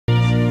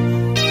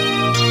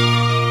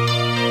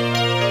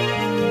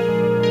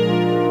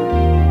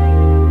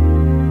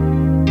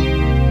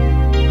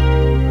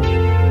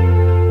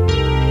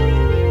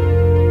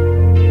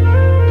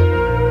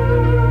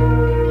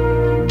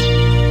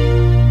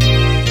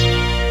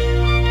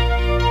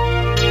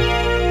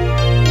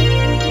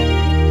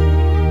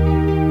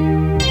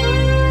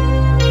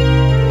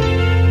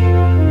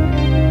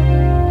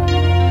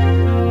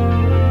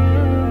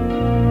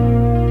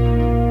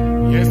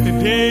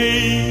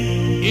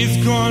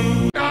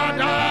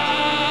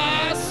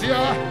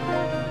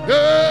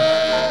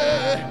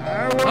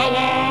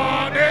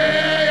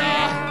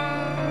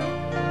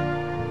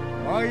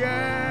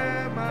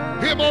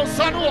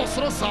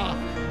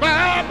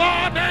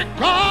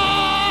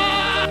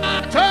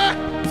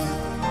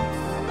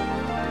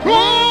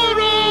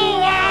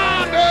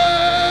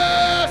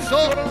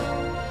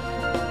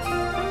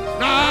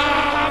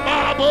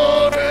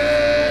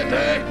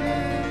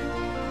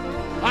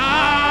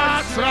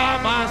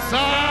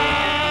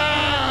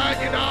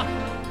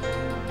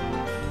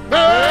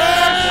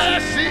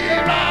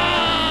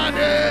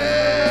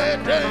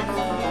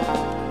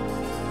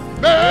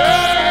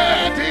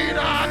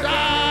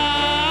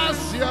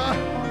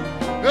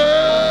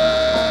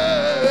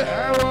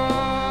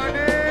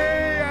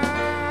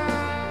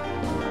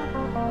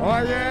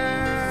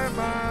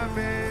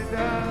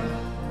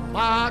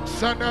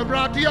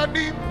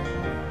Radiani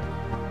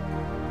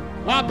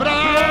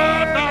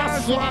Wabrana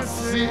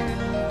Swasi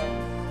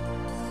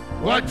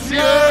What's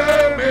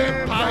your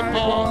me pipe?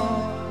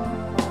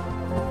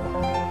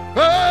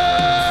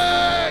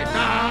 Hey,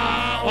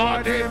 now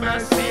what the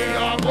mercy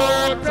of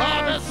what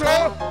I'm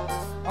so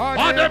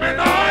on the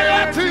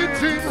Menaya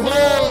teaching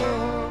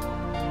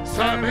home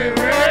some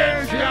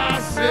rich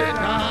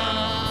yasina.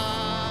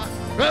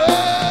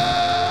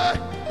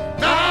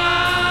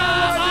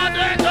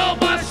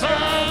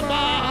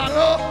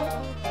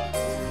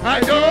 I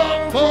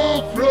don't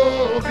fall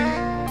from me.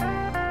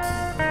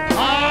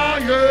 I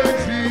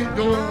ain't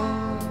no.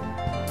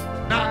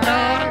 Now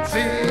that's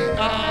it.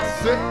 I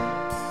say,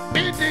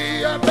 me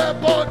dear,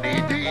 me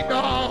body di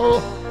now.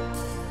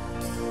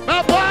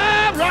 My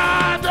boy,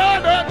 rather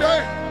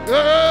than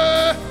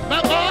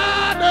my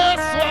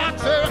body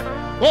sweater.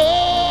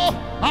 Oh,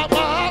 I'm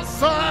a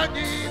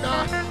sanina.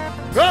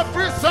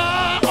 Every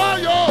side, oh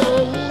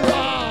yo.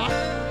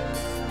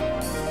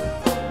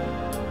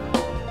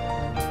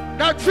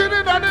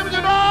 Chini na nim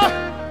jina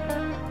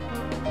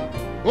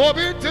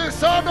obi ti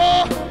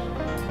sano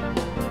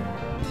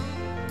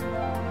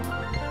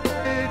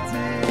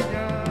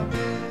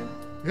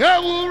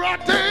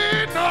ewurade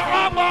na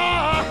ama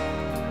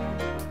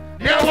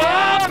ye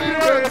wa mi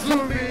to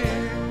me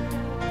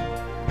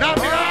na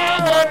mi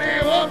awoni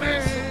omi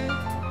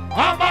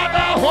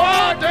amada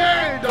hode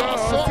do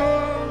so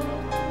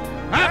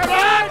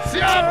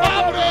Aprade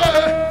ababre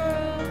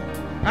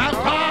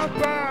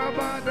akapa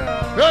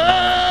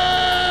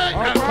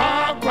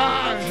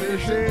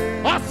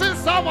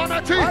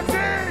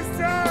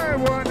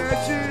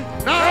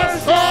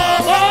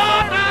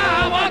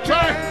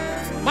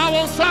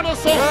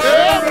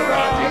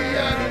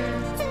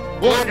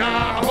I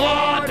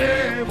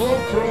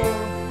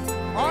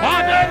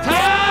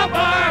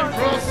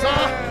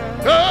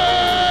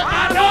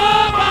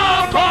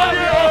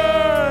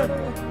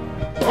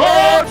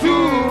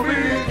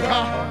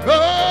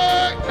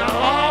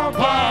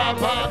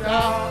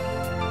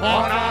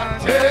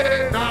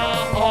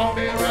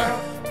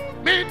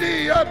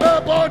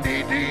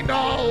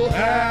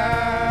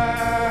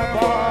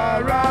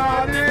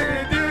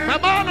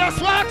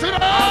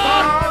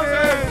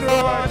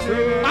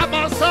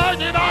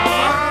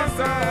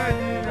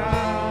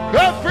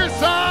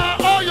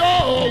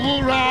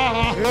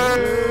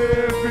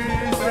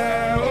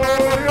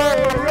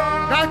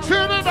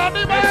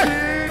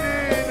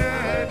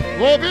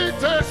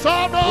Obite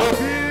sano,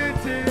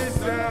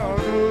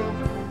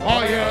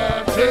 oh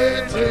yeah,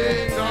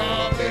 tete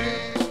nami.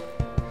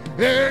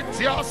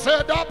 Etia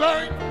seda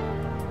ben,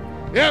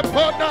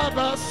 epona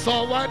va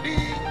sawani.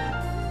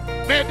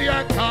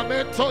 Media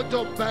kame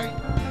todo ben.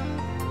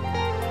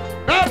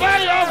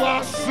 Nabaya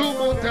wa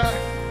sumuta.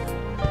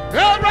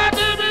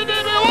 Aprade mi di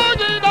mi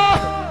ujina.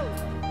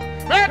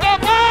 Meda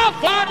ma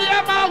fadi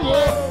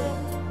amawo.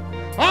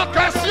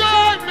 Okasio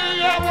mi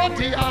ya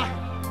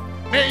wotia.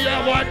 Me ya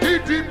wa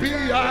didi bi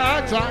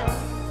ata.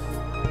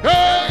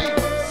 Hey,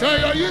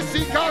 say you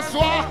sika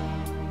swa.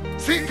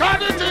 Sika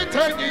ni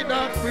titani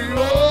na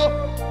filo.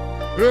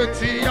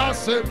 Eti ya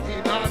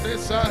semina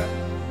desa.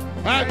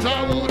 Ata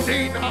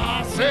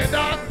udina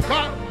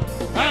sedaka.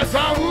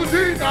 Ata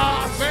udina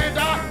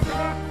sedaka.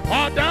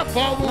 Oda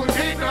for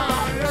udina.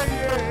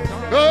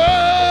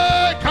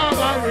 Hey,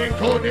 kama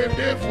rikoni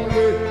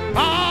mdefule.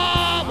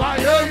 Ah, wa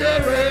ye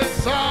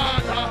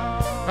resada.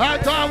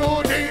 Ata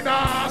udina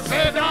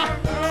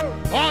sedaka.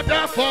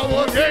 Order for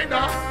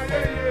Wodena,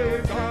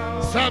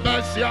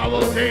 Sabasia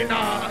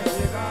Wodena,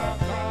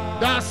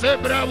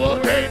 Dasebra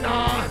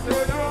Wodena,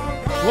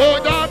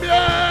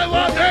 Wodabia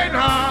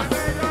Wodena,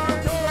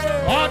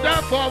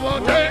 order for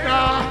Wodena,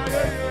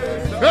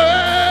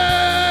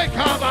 hey,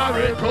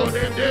 Kamari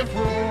Kodim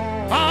Defu,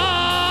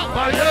 ah,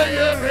 my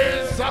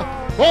Reza,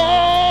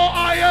 oh,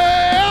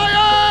 aye.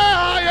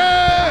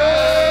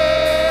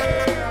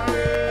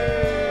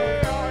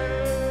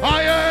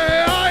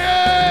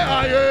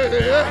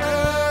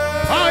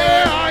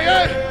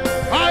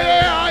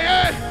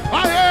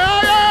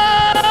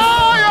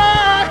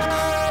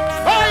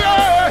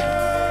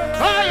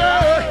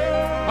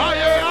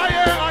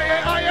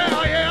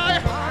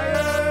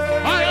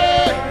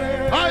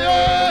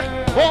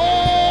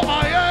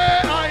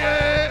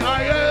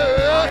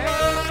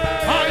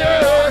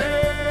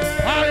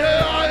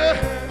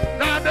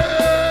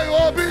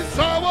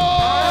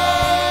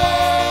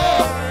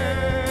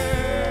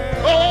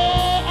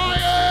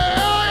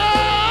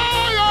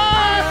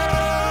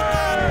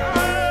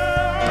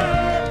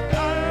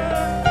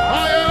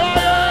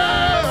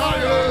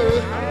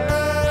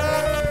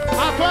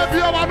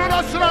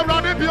 Yasra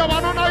Radi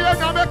Biawano,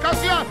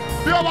 Yamekasia,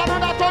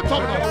 Biawano,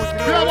 Totono,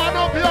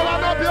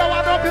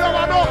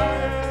 Biawano.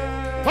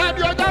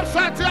 Fabio Jam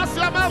Satia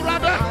Siama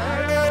Rada.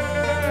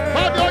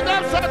 Fabio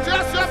Jam Satia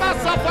Siama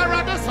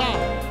Safaradesa.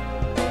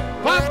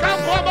 Fakam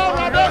Wama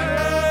Rada.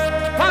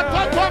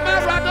 Fakam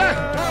Rada.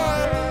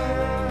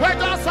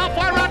 Pedro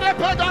Safarade,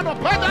 Pedano.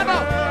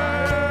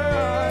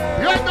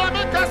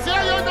 Yamekasia.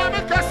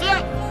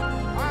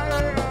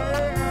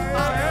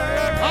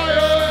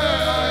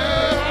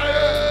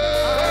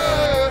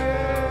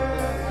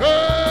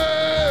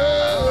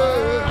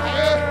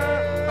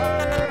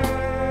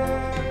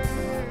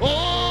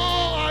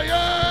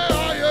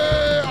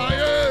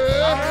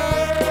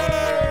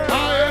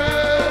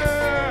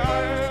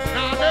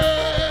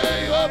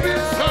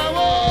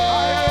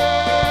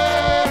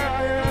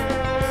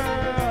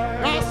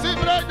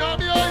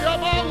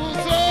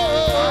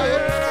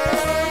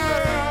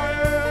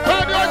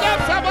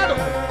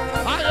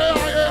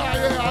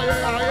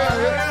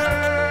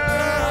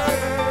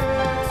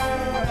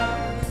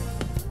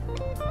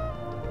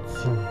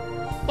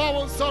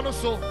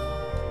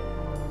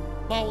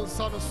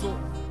 So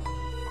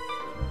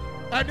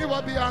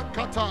anyone be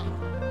ankata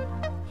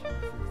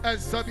and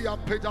Zabi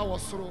and Peja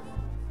was through.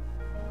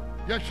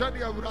 Yashani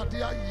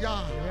Radia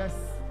ya. Yes.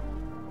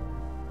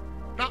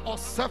 Na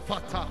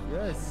Osefata.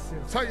 Yes.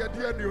 Say a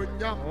dear new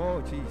yam.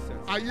 Oh Jesus.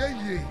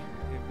 Aye.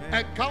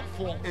 And come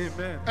for.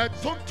 Amen. And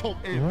tontom.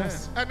 Amen.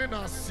 And in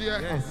our seer.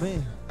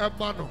 Amen. And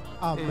mano.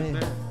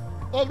 Amen.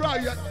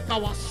 Alright,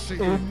 Tawasi.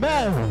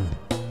 Amen.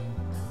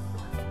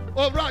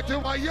 Alright,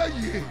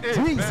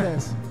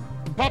 Jesus.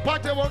 Papa,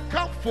 they won't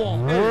come for.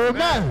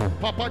 Amen.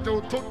 Papa, they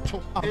will talk to.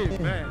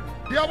 Amen.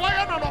 They are why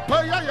I'm not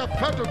paying your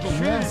federal to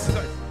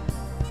Jesus.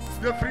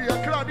 The free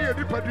crowd here,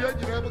 the Padre,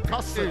 you never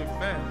cast.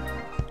 Amen.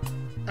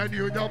 And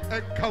you know,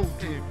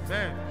 account.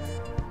 Amen.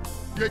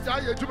 You die,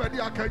 you do many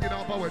account in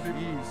our power.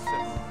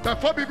 The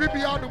Fabi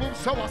be out of the room,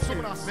 so as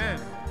soon as. Amen.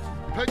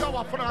 Pay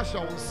our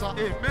financial,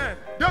 amen.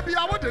 There be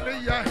our delay,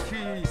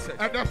 Jesus.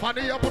 And the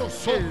funny apple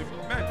soul.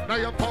 Amen. Now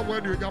your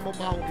power, you yammer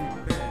mouth.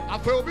 I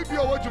feel be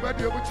able to make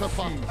you with a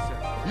fan.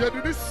 You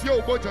didn't see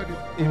your body.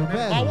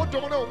 Amen. I want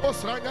to know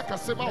what's right. I can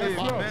say my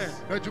fan.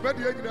 And you made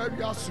the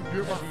engineer as you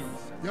do.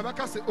 You make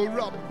us say, oh,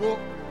 Rambo.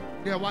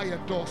 Near wire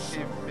doors.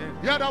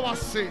 Yeah, that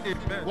was say.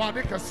 One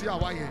they can see our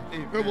way.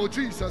 Oh,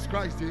 Jesus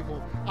Christ,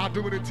 Demo. I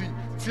do it.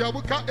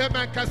 Tiabuka,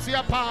 Amen.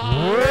 Cassia Pa.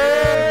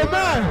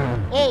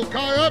 Amen. Oh,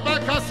 Kayaba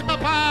Cassia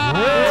Pa.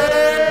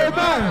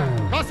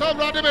 Amen. Casa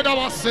Radime, that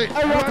was say.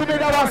 I want to be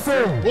that was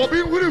say. Will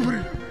be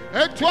willing.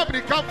 And to have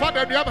become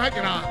father, the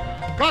Amhagana.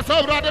 Casa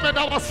Radime,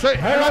 that was say.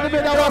 Radime,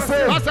 that was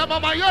say. Casa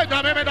Mama,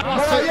 Yamame, that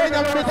was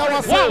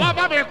say. What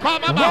Mama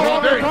come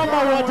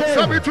about?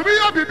 So to be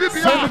a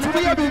BBA.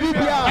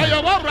 I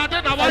am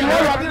already now.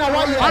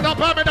 I don't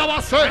pay me that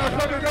was say.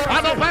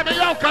 I don't pay me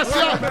your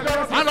Cassia.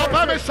 I don't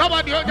pay me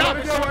someone you got.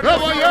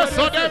 Over yes,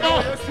 so they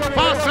know.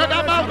 Pass it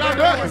about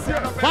that.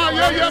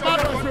 Fire Yaman.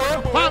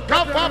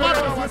 Pakam Faman.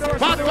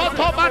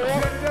 Pakotoman.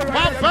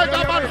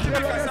 Pafegaman.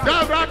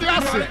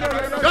 Davradiasi.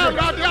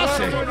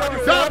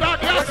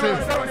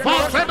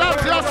 Pass it out,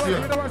 Yassi.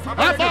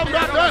 Above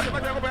that.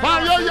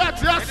 Fire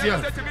Yatiasi.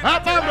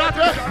 Above that.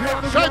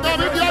 Say,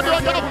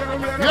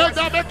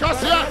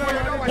 Cassia,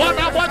 what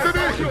I want to be,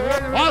 I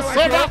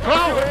saw that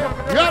crowd.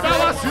 Yeah, that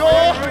was you.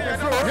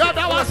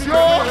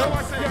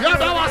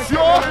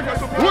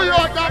 Who you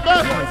are, number?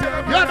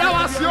 Yeah, that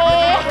was you.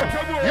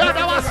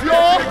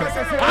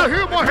 I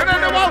hear more than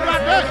anyone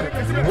right there.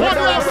 What do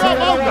you have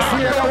about that?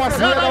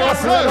 Yeah, that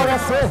was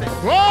it.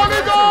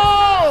 Holy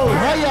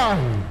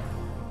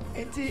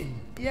Ghost.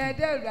 Yeah,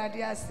 there,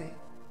 Radiasi.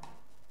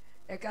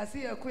 I can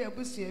see a queer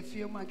bussy a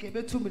few months,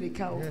 but too many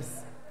cows.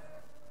 Yes.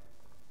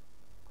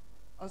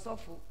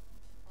 Osofo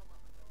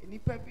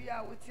nipa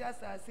bia woti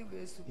asase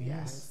wesu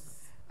bia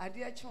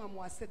ade a chwa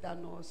mo aseda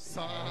no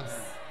so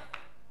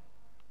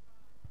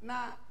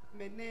na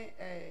mene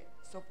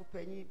sopo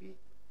panyi bi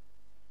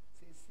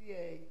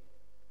sesi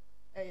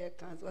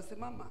kan so se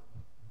mama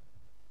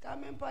ka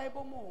me mpa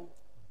ebo mo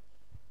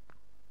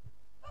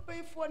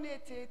abaifo na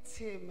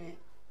etete me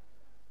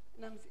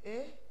na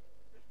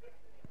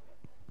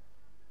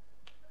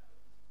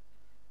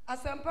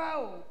asampa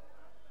o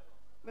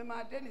me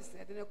ma Dennis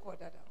e de ne ko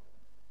dada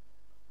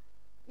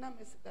na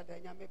mesi dada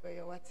nyame be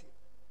ye wati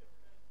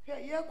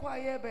hwe ye kwa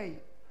ye be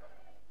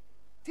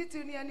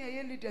titi ni ane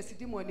ye leaders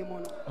di mo ni mo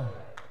no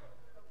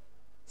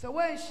so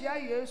wan hia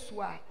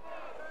Yesu a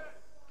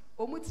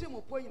omutiri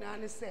mo po nyina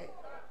ne se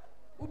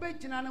wo be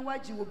gina ne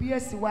waji obi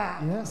asi wa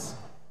yes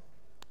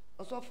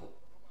osofo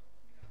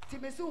ti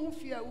mesi hu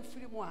fia wo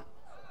firi mo a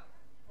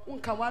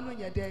unka wano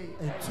nya dey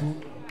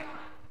etu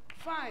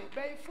fine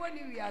be fo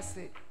ni wi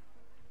ase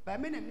ba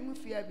me na mi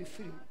fia be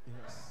firi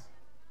yes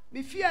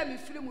me fia me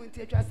firi mu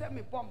nti atwa se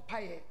me bom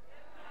paye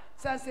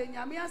sanse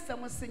nyame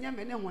asem se nya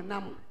me ne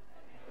honam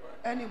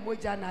ene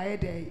moja na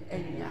ede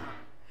enya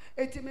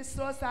eti me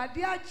so sa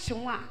ade a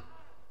chewa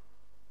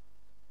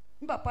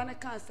mbapa ne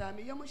kan sa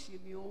me yam hye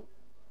mi o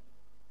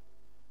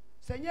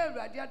senya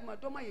awurade adoma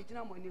doma ye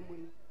gina mo ne mu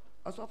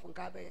osofo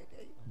nka ba ye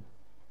dey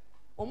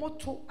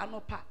omoto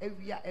anopa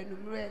ewia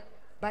enumre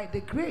by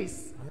the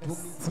grace.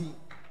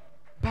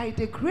 By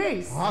the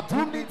grace.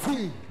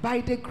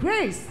 By the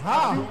grace.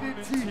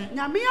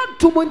 Nyamia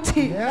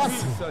tumunti.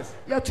 Yes.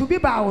 Ya to be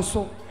by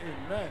also.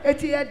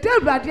 Eti ye de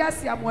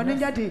radiasi amone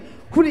nyade.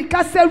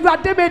 Kurika se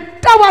rade me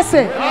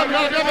dawase.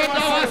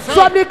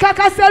 So mi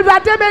kaka se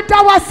rade me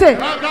dawase.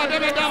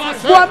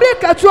 Wo mi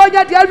katu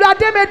onya de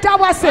rade me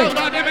dawase.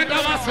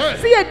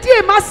 Si ye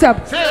di masem.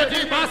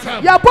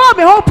 Ya bo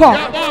me hopo.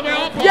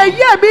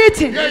 Ye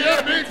meeting.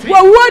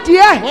 Wo wo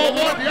die.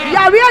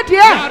 Ya we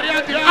die.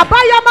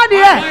 Abaya ma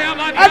die.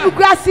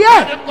 Ebugrasie.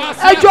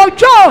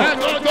 Ejojo.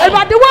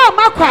 Ewade wa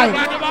makwai.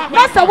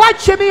 Masa wa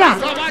chimia.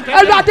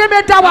 Ewade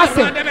me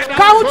dawase.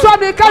 Ka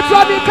mi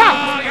ka.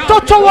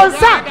 Toto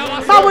wonsa.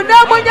 Ma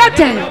wona monya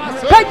ten.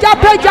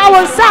 Peja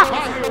wonsa.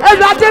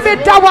 Ewade me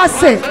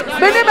dawase.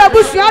 Me ni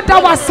mebusua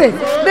dawase.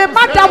 Me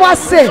ma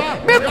dawase.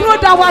 Me kuro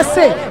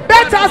dawase.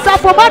 Better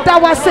asafo ma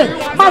dawase.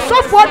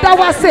 Masofo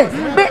dawase.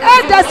 Me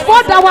elders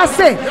for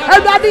dawase.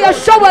 Ewade ye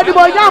show we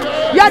monyam.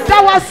 Ye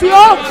dawase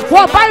o.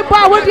 Wo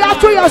Bible we di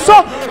ato ye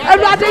so.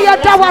 Ewade ye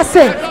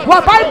dawase.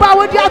 Wo Bible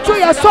we di ato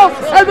ye so.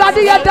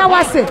 Ewade ye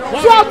dawase.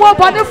 So amo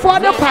bone for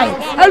ne kwai.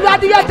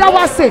 Ewade ye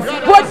dawase.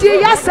 Wo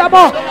di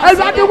yasemo.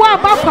 Ewade wa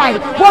makwai.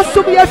 Wo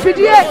sum ye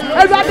fidie.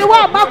 Ewade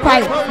wa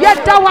makwai. Ye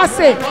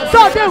dawase.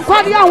 So den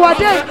kwani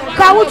awode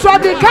ka wutro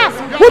bika.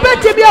 Wo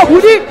betimi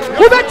ahudi.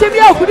 Wo betimi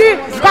ahudi.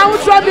 Ka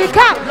wutro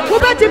bika. Wo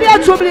betimi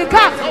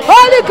atumlika.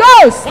 Holy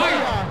Ghost.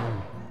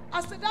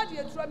 As the daddy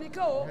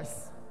atumlika o.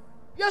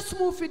 Yes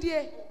move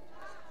fidie.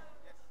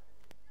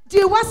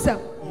 Di wasem.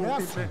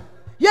 Yes.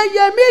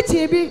 Ye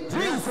meeting bi.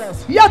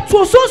 Jesus. Ye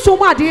to so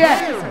made.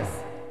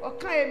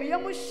 Okay, me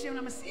yamu shim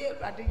na me se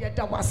Aprade ye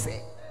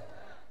dawase.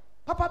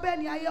 Papa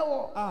ben ya ye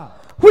wo.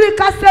 Huri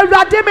ka se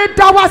Aprade me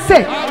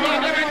dawase.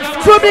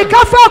 To be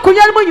kafa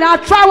kunya mu nyina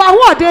twa wa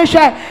ho de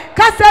hwe.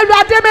 Ka se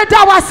Aprade me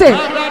dawase.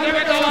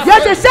 Ye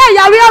se say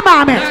ya we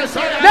maame.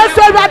 Na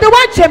so Aprade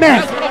wa cheme.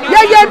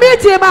 Ye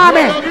meeting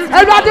maame.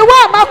 Aprade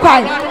wa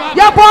makwai.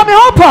 Ye bo me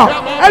hopo.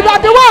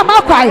 Aprade wa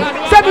makwai.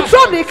 Se mi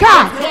tro mi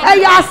ka. E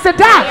ya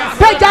seda.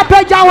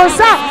 Peja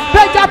wonsa.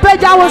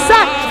 Peja wonsa.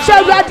 She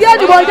Aprade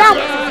ani boyam.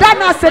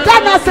 Danase.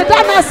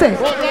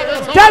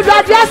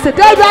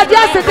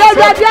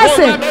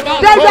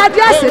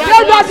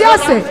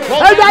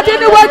 Everybody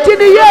ni wati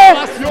ni ye.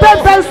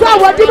 Pempenso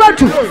wadi.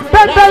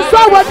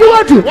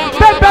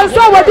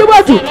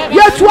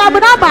 Yesu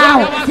amna ma.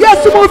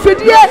 Yesu mo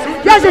fidie.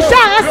 Yesu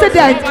sha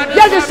accident.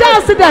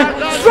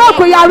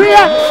 Stroke yare.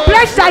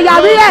 Pressure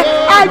yare.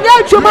 Anya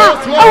juma.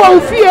 Ewo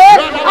ufie.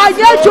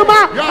 Anya juma.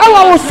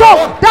 Ewo so.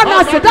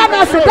 Danase.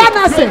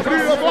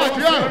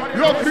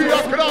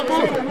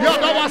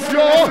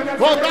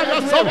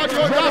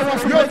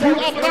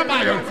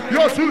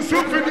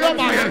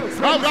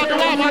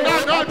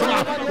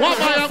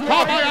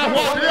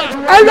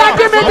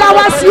 Everybody me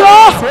dawasio.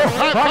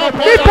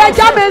 Mi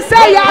peja me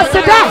say ya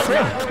seda.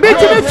 Mi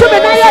tumi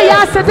na ya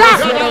seda.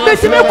 Mi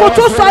tumi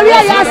koto sori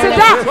ya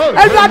seda.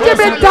 Everybody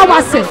me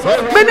dawase.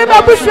 Mi ni me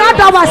busua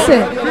dawase.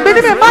 Mi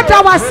ni me ma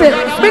dawase.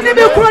 Mi ni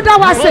me kuro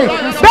dawase.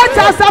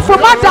 Better asafo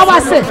ma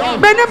dawase.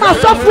 Mi ni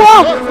masofo.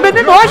 Mi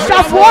ni me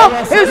oshafo.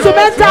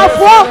 Instrumental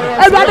fo.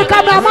 Everybody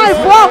cameraman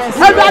fo.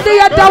 Everybody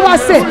ye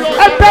dawase.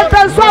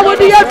 Pempenso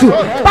wodi yedu.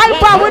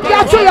 Bible wodi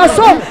ato ye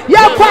so.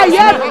 Ye kwa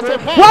ye.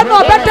 One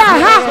of better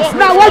ha.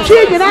 Na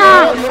watchi nyina.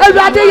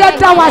 Everybody ye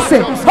dawase.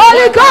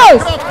 Holy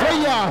Ghost.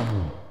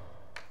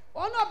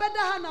 One of better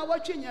ha na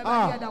watchi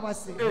nyina.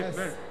 Dawase.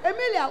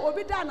 Emilia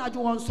obi da na jo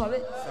won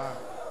sore.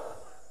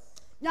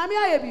 Nyame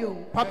aye bi o.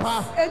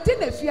 Papa. Enti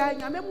na fia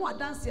nyame mu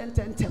adanse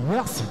ententem.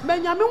 Me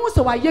nyame hu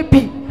se wa ye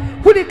bi.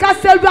 Hudi ka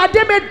se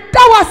Aprade me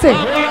dawase.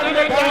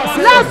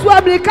 Last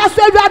one me ka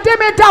se Aprade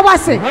me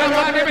dawase.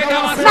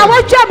 Na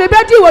watchi me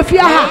bedi wo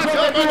fia ha.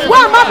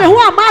 Wa ma me hu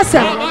amase.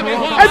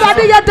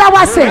 Aprade ye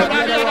dawase.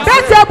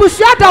 Bete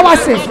busia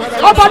dawase.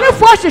 Obone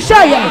fo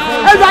hihye ye.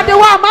 Aprade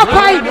wa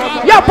makwai.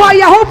 Ye boy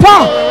ye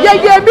hopo.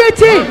 Ye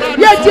meeting.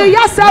 Ye di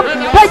yasam.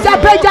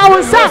 Peja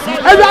wonsa.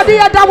 Aprade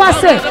ye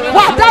dawase.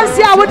 Wa dance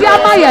a wodi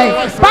ama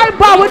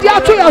Bible would you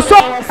to your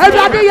soul, and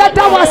rather yet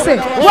dawase.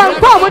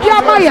 One bomb would you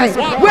amaye.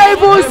 Where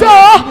you so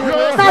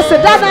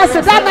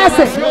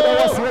Danase.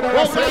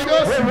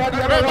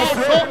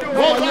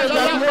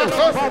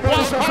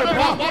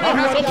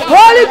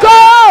 Holy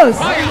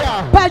Ghost.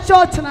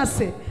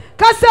 Pachotanase.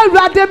 Kase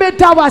Rademe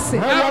dawase.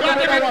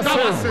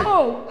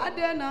 Oh, I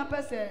dare not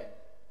pass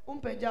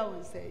Umpeja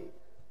will say.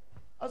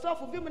 Also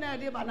for women I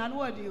did an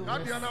word you. A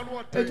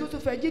to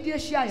Fajidi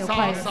Shia.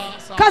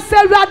 Kase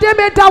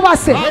Rademe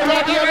dawase.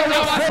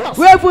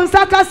 Where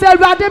Funsaka said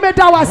Rademe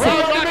dawase.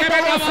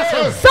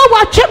 So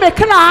what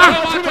Chimekana?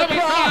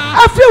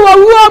 A few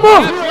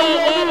woman.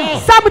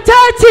 Psalm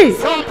 30.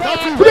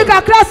 We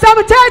got Psalm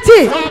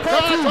 30.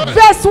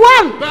 Verse 1.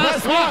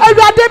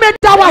 Rademe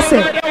dawase.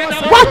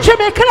 Watch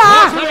me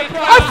cry.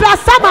 After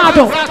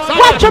Samado.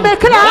 Watch me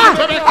cry.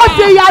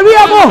 After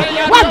Yariamo.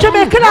 Watch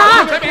me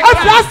cry.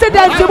 After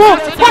accident.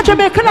 Watch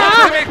me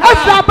cry.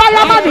 After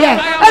Bayamania.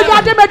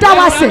 Everybody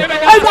Medawasi.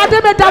 Everybody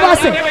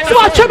Medawasi. So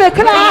watch me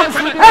cry.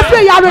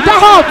 After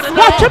Yaridaho.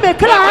 Watch me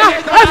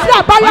cry. After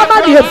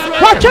Bayamania.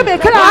 Watch me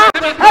cry.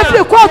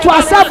 After Quote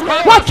Wasap.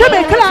 Watch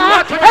me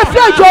cry.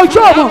 After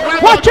Jojo.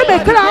 Watch me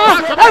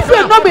cry.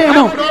 After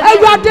Nomino.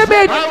 Everybody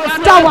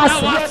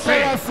Medawasi.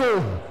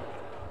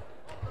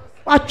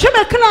 Watch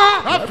me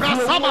cry.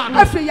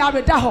 After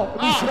Yaridaho.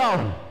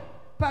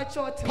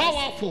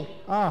 Powerful.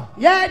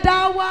 Yeah,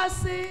 that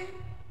was it.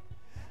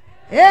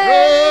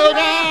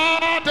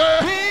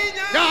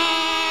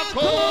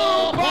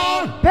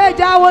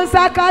 Peja was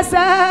a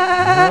casa.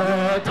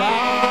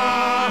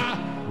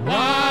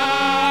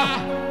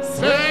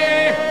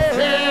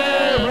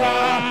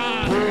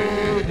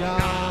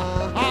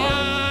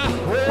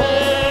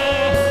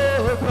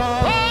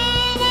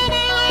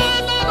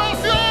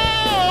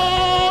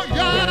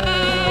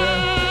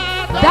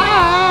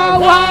 That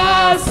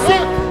was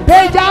it.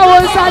 Peja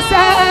was a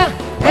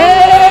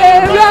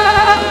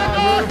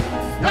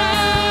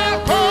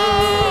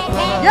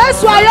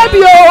yes, I am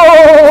you.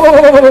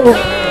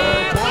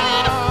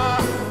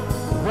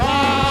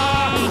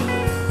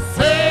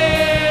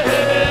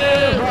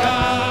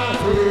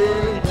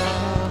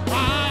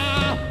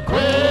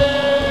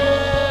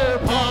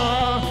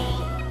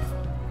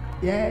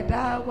 Yeah,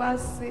 that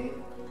was it.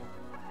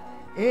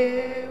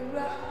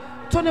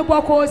 Tony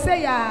Boko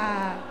say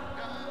ya.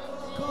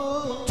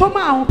 Toma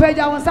on page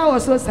I was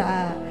so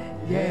sad.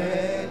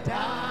 Yeah,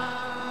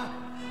 that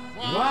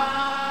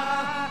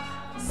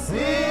was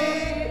it.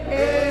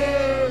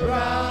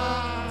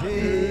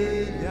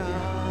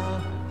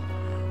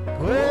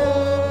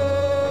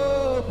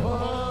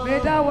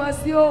 That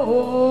was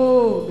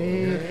your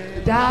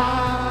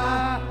that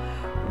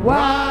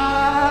was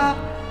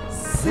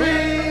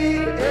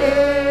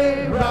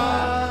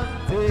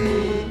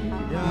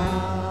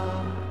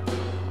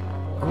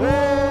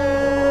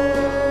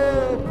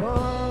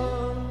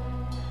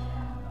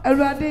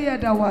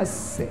Aprade that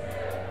was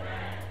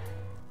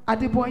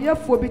Adiboye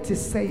for me to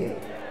say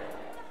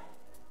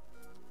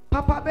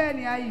Papa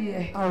Benny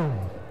aye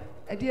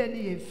a dear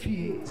near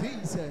fear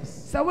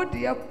Jesus. So what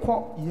dear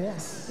quack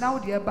yes now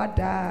dear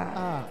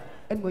bada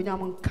and when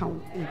you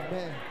count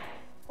amen.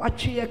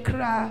 Watching a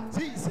cry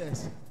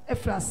Jesus.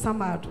 Efra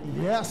Samad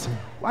yes.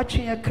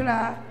 Watching a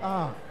cry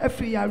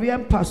Efri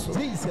Arian Paso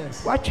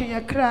Jesus. Watching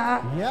a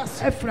cry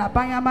yes. Efra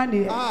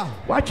Bayamani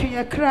watching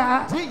a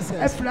cry Jesus.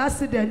 Efra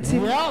accident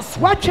yes.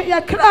 Watching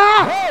a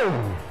cry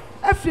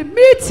Efri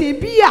meeting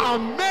be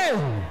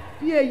amen.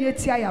 Be a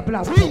yetia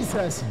bla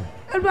Jesus.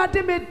 And what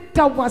they made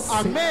that was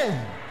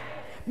amen.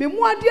 Me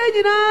more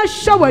dear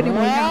shower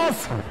anymore.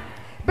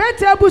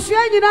 Better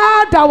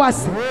Busiana that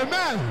was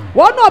amen.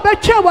 One of the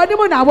chair when you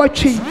are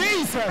watching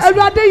Jesus. And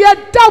what they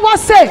that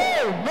was say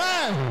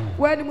amen.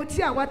 When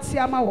Mutia what's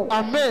Yama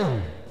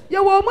amen.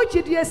 You will much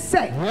it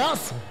say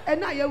yes.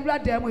 And now you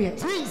read them here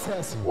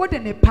Jesus. What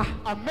in a pa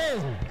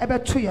amen.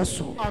 About 2 years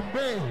so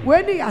amen.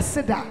 When you are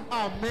said that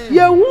amen.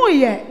 You won't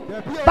yet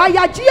by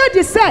your dear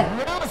de say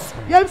yes.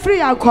 You're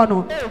free and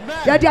corner.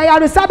 Yet I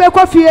are Sabe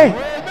coffee.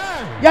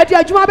 Yet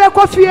you are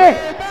coffee.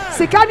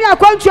 Sikania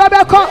country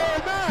abeko.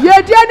 Ye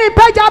diani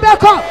peja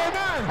beko.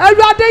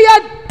 Erade ye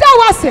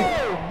dawase.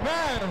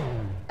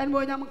 And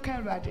when I'm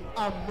can ready.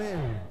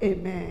 Amen.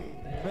 Amen.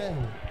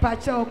 Amen.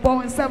 Pacha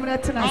born 7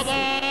 tenants.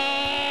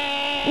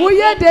 We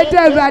ye de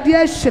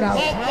radiation.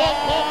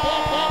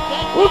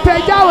 Who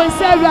peja will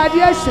say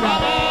radiation.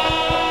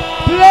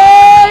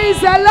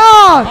 Praise the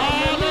Lord.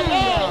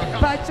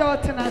 Pacha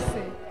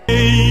tenase.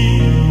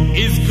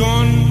 Is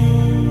gone.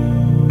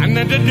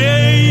 Another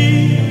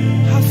day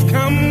has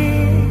come.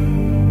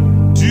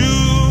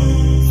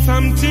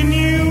 Something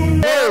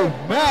new.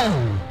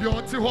 Amen.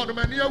 You're too hot,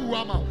 man. You're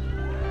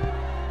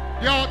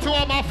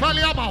too my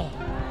family.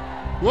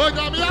 What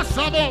am I?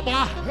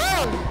 Samoba.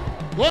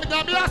 What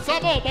am I?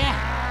 Samoba.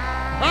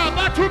 I'm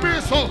not to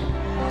be so.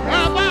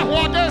 I'm not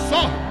what they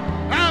saw.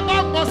 I'm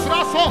not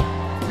Mosraso.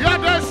 You're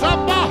the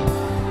Samba.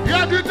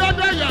 You're the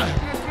Dadaya.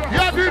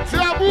 You're the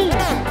Tabu.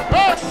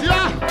 Oh,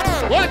 yeah.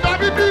 What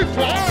am I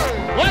before?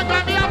 What am I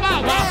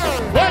about?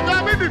 What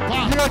am I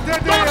before?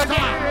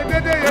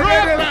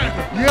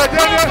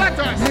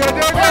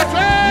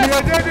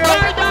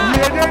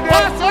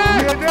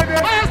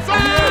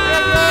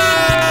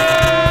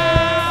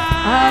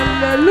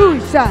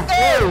 Hallelujah.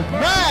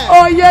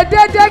 Oh, you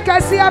did that,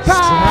 Cassiapa.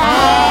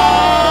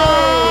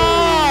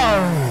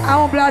 I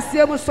won't bless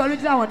you.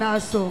 Solid now and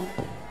also.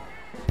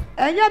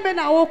 And you men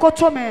are all got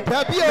to me.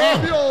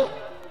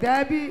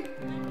 Debbie,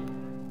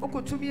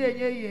 who to me a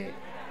year.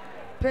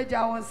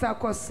 Peja on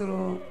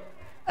Sakosro.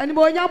 And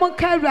more young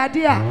can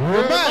radia.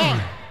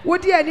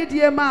 Would you need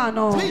dear man?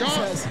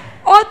 Jesus.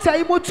 All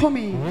time to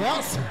me.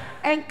 Yes.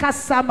 And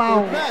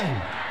Casama.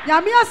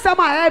 Yamia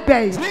Sama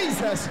Ebe.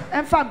 Jesus.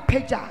 And from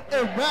Peja.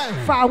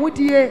 Amen. Found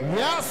ye.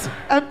 Yes.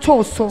 And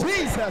Toso.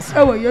 Jesus.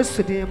 Oh,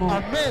 yesterday.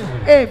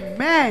 Amen.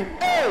 Amen.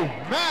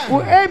 Amen.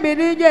 Who amen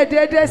in your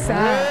dead,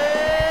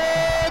 sir.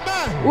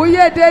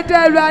 Uye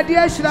dede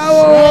radia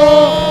shrao.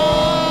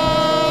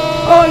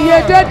 Oh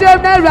ye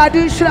dede na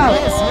radia shrao.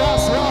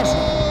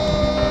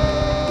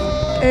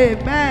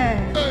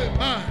 Amen.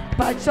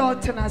 Pacho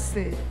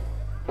tenase.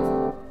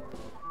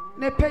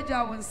 Ne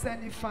peja won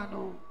seni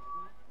fano.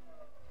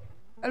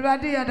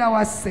 Radia da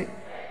wase.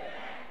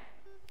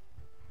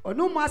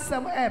 Onu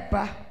masam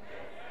eba.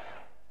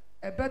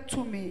 Ebe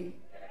to me.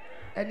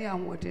 Any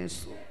ahoden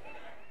so.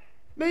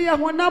 Me ya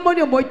honamo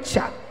ne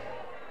mocha.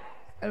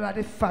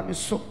 Erade fami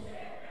so.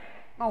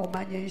 Ma wo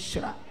manye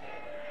nhira.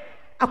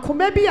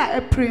 Akoma bi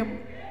a eprem.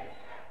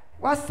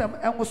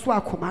 Wasam enwoso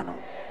akoma no.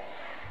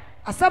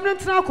 Asam ne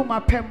ntena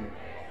akoma pem.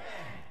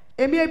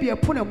 Emi e bi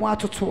epune mu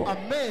atoto.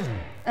 Amen.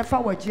 Efa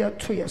waje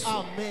to yeso.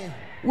 Amen.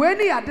 We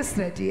ni ade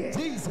srede.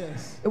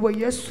 Jesus. E wo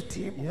Yesu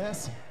tim.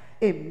 Yes.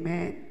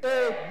 Amen.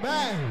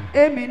 Amen.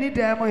 Amen ni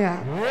demo ya.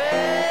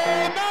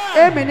 Amen.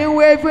 Amen ni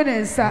wave ni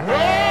nsa.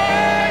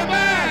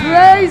 Amen.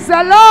 Praise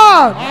the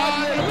Lord.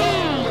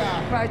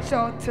 Hallelujah.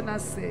 Pacho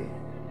tenase.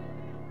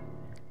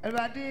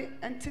 Erade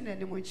entine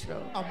ni mo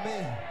nchiro.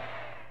 Amen.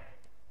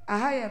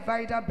 Aha ye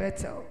VIDA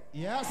Bethel.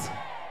 Yes.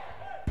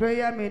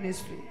 Prayer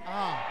ministry.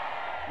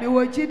 Me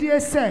wo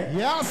gidie say.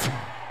 Yes.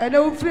 Ene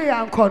wo free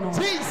anko no.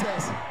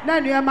 Jesus. Na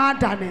nuema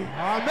adane.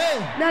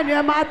 Amen. Na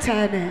nuema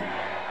atene.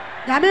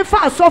 Nyame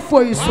fa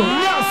asofo yi so.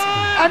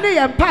 Ene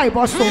ye mpa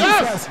ibo so.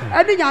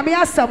 Ene nyame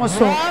asem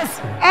so.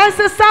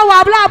 Ensesa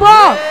wa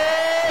blabo.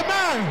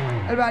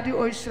 Amen. Everybody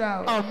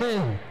onshira.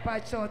 Amen.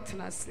 Pacho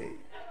tenase.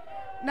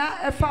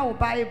 Na efa wo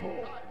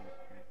Bible.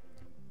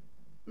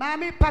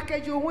 Mami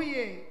package wo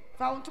ye.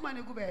 Fa untuma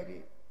ne gu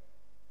baby.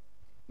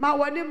 Ma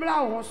woni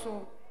mra wo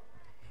so.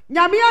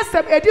 Nyame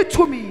asem edi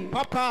tumi.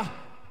 Papa.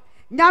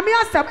 Nyame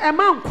asem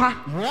ema nkwa.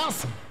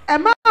 Yes.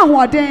 Ema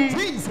ahoden.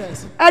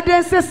 Jesus.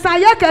 Eden se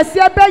saye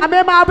kese be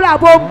nyame ma abra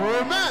bom.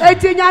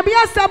 Eti nyame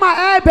asem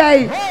a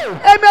ebei.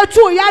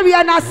 Emetu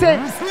yare na se.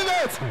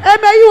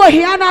 Emeyi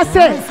ohia na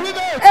se.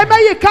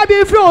 Emeyi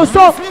kabi fri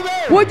oso.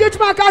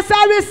 Wojituma ka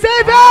say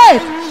receive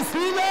it.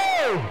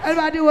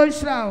 Everybody will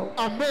shout.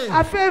 Amen.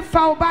 I feel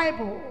found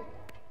Bible.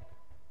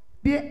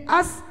 Be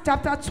Acts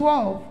chapter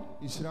 12.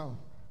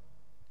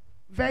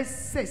 Verse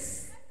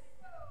 6.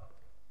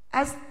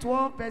 Acts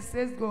 12 verse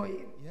 6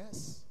 going.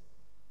 Yes.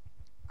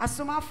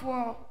 Asoma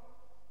for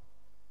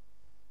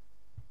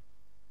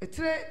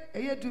etre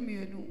eye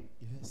dumienu.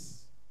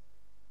 Yes.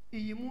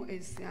 Iyimu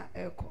esia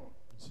eko.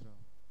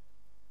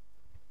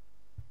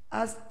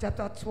 Acts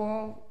chapter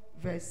 12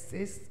 verse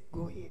 6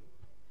 going.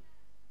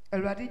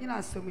 Elwadi nyina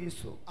asomo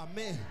yeso.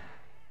 Amen.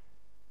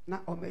 Na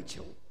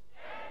omecho.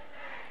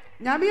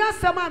 Nyame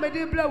asem a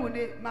mede bla wo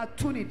ne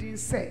matu ne din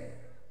se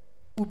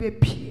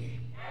ubepie.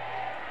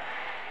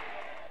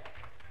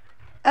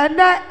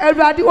 Ena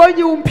Elwadi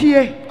onyi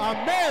umpie.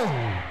 Amen.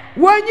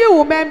 Wonyi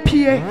wo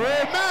mempie.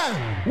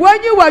 Amen.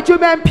 Wonyi waju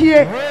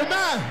mempie.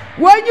 Amen.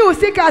 Wonyi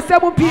usika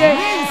asem pie.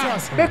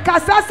 Jesus. Be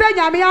kasa se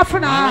nyame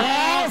afuna.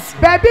 Yes.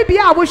 Baby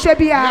bia wo hwe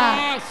bia.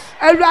 Yes.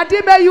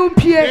 Elwadi me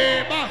yumpie.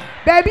 Amen.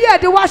 Baby, you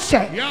do wash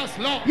it. Yes,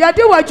 Lord. You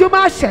do what you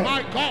mash it.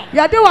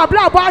 You do a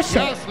blah wash it.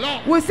 Yes,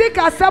 Lord. We see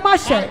Kasama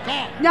shed.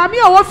 Yami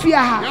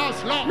Ofia.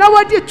 Yes, Lord. No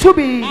one did to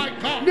me.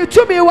 The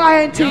to me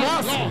warranty.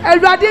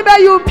 And Radima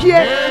you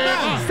peer.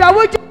 So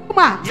would you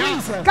ma?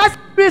 Cast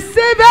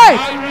receive it.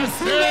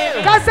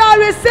 Cast I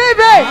receive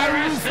it.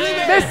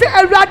 They say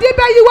a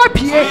Radima you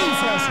appear.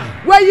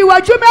 Where you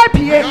are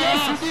Jumapie.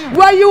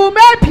 Where you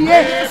may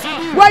appear.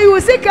 Where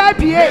you see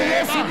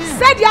Kapie.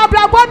 Said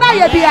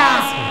Yablabona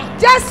Yabia.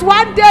 Just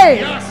one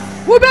day,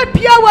 we be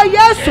pure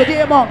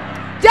yesterday, mom.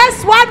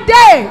 Just one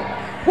day,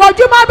 what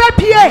you might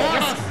be pure.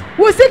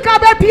 We see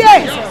Kabe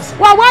pure.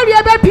 What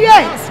warrior be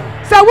pure.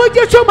 So would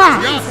you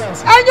chuma?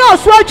 And your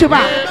swatchuma.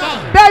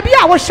 Baby,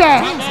 I will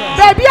share.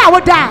 Baby, I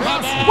will die.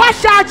 What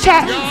shall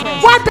check?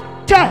 What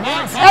check?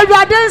 And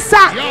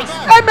Radensa,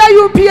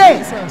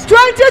 MAUPA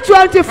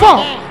 2024.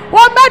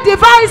 What my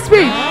divine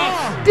speed?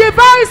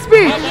 Divine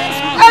speed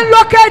and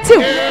locate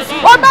you.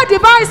 What my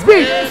divine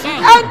speed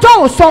and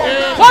torso.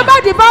 What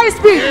my divine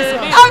speed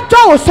and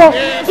torso.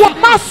 What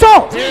my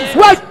soul.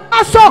 What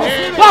my soul.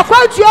 What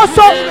quench your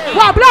soul.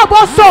 What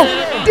blood soul.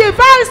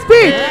 Divine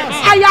speed.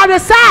 I am the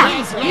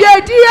sign.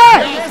 Ye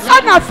dear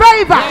and a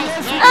favor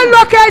and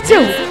locate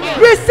you.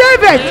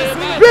 Receive it.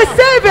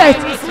 Receive it.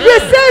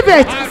 Receive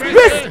it.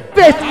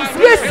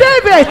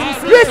 Receive it.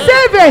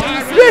 Receive it.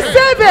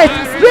 Receive it. Receive it.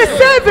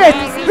 Receive it.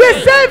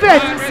 Receive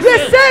it.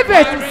 Receive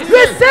it.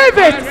 Receive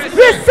it.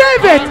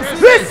 Receive it.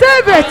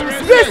 Receive it.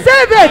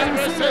 Receive it.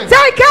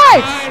 Take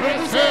it.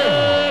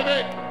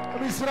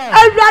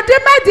 And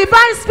Radima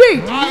divine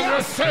speed.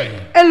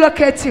 And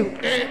locate you.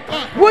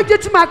 Would you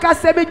to make us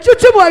say,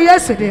 you more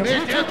yesterday?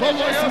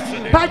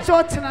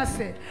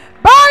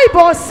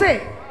 Bible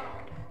say,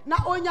 na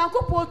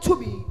onyankopo to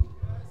me.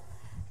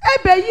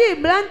 Ebe yi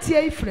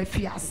mlantie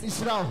ifrefias.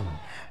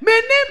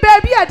 Meaning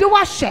baby I do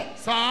wash it.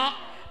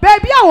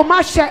 Baby I will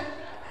mash it.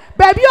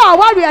 Baby I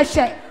warrior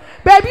share.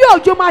 Baby I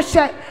do mash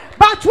it.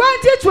 But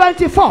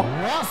 2024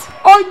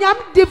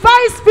 onyam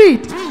divine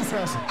speed.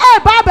 Jesus.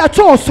 Baba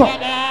choso.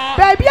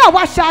 baby a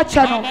washa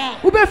channel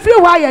ube free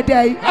wire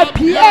day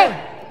apie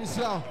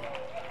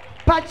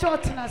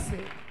Pachot na say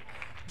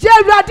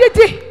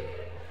Jeradidi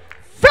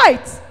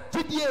faith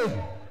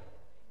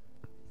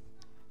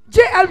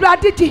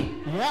Jeradidi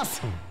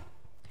Yes.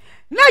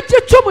 na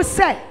jitum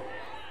say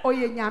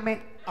oye nyame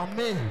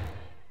Amen.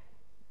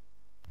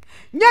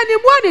 nyani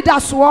mu ani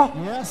daso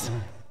Yes.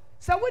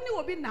 so woni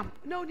obi nam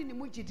na oni ni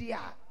mu gidi a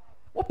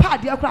wo pa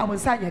de akura wo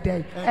nsanya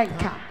den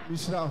enka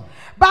Israel.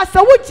 ba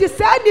so wo gi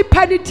sa ni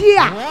panidi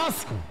a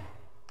Yes.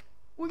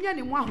 wo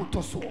nyani mu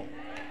ahotoso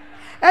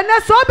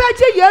ene so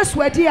obeji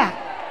Yesu adi a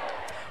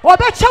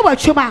obecha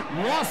watwuma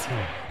Yes.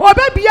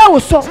 obebia wo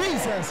so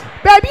Jesus.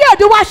 baby e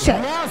de wa hye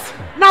Yes.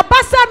 na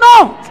basa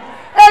no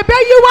ebe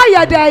yi wa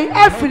ye den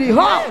afiri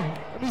ho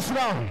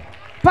Israel.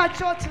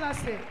 Pachot na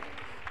say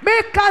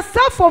make us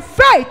for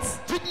faith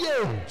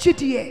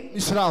chidie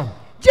Israel.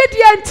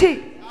 chidie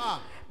nti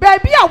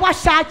baby a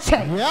washa che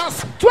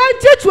Yes.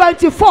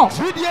 2024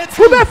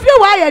 who be free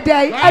wa ye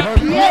den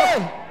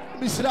apie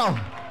Israel.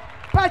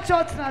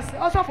 Pachot na say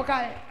also for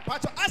kai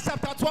Acts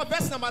chapter 12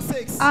 verse number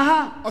 6.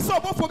 Also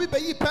both for me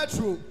be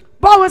Petro.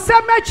 but we say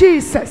me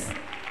Jesus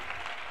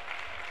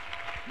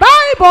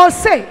Bible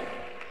say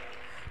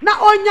na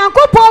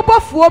onyankopon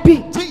bofuo bi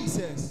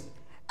Jesus.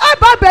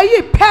 eba be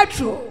yi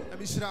Petro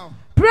Israel.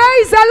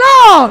 praise the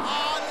Lord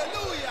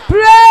Hallelujah.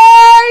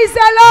 praise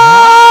the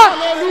Lord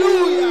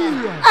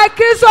Hallelujah. I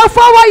kiss of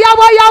forward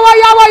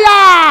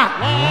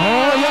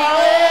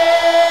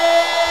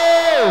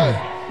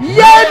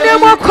Yene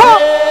moko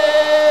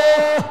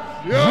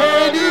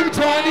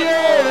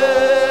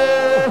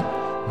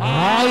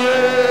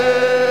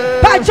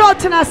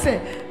Pachot say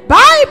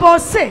Bible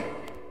say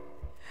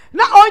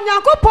na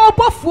onyankopon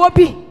bofuo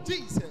bi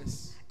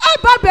Jesus.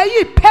 eba be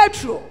yi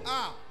Petro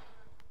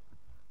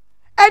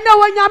ena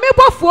wanyame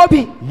bofuo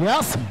bi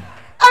Yes.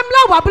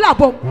 emla wabla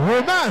bom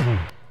Amen.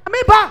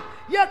 ameba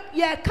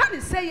ye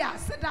can say ya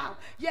sit down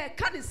ye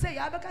can say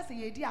ya because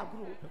ye di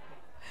agro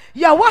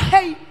ye wa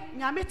hey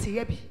nyame te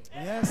ye bi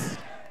Yes.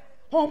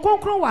 hon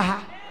konkron wa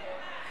ha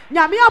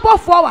nyame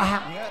abofuo wa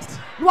ha Yes.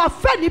 no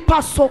afa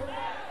nipa so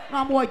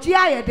na mo gi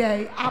aye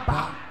dey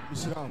aba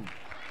Israel.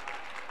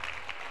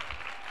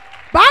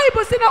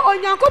 Bible say na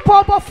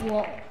onyankopon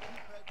bofuo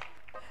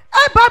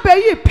eba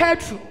be yi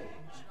Petro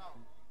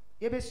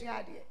ye besua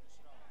ade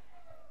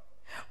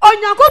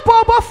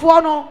onyankopon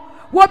bofuo no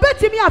wo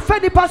betimi afa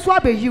nipa so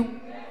abeyiw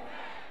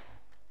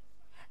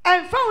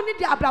and found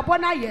the ablabo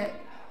na ye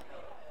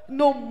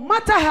no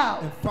matter how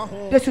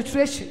the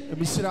situation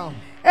Israel.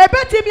 e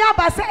betimi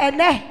aba se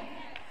ene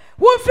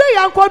wo fie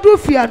yankodu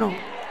fie no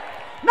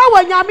na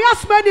wanyame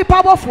asoma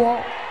nipa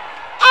bofo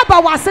aba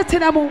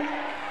wasetena mu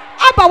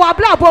aba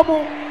wablabo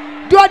mu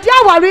de odi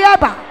aware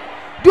aba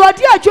de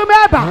odi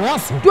adwuma aba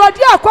de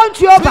odi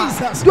akwantu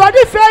aba de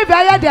odi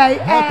favor ye dey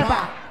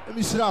aba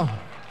Israel.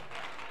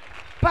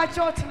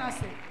 Pachot na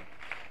say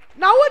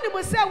na woni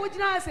mo say wo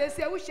gina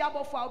say wo hia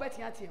bofo a wo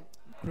betia tem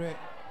Pray.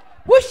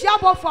 wo hia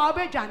bofo a wo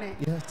bedwane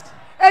Yes.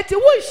 eti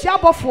wo hia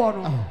bofo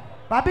no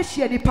ba be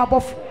hia nipa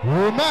bofo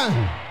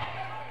Amen.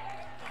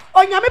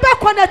 onyame be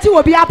connect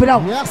wo bi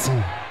abraw Yes.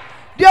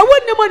 de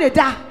wonni mo ne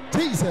da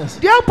Jesus.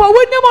 de po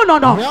wonni mo no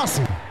no Yes.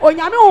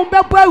 onyame wo be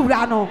bo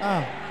awura no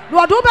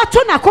no do be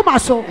to na koma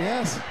so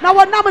Yes. na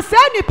wonam say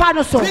nipa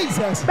no so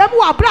Jesus. be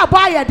mo abra bo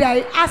aye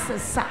dey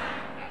asesa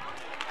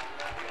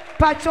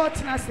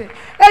Pachot na say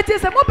eti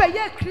se mo be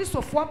ye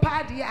Christofo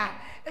pa de a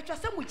etwa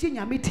se mo gi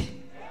nyame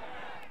di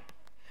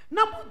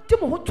na mo di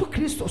mo ho to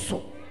Christo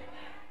so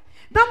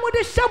na mo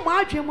de hye mo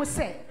adwe mo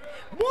se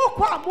mo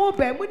kwa mo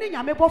ba mo ni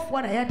nyame bofo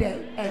na ye dey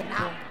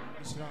na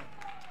Israel.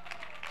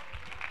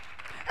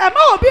 ema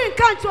obi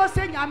nka ncho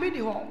se nyame ni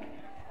ho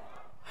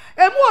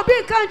emu obi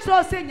nka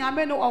ncho se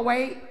nyame no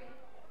owei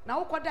na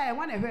wo koda ye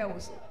wana hwe wo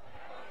so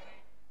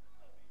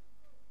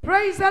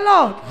praise the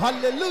Lord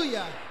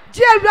Hallelujah.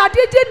 je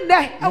awurade di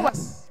nne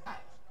Yes.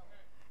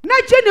 na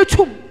je ne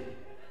tum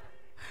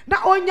na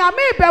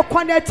onyame be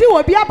connect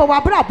obi aba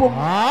wabra bom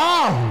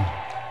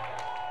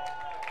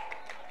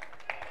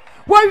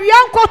wo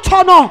wian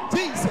koto no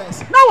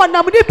Jesus. na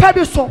wonam nipa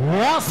bi so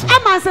Yes.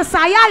 amanse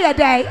saya ye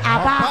dey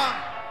aba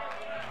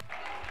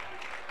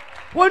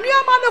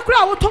wonuama no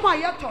kura wotom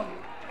ayeto no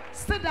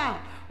sit down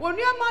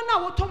wonuama na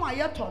wotom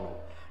ayeto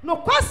no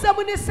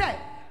kwasem ni se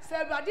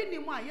awurade ni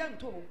mu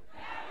ayento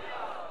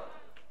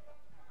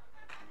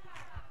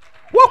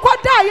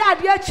wokoda ya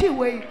ade achi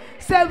wei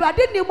se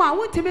awurade ni mu a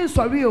wontimi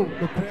nsori o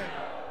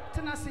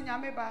tena se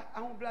nyame ba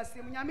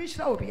ahoblase mu nyame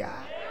hira obia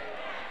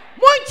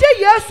monje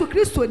Yesu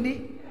Kristo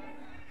ni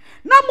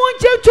na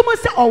monje ntum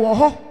se owo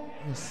ho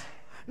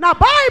na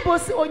Bible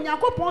se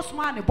onyankopon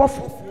soma ne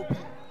bofo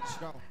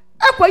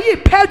ekwayi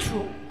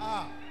Petro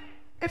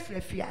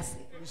efrefiase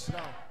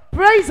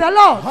praise the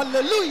Lord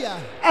Hallelujah.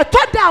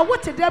 etoda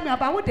wote dem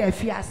aba wo da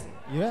afiase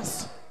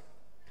Yes.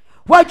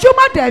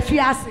 wajuma da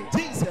afiase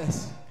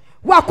Jesus.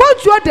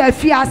 wakontuo da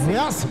afiase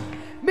Yes.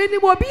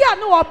 minimo bi a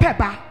no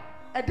opeba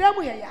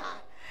edem he ya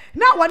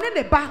na wone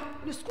ne ba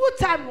ni school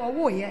time wo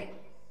wo ye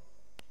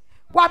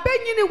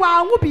wabenyini wa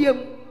anwo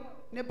biem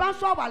ne ba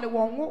so awale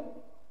won wo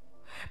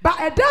But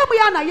a damn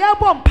ya na ye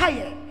bomb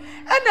pie.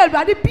 And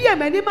everybody be a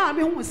many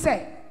mammy who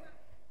say,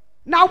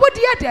 now what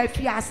dear dear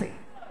fiasse?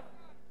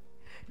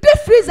 The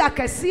freezer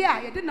can see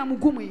I didn't know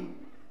Gumi.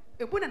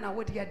 A woman I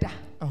would hear that.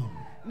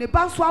 Ne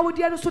banswa would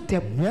hear so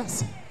them.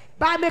 Yes.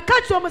 But I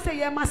catch you almost a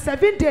year,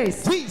 7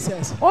 days.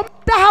 Jesus. Oh,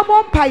 the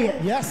hamon pie.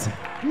 Yes.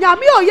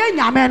 Nyami o ye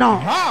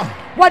nyameno.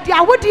 Ah. What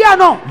ya would hear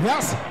no?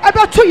 Yes.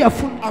 About 2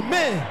 years.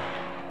 Amen.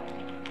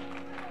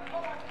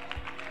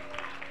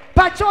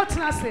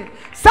 Pachotna say,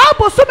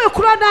 Sabo Sume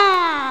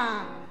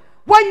Kurana.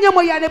 One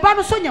yamoya, the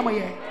Bano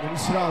Sonyamoye.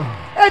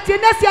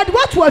 Etinesia,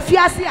 what were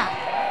Fiasia?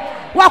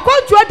 What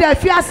control the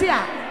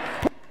Fiasia?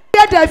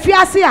 The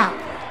Fiasia.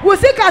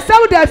 Wusika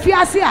saw the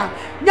Fiasia.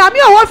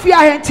 Nyamia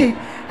Wafia Henti.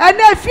 And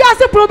a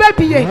Fiasa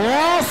Probaby.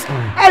 Yes.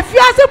 A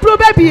Fiasa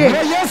Probaby.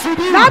 Yes, you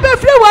do. Now be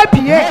free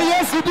wapi.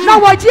 Yes, you do. Now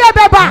what ye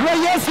beba.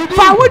 Yes, you do.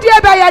 For would ye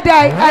be a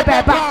day? A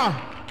beba.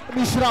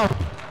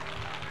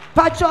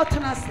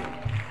 Pachotna say.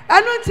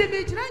 I don't see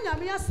me,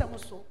 Yamia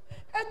Samoso.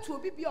 And to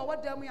be or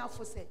what damn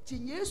for say,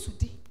 Genius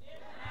di.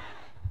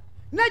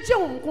 Nature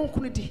won't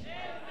conclude.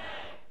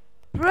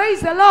 Praise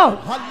the Lord.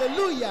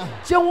 Hallelujah.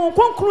 She won't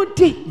conclude.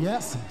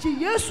 Yes.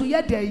 Genius,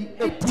 ye day.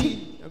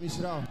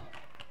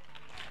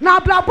 Now,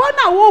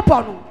 Blabona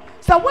Wopon.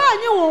 So why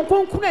you won't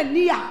conclude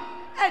near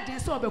Edin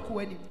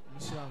Sobequani?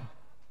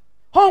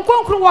 Hong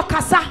Kong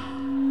Wakasa.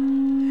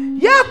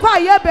 Ye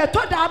quiet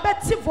better than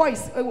Betsy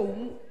voice.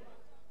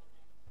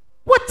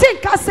 What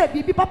think I said,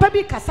 Bibi Papa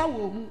be Cassa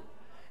womb?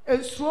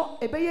 And so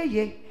a bay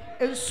ye,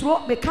 and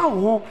so me cow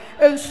home,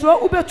 and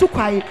so ube to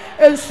quiet,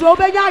 and so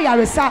be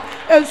yarisa,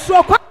 and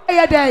so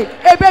quiet day,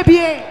 a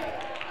baby.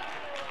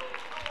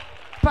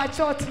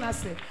 Pachotna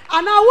say, and I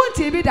want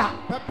to be that.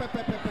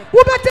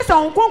 Who better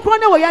sound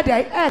concrone away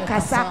day,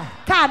 Cassa,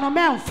 can a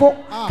man for,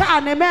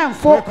 can a man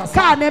for,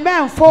 can a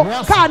man for,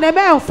 can a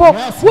man for,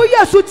 who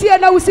you should see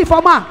and I will see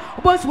for ma,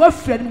 once we're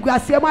friend, we are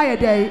see my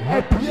day,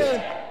 a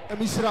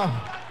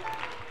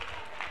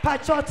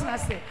Pachotna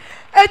say,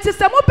 it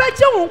is a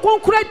mobile on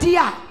concrete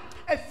dear.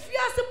 A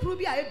fierce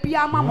prubia, a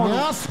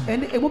biamamo,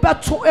 and a mobile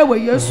 2 away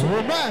years.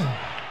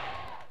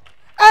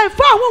 And 4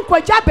 won't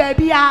quite a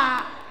baby.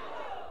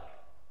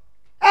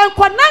 And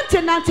kwa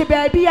nanti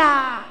baby.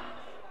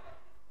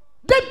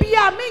 The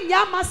bia me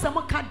yama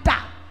some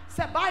kanda.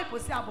 Say Bible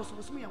say I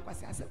was me and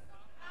was as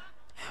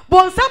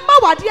bon some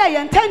mawadia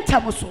and 10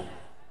 tamoso.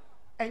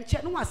 And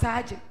check no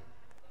assaje.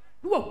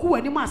 No a good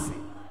any massy.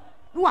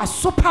 No a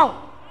so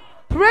power.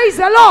 Praise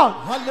the Lord.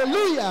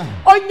 Hallelujah.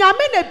 On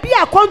Yamine be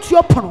a country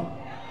open.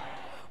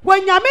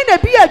 When Yamine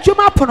be a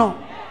Juma pono.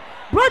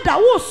 Brother,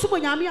 who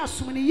summon Yamia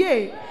summon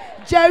ye.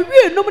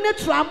 Jerry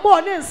nominate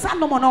Ramon and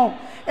Sanomono.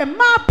 And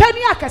ma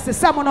penny as a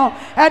samono.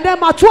 And then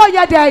my 2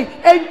 year day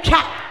and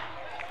chat.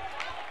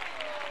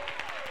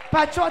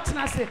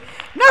 Pachotna say,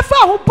 never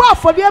who bought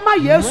for the my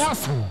years.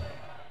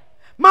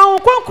 My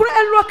uncle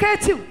and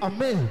locative.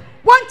 Amen.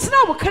 Once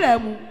now,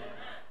 Kremu.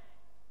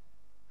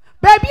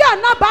 Baby,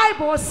 I'm not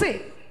Bible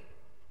say.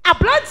 A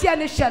blanty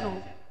and a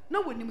channel.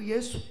 No one knew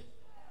yes.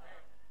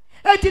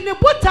 And in the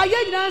boat,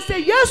 I say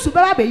yes to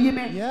baby, you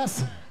may.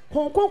 Yes.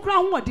 Hong Kong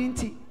crown, what didn't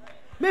he?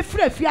 Me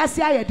free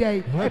fiasia a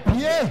day.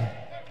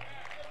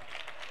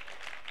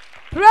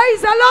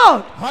 Praise the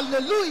Lord.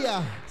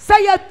 Hallelujah.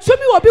 Say a to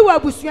me will be where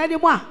Bush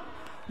anymore.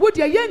 Would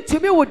you yen to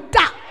me would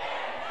that?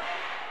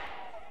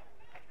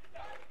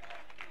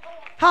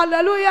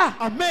 Hallelujah.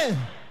 Amen.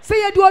 Say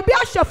you do a be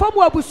a chef from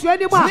where Bush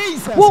anymore.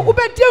 Jesus. Who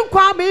be doing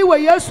kwame where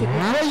yes.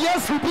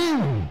 Yes, we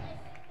do.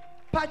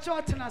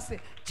 Pachotna say,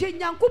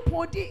 Chinyanku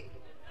podi.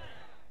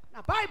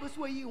 Now Bibles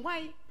where you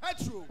wine,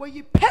 Petrol. where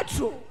you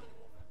petrol.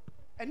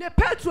 And the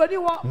petrol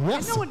you want,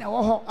 yes. No one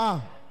ever.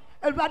 Ah.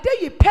 And rather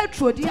you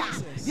petrol, dear.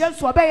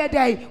 Yes, obey a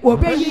day,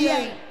 obey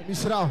ye.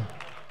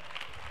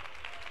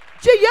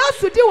 Yes,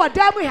 to do what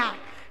damn we have.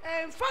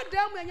 And find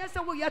them when yes,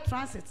 we are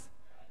transit.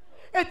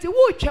 It's a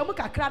wood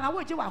chamuka clan, I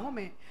want you at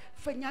home.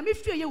 For Yami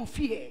fear you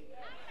fear.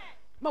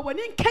 But when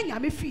in Kenya,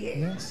 me fear.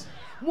 Yes.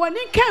 When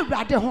in Kenya,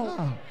 rather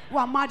home.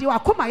 One mad you are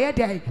come my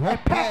day. A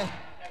pair.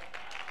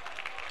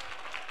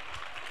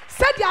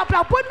 Said the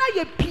Aprapona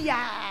ye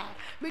pia.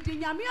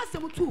 Meeting Yamia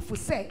some 2 for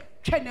say,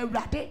 Chena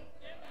Rade.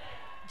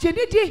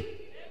 Jenny D.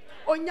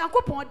 On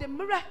Yakupon the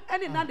mirror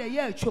and another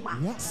year,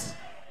 Chuma. Yes.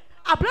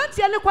 A blunt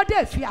yellow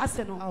quade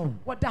fiaseno.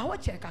 What the whole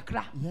check a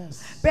crack.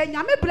 Yes.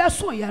 Benyame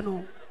bless one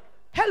yano.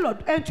 Hello,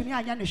 Anthony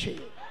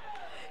Ayanishe.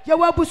 You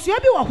were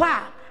Busiabi or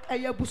why?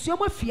 And your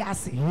Busiamo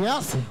fiasi.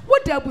 Yes.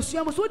 What the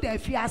Busiamos would their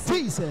fiasi?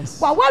 Jesus.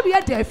 While we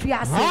are their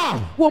fiasi.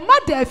 What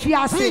mad their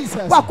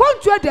fiasi? What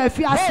country their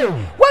fiasi?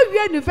 What we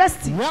are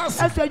university?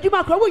 Yes. As a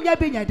Juma Crow, you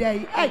being a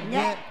day. And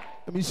yet,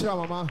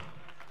 Michelle, Mamma.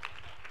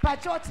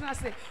 Pachotna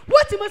say,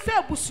 what you must say,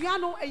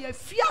 Busiano, and your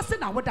fiasi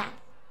now.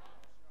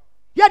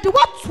 Yet the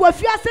what were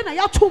fiasi and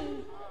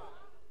yatum.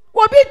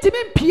 What beat him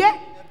in Pierre?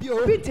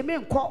 Beat him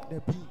in court.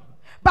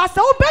 But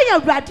so obey a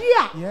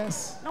radia.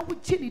 Yes. Now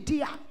with Chinny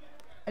dear.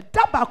 A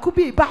double could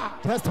be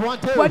bad. Just one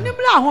day. When you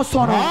la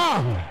hoson.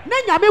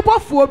 Then you may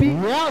walk for me.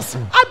 Yes.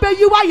 I bet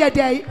you are your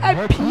day.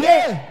 A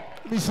Pierre.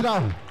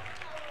 Michelle.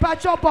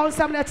 Pacho upon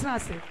some let's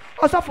say.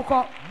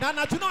 Osofoko. Na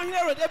anadwo na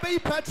Herod ebe yi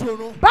Petro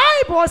no.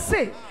 Bible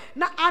say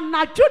na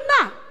anadwo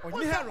na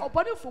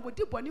oboni fo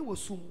wodi boni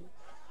wosum.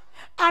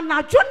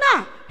 Anadwo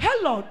na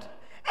Herod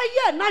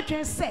eye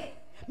nadwen se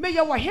me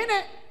ye wo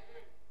hene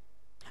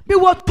me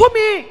wo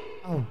tumi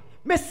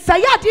me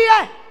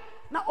sayade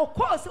na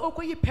okose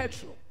okoyi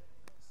Petro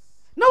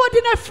na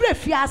wodi na frɛ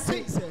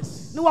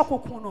fiase na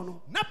wakokun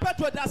no Na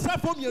Petro da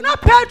safo mienu. na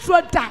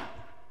Petro da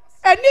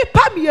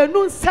enipa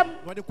mienu nsem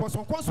Wode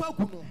konsonkonso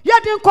agu no. ye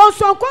din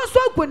konsonkonso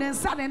agu ne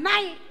nsa ne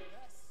nan.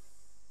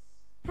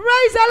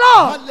 Praise the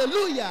Lord.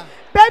 Hallelujah.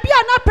 Baby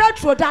na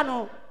Petro da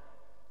no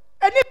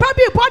enipa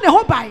bi bo ne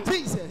ho ban.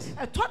 Jesus.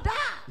 Eto da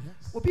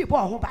obi bo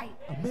ho ban.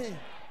 Amen.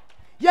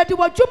 Ye di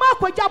wadwuma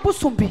akwaja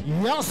bosom bi.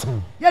 Yes.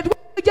 Ye di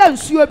ja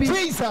nsuo bi.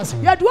 Jesus.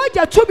 Ye di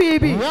waja tumi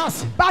bi.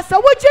 Yes. Ba sa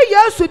wuji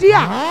Yesu di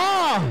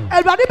a.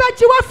 Elwade ba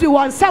ji wa firi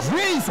won nsam.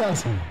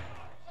 Jesus.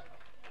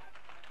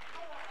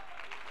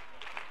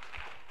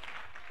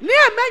 Ni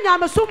emenya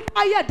mesum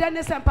aye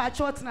dene se mpa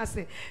chot na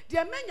se. De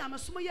emenya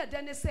mesum ye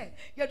dene se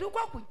ye do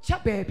kwa kuncha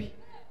baabi.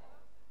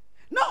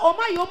 Na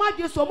oma ye oma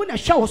de so mu na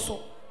hwe wo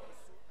so.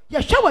 Ye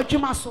hwe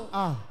wadwuma so.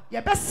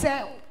 Ye be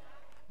se.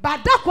 Ba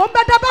da ko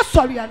mbeda be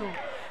sori no.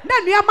 Na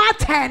nua ma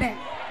atene.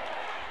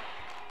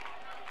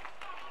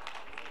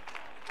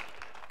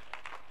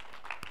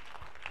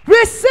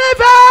 Receive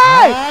it.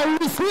 I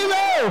receive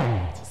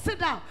it. Sit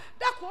down.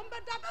 Da ko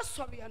mbeda be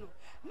sori no.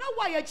 Na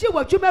wa ye ji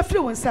wadwuma firi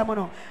won nsam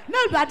no. Na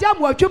Awurade am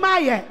wadwuma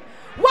aye.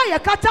 Wa ye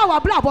kata wa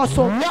bla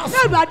boso. Na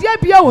Awurade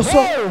abia wo so.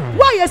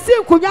 Wa ye si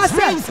nkunya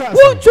se.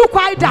 Wuntu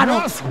kwai da no.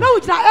 Na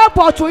ugina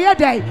airport wo ye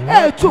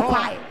dai. Tu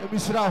kwai.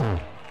 Ebisira ho.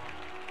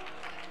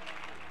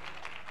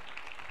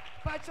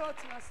 Pacho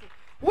tinase.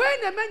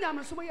 When the men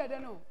am so ye de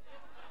no.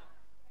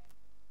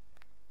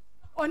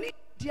 Oni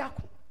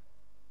diako.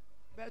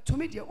 But to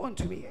me de on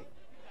to me.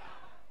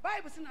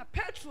 Bible say na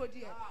Petro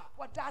de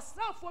what does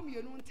now form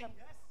you no ntem.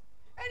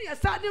 Any a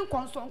sudden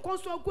constant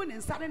go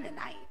in sudden and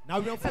night. Now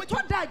we are for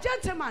that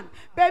gentleman,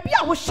 baby,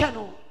 I was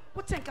channel.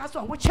 What think us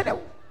on which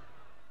channel?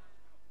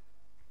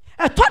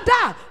 A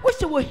toda,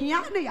 which you will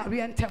hear in the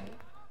Ariantem.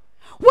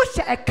 Which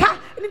a car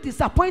in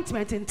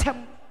disappointment in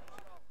Tem.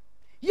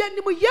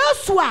 Yenimu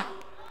Yesua,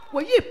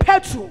 were ye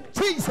Petro?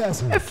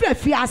 Jesus. If you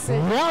fiase.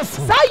 Yes.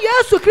 Say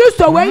yes to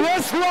Christ away.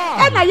 Yes, Lord.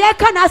 And I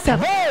can answer.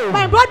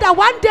 My brother,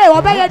 one day,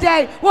 obey a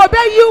day,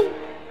 obey you.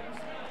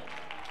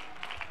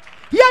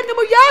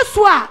 Yenimu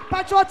Yesua,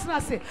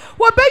 Patrotna say,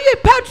 obey ye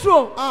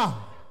Petro.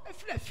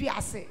 If you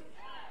fiase.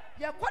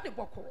 You're quite a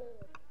boko.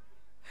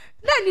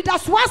 Then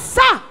that's what,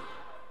 sir.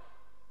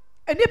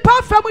 And the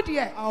power family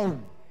dear. Oh.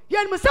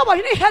 Yenimu say, what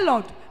you hell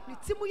Lord.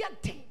 Timu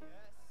yante.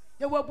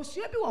 You will be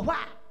sure you are.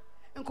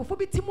 And go for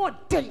be Timo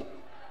day.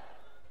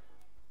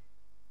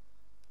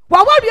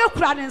 What were you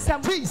crying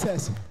some?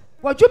 Jesus.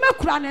 What you make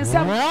crying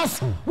some?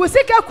 Yes. We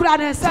seek a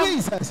crying some.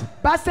 Jesus.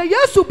 But say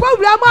yes, super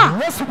Rama.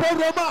 Yes, super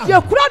Rama.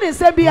 You're crying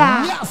some.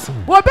 Yes.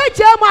 What be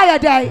Jeremiah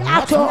day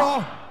at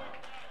all?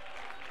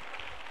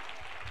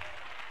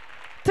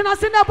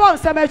 Tenasina bon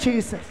some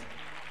Jesus.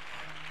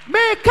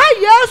 Make a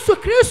yes to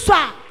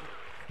Christa.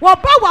 What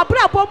about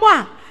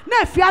Braboma?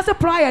 Na fiase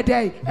prior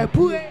day. A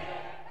poor.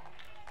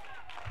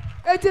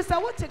 It is a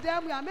what to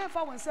them we are meant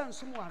for one son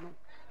someone.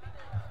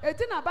 It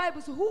in a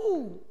Bible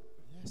who?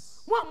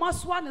 Yes. What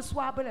must one is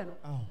swabbling?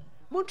 Oh.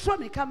 Montro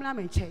me come na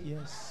menche.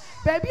 Yes.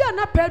 Baby are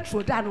not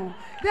Petro dano.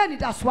 Then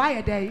that's why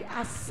a day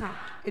as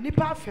any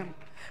perfume.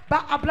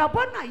 But a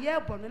blabona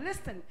year born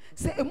listen.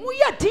 Say a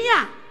muya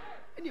dia.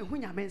 And you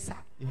win your mensa.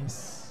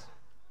 Yes.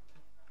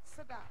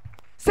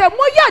 Say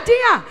muya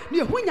dia.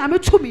 You win your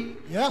to me.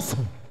 Yes.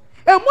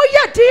 A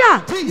muya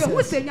dia. You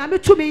who say yammy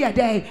to me a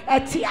day. A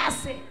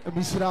tiase. A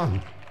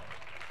misra.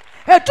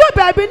 A two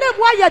baby name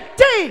why a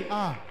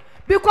day.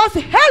 Because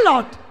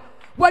Herod,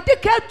 what they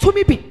care to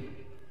me be.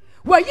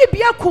 Where ye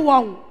be a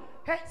coon.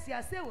 See,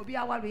 I say will be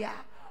our we are.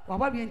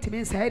 What we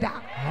intimate said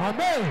that.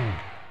 Amen.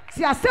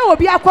 See, I say will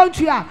be a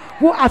country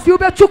who I feel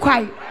better to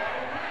cry.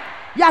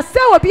 Ya say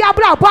will be a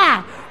bra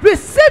bar.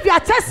 Receive your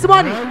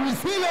testimony.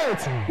 Receive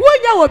it. Who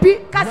you will be?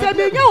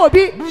 Casemina will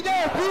be.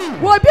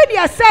 Will be the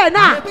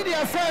Asena.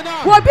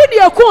 Will be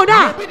the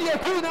Okuna.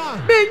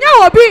 May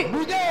you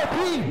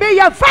be. May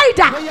your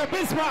fighter.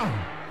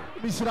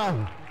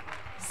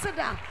 Sit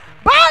down.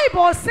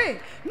 Bible say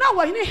now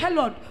when you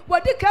Herod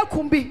what they can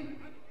kumbi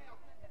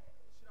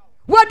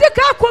what they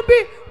can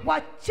kumbi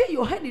what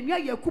your hand in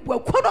your kubo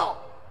kono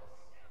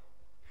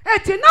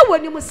eti na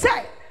when you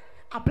say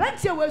a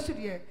plenty of words to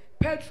the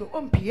Petro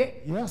ompie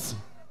yes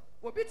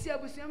obi ti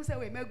abusuam say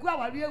we megu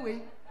aware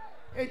we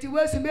eti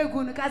words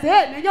megu no ka say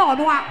hey me nya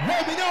ono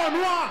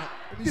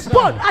a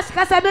sport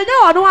asika say me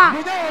nya ono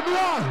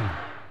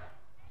a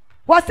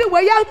was it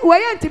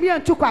where to me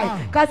and took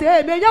quite? Because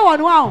hey, me no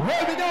one wow.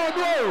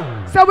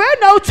 So we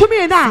know to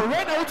me now.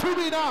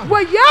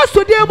 Well, yes,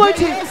 to dear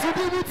Monty.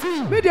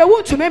 Me, they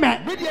want to me,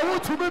 man. Me, they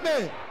want to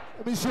me.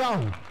 Miss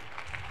Young.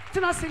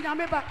 Tina sing, I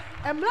remember,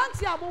 and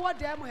Lancy, I'm what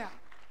damn we are.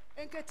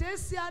 And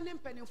Catesia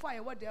and Penny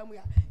Fire, what damn we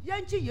are.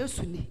 Yankee, yes,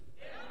 to me.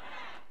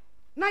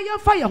 Now your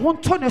fire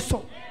won't turn us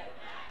so.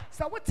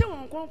 So what you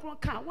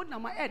want can what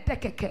nama e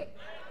dekeke.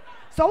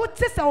 So what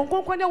says I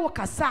won't go near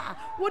Wakasa,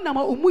 what nama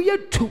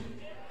umuye two.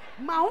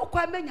 Ma ho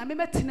kwa me nyame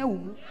metena wo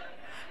mu.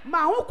 Ma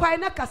ho kwa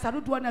na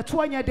kasaru do na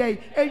to anya dai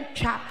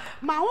entwa.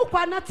 Ma ho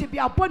kwa na te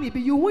bia boni bi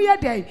yu ye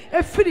dai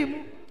efiri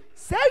mu.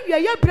 Se wie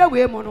ye bra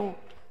we mu no.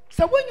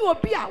 Se wonyi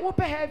obi a wo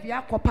pe heavy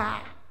akopa.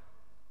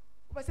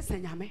 Wo be se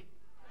nyame.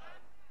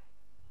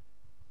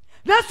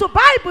 Na so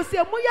Bible say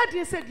mo ye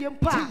din se die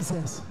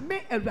mpa.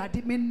 Me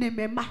awurade me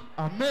nemema.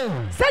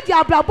 Amen. Se die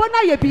abrabo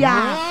na ye bia.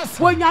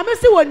 Wo nyame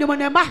se wonim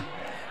ne ma.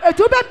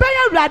 Etu be be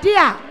awurade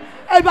a.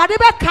 Awurade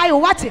be kai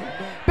wate.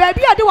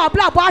 Baby ade wa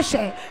bla bo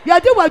ahye. Ye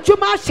de wa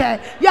dwuma ahye.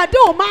 Ye de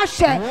o ma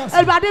ahye.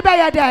 Awurade be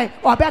ye den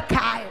o be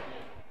kai.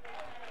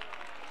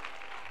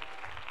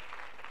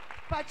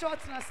 Pa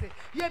church na say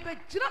ye be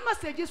gina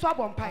message so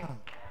abompai.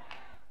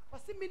 O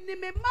se me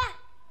nemema.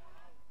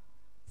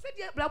 Se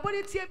die abrabo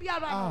ne tie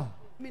biara.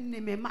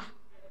 Minimema.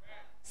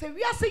 Se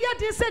we are saying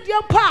this said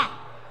your pa.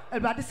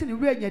 Everybody see the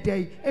rain your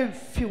day and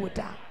feel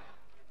that.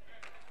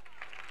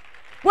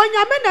 When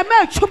you mean a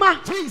man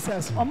chuma,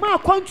 Jesus, or my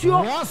country,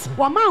 or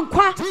man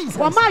qua,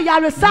 or my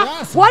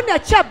yaresa, one a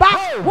chair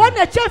back, one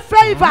a chair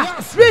favor,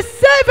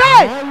 receive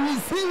it.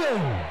 Receive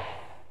it.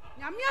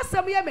 Yamia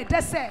some year me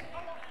de say.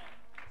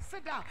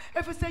 Sit down.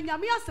 If you say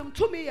Yamia some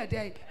to me a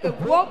day, a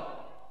walk.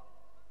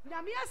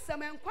 Yamia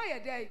some and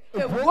quiet day,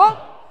 a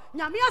walk.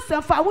 Nyamia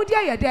sem fa wo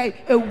dia ye dai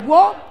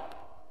ewo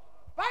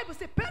Bible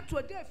say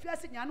Petro dey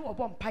fiase nya na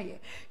obom paye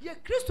ye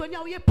Kristo nya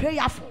wo ye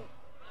prayerful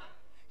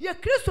ye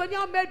Kristo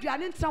nya ma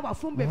aduane ntra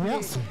wafom bebe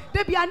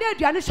de bia na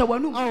aduane hye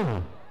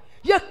wanum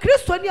ye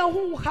Kristo nya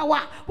hu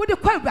hawa wo de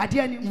kwa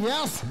awurade anim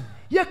yes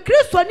ye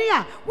Kristo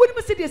nya wo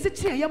nim se de se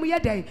kire yam ye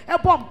dai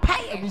ebom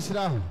paye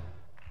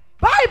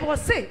Bible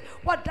say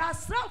what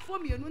does for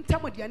me enu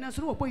ntam de ane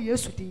so wo bo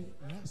Yesu din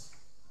yes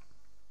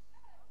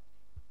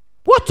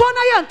what on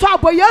I am to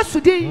boy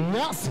yesterday?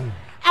 Yes.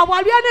 I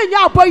want you to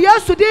know boy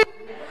yesterday.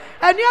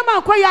 And your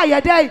man cry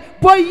a day.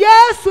 Boy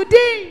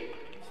yesterday.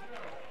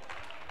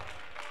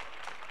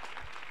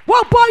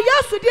 What boy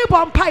yesterday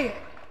vampire?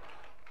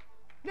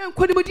 Then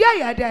could be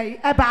a day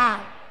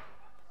about.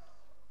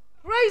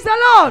 Praise the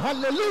Lord.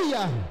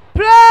 Hallelujah.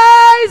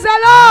 Praise the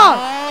Lord.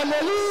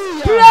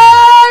 Hallelujah.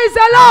 Praise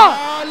the Lord.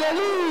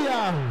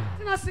 Hallelujah.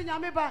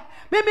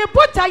 Me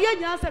put a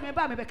young answer me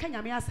by me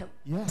Kenya me answer.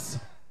 Yes.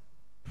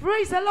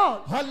 Praise the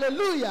Lord.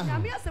 Hallelujah.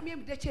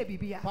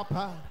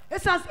 Papa.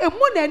 It says a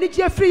moon and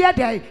it's free a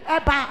day.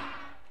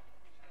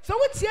 So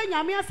what's here?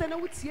 Yamia said, no,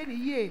 what's here?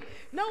 Ye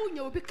now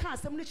you will become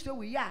some little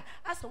we are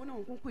as a one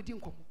who could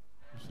income.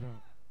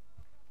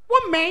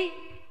 One may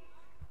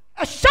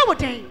a shower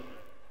day,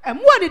 and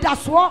one it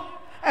does war,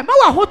 and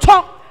more who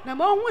talk, no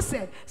more who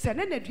said,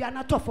 send any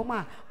Diana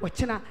Tofoma,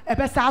 watching a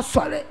bessa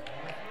solid.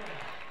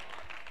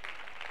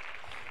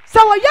 So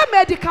a young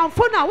medical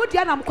for now, what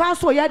Diana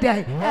Quanso ya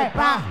day.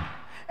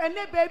 And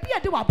then baby I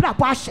do a bra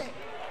wash.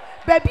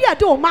 Baby I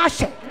do mash.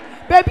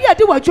 Baby I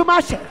do a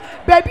jumash.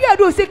 Baby I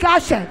do sick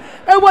ash.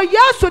 And what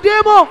yes to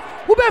demo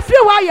who be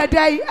free while your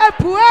day a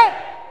poor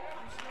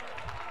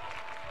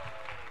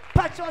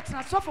Patriots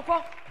and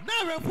Sophico.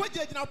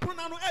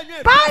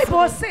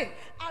 Bible say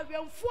I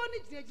will phone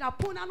it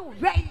Japonano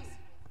raise.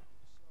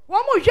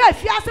 One more year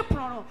fiase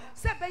prono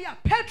said by your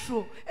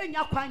petrol in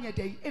your quanya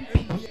day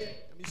MP.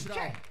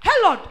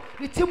 Hello,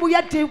 the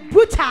Timuya de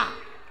Buta.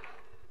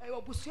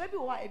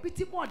 A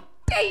bit more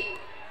day.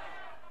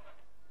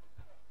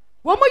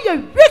 One more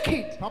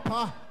wicked,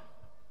 Papa.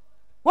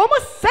 One more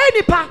say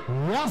nipa.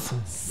 Yes.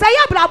 Say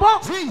a bravo.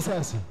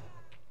 Jesus.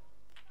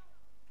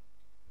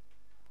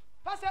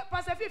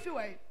 Pass a 50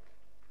 way.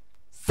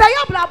 Say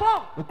a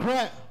bravo.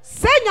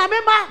 Say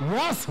Yamema.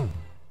 Yes. Then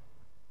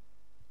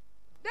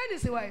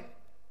is the way.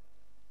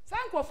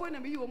 Thank you for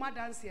you, my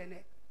dance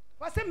here.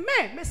 What's a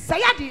man, Miss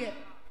Sayadi?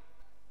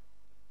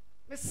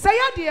 Miss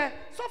Sayadi,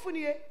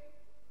 Sophony.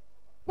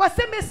 What's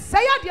a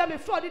Messiah, dear,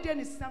 before the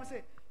Dennis? Some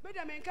say,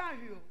 Madam, I can't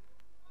hear you.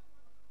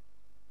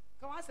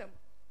 Come on,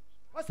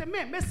 what's a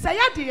man,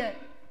 Messiah, dear?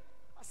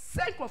 A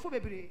sacred for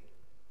baby.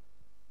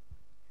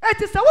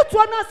 It is a what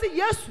one I say,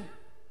 yes,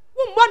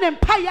 one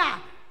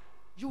empire.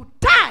 You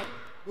die.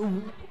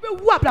 You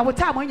walk out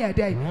time on your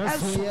day.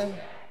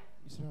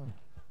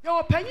 Your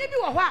opinion,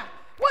 you are what?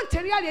 One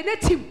terrier, and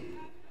let him.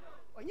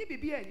 When you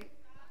be any.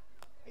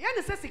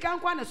 Yan says he can't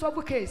go on a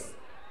sober case.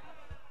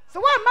 So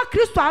why am I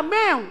Christo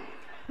man?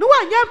 No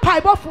one young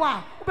pipe off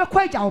one, who be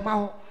quite our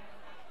mouth.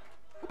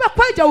 Who be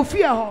quite our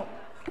fear,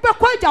 who be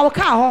quite our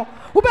car,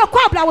 who be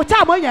quite our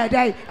time on your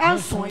day, and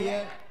so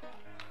yeah.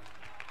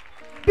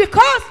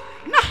 Because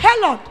not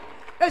hell,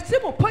 a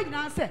simple point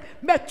answer,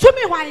 met to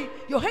me why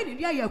your head in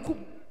your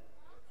kum.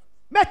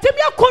 Met to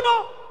me a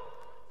kuno.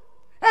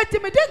 And to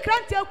me, then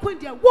grant your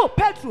quindia, wo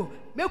Pedro,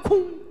 me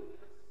kum.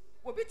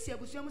 Wo bit here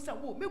was your massa,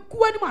 wo, me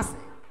good master.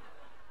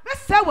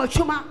 Let's say what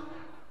chuma.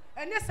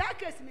 And this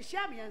actress, Miss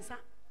Shammy answer.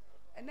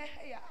 And then,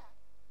 hey,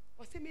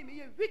 was me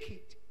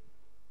wicked.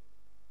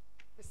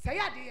 Say,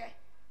 dear,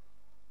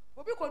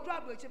 what we could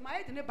drop which my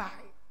head in a buy.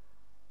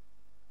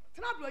 It's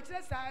not what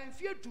I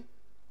fear to.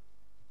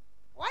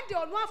 One day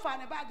on one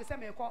fine a bag the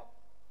same call.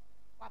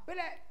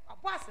 Wabele, a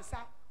boss, sir.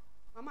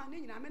 Mamma,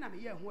 Nina, I'm a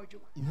year who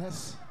you.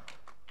 Yes.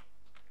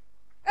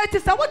 It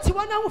is a what you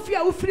want to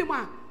fear with free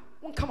man.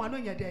 Won't come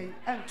on your day.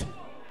 And two.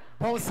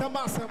 Oh, some.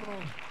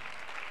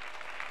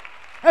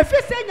 If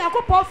you say you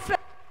go for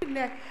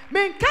friend,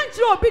 men can't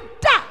you be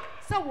da?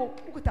 So,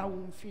 who could I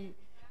won't fee?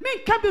 Men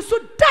can be so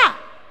da.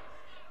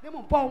 They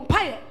won't bomb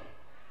pie.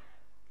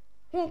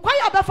 Who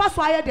quite about fast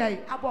fire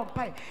day, a bomb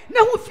pie.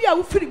 No, who fear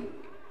with free.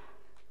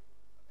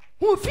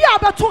 Who fear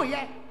about 2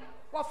 years?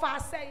 What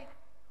fast say?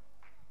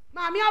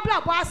 Mammy,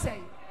 blah, boy say.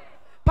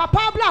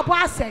 Papa, blah,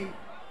 boy say.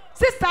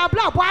 Sister,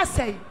 blah, boy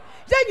say.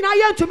 Then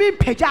I am to me,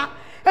 Peja.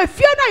 If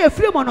you're not a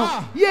free mono,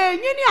 ye,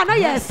 you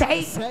know,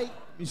 say,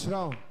 Miss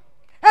Round.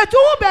 A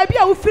 2 baby,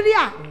 I will feel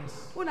ya.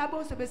 When I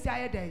was a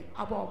Messiah day,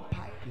 a bomb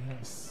pie.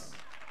 Yes.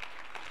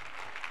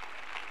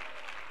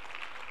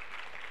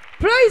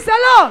 Praise the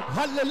Lord.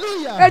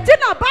 Hallelujah. A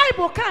dinner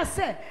Bible can't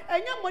say,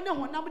 and young one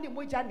who nominee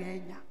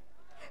Mojania.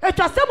 It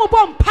was some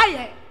bomb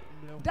pie.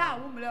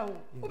 Down,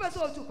 who was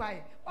all too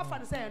quiet. What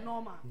fun say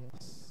normal?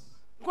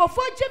 Go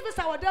for Jeffers,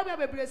 our devil,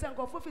 and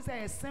go for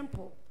say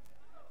simple.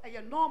 And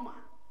you're normal.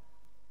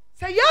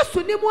 Say yes to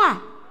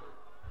Nimoa.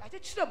 I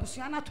just should have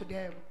Busiana to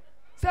them.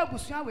 Say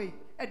Busiaway,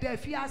 a dear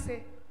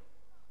fiancé.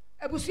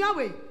 A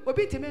Busiaway, or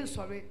be to me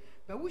sorry,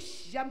 but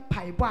wish young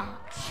pie bar.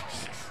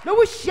 No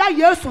wish ya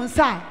years on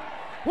side.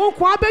 Won't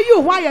quabble you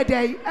why a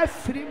day, a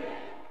free.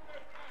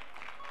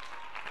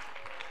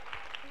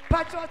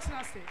 Patriots,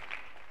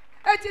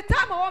 at the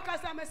time I walk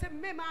as I say,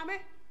 me,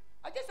 mammy,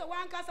 I just a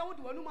one cast out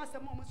to a number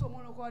of moments of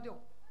monocordio.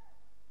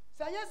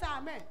 Say, yes, I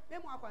may, no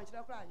more punch the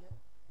cry.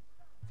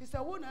 It's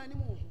a woman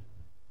anymore.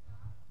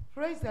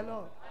 Praise the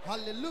Lord.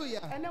 Hallelujah.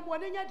 And then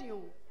one in your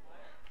deal.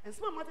 And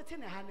small matter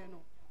 10 a hand.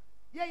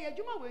 Yeah,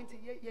 Juma went to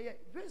ye,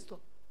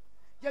 Bristol.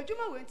 Ya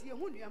Juma went to your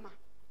Hundiama.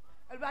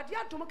 A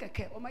radia to make a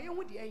care or my own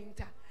with the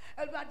ain't.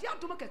 A radia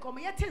to make a come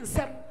yet 10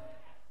 7.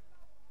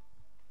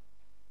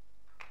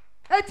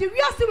 At the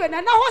real when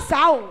I know what's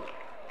out.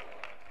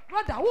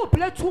 Brother, who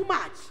play too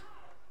much?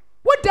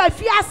 What the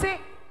fiancé?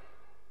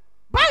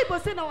 Bible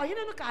said, no, he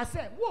didn't know.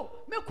 Say, whoa,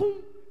 me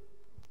kum.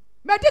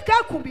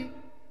 Medical kumbi.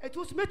 It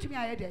was met me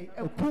a day.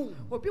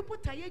 Or people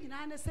tired in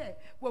and say,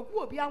 well, who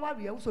will be our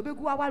warrior, so be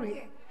our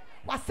warrior.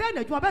 Was saying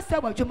that you have a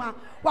seven, Juma.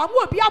 One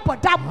will be up or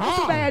down,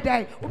 a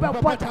day, over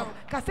water.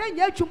 Cassan,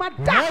 yet you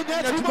might die.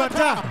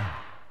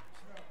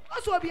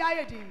 Also, be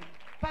I did.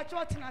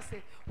 Patriotina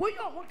say, we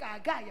don't want a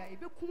guy,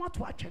 if you come out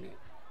watching it.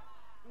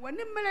 When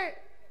the minute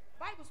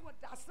Bible what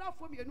that's not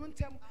for me,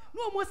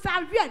 no more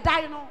sad, we are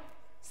dying.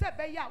 Said,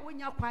 when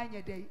you're crying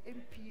a day,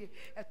 MP,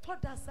 a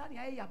thought that son,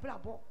 a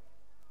bravo.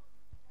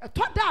 A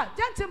thought that,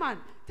 gentleman,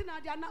 Tina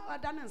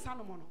done and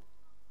Salomon.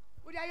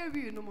 Would I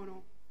read no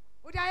mono?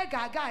 Would I a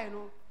guy,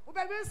 no? Would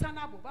I win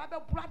Sanabo,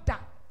 Baba brother,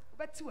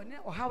 but to an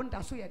or how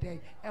that's so a day,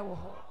 ever.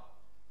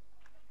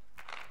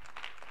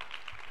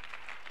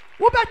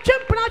 Would I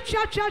chimp,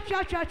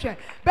 church,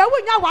 but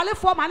when you're Wale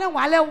for man and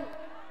Wale,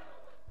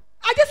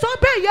 I just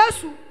obey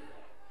yes.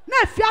 No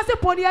fiancé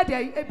pony a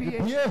day,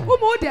 who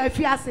more than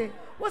fiancé?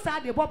 What's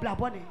that the Bob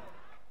Labonne?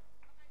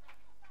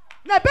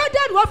 Now,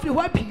 better what you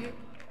want. I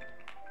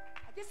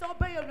just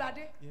obey your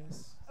daddy.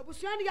 Yes. I was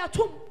saying, ya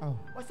tomb.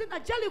 Was it a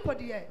jelly for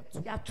the air?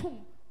 Ya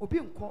tomb,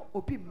 Obimco,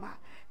 Obima.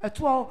 At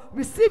all,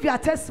 receive your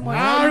testimony.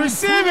 I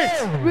receive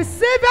it.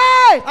 Receive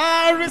it.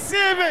 I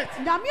receive it.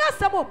 Now, me a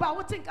sabo, but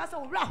what think I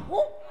saw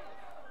raho?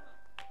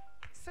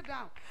 Sit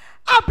down.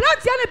 I blood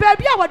jelly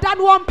baby, I was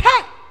done one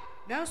pack.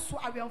 Now, so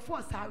I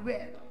reinforce our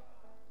real.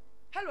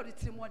 Hello, the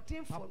team, what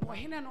team for? What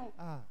he know?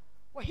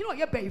 What he know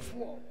your bay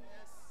for?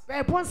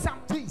 Very bon some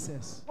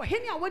Jesus. What he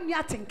know when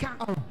you think?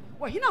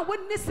 What he know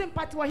when this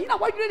sympathy? What he know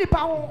what really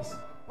power?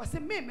 What's the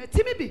me,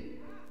 Timmy?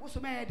 What's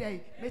the matter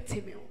day? Me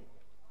Timmy.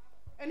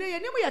 And then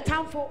you know your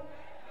time for.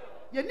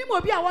 You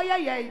know be a wire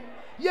ye.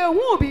 You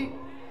won't be.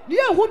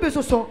 You won't be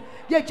so.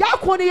 You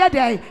jack one a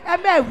day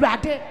and me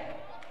ratty.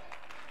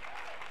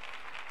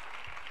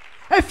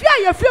 If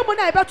you are few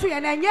money about to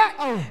and yet,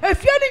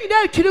 if you're in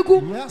there,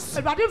 Chiligu, yes,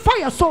 and rather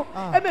fire so,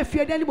 and if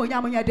you're any more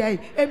yammer day,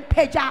 and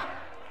Peja.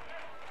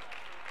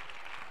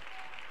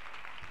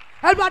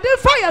 And rather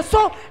fire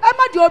so, and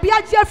my job be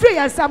at Jeffrey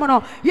and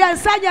Samono,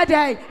 yes, Sanya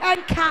day,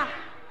 and come.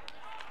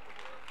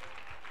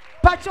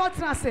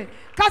 Patriots say,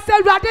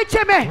 Castle Radde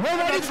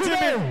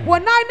Cheme.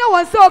 When I know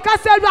one so,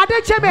 Castle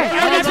Radde Cheme.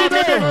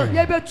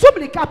 You be too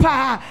many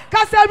capa.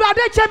 Castle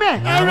Radde Cheme.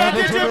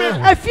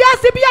 If you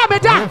see me, I'm a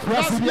dad.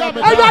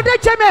 Radde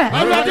Cheme.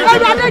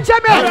 Radde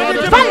Cheme.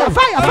 Fire,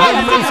 fire,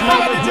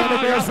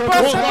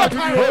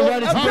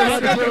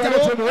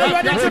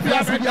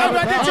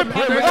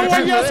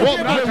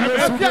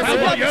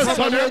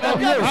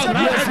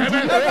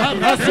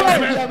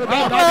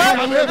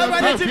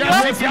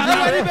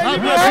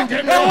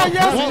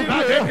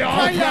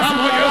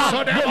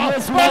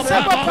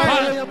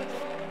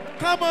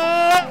 Come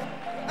on,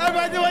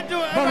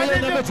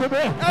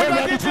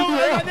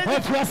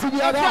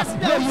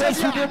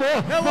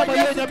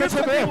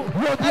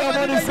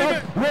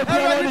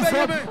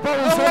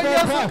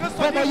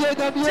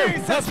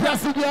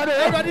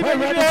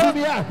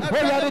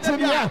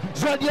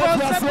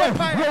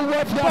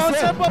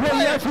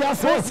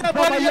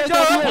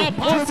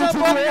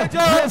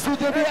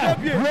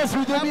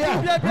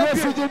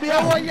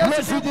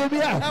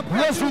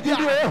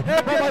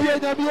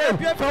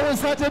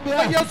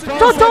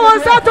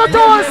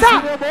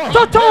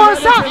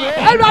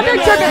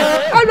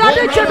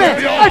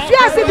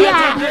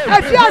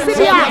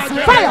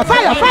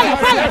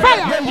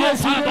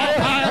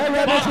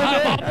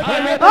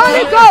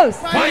 Holy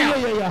Ghost.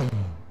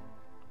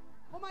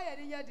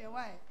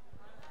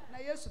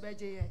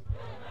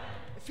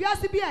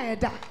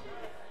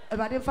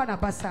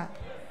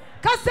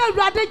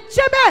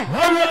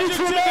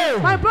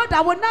 My brother,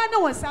 I will not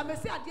know when some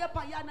say, "Dear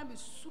Payana,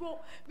 Miss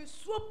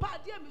Swopa,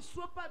 dear Miss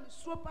Swopa,"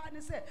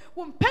 and say,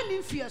 "One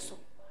penny fierce,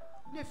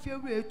 if you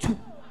will too."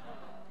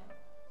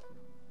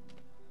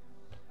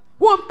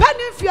 One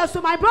penny fierce,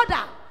 my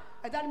brother,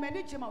 and then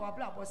many Jim our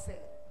blood was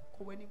said,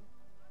 "When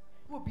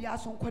will be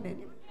as on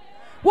Conani."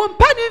 One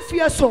penny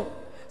fierce, so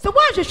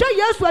why should show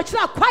yes to a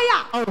child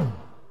choir?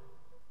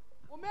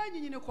 Woman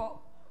in the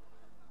call.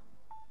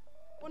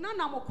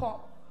 Onana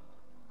call.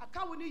 I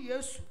can't win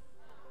yes.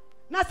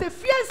 Now say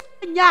fierce,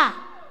 ya.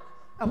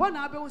 I want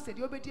to say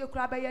you'll be dear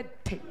crab by a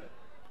thing.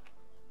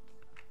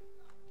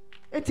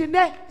 It's in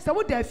there, so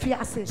what their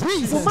fiancé,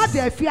 who must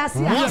their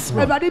fiancé,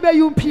 everybody may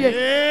you pay.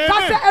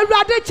 That's a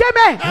rade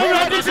cheme, a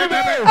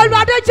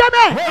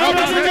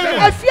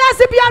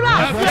fiancé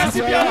biara,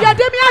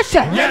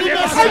 Yademiasha, a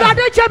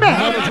rade cheme,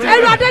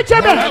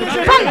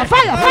 fire, fire,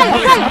 fire,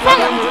 fire,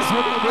 fire.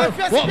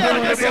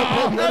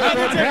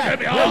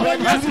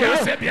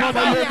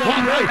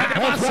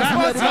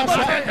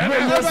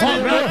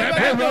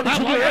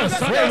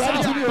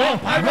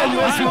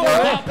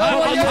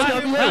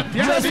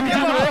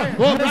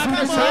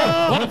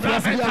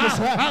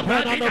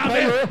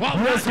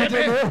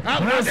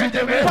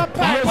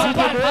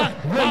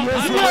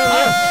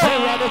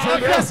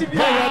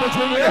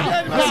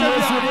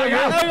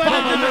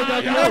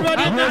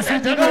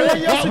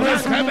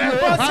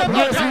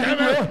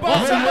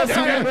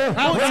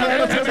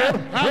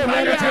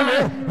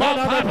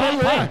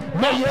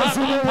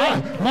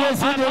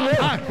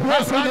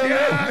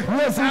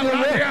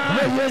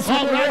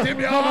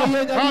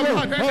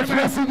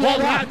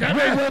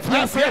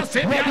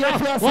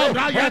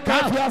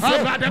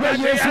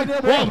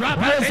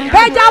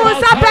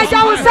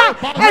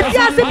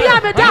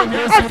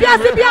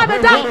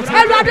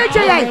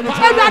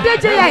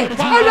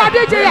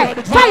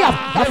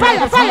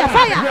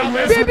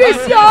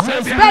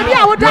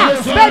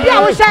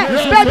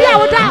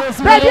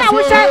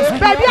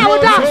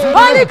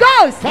 Holy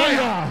Ghost.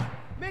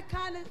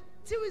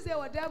 Tuesday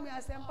or damn, I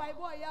said, "By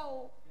boy,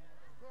 yao."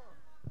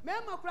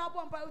 Member crab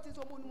on priorities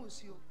or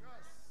Monusio.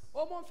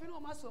 O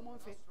Monfino, Masso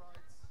Monfe.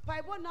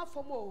 By one not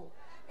for more.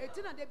 A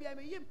dinner they be a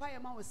million pie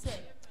amount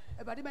say.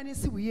 About the many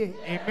see we.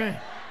 Amen.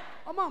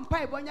 O man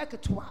pie one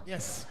yakatoa.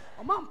 Yes.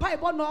 O man pie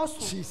one also.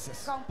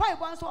 Jesus. Come pie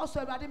once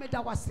also about him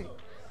that was say.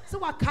 So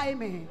what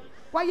kind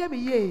why ye me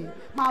ye?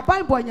 My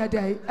Bible your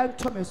day and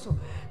Tomaso.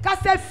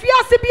 Cause a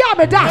fierce be a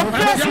medal. 1 9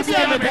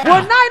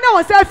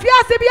 hours, a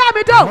fierce be a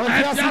medal.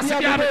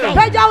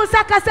 Peja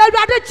Saka said,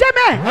 Rather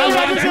Jimmy.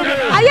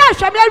 I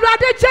ask me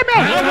rather Jimmy.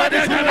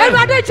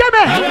 Rather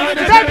Jimmy.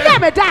 Baby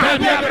Ameda.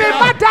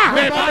 Mada.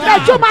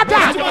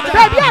 Jumada.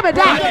 Baby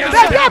Ameda.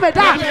 Baby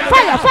Ameda.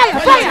 Fire, fire,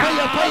 fire.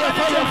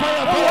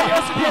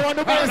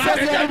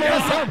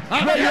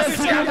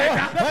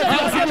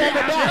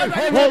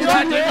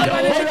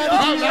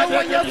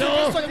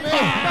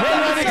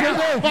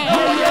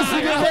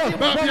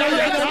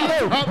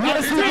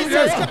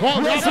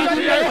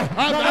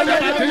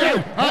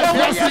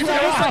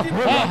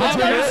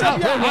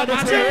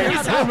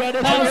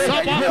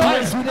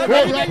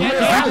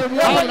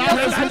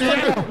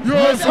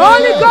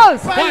 Holy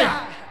Ghost.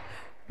 Fire.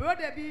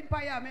 Brother be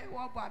fire me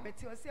wo ba me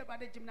ti o se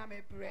everybody gymna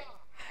me pray.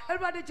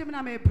 Everybody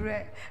gymna me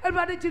pray.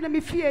 Everybody gymna me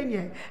fie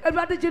nye.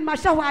 Everybody gymna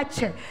sha ho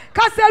ache.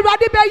 Ka se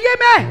everybody be ye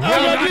me.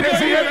 Everybody be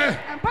ye me.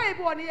 Empire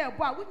be woni e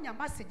bo a wonya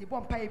message bo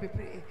empire be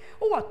pray.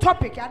 Wo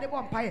topic ya de bo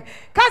empire.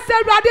 Ka se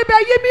everybody be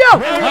ye me o.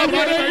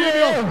 Everybody be ye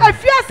me o.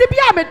 Afiase bi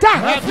ameda.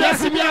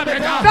 Afiase bi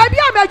ameda. Baby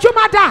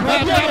amejuma da.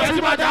 Baby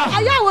amejuma da.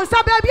 Aya wo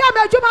sa baby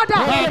amejuma da.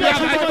 Baby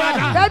amejuma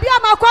da. Baby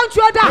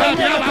amakontro da.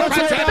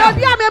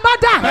 Baby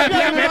amemada.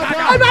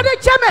 Everybody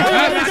cheme.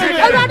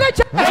 Everybody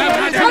cheme.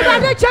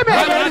 Everybody cheme.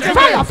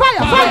 Fire, fire,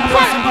 fire,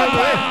 fire.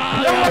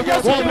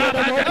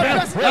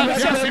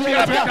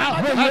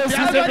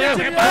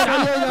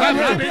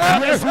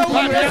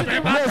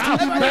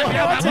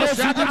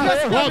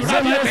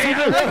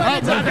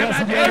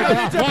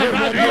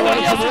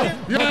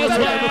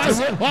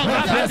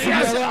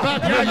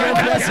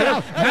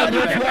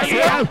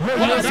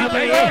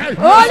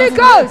 Holy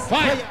Ghost.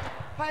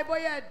 Fire boy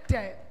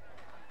dead.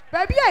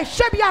 Baby, I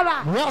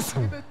shabiara.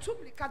 Be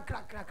tumlika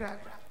gra gra gra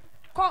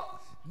gra.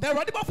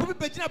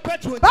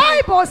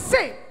 Bible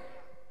say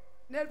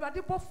na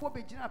Awurade bɔfoɔ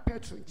bɛgyina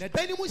Petro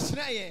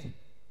nkyɛn.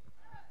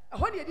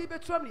 Ɛhɔ ne yɛde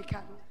bɛtuam ne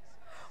ka no.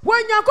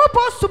 Wɔn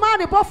Nyankopɔn soma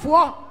ne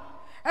bɔfoɔ.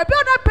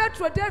 Ɛbɛn na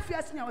Petro de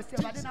afiase nya wɔsi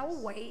Awurade na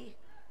wowɔe.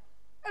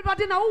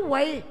 Awurade na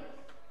wowɔe.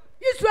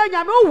 Israel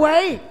nyame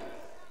wowɔe.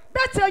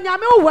 Betel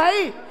nyame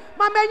wowɔe.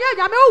 Mamenye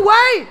nyame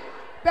wowɔe.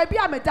 Baby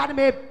a medane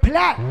me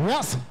play.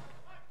 Yes.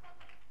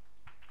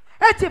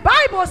 Eti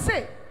Bible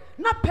say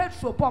na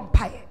Petro bɔ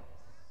mpaeɛ.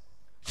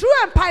 True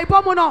empire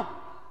bɔ no.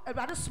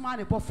 Awurade soma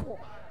ne bɔfoɔ.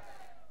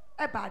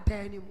 Ɛba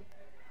dan ne mu.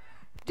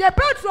 De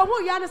Petro ho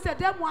ya no sɛ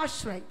dem mu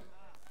ahwere.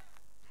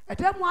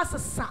 Ɛdem mu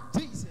asesa.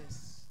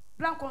 Jesus.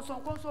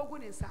 Blankonso gu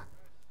ne nsa.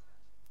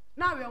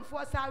 Na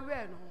awɛmfoɔ sa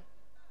awɛ no.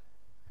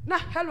 Na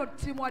hello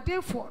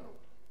Timodefoɔ no.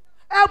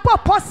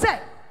 Ɛbɔ pɔ sɛ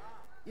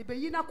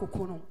yɛbɛyi na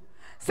koko no.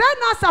 Sɛ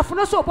na asafo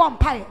no so bɔ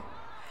mpaeɛ.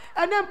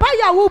 Ɛne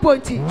mpaeɛ a wo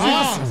bonti.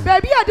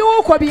 Baabi a de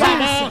wo kɔ bia.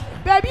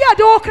 Baabi a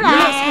de wo kra.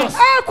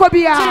 Kɔ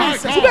bia.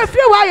 Wo be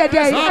fie wa yɛ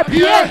dɛ.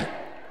 Apie.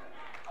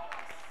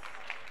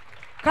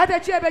 Kada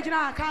chi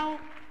ebegyina kan.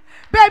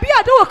 Baabi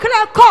a de wo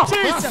kra kɔ.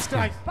 Jesus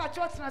Christ.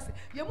 Patrol trans.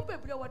 Ye mu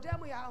bebre wo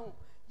dem ya ho.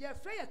 Ye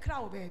frɛ ye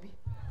kra wo baabi.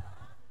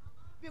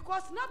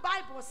 Because na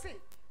Bible say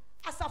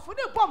asafo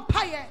ne bɔ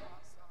mpaeɛ.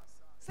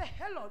 Say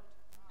hello.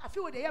 Afi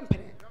wo de ye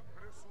mpere.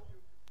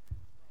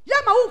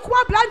 Yama wo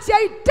kwa blantia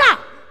yi da.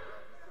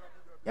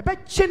 Ye be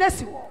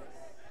chinesi wo.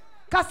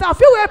 Kasa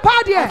afi wo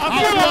pa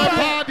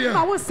de.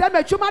 Ma wo se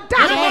matwuma da.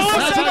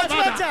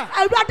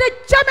 Awurade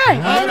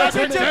cheme.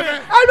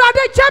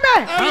 Awurade cheme.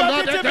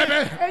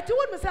 Eti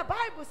wo me say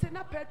Bible say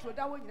na Petro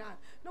da wo nyina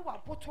na wa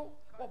boto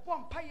wo bɔ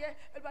mpaye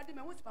Awurade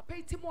me wo se papa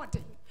iti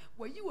modern.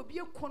 Wo yi wo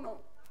bie kono.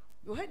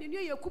 Yo he ne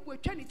nua Yakubu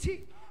atwa ne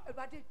ti.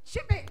 Awurade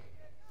cheme.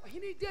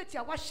 Ohini date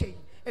a wa hye.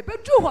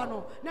 Ebedu ho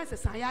no na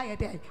nsesan ya ye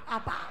de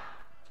aba.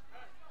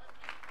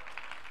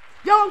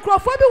 Ya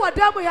nkrofo bi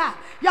wadamu ya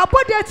ya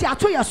bodeti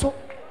ato ye so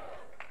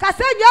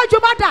kase nya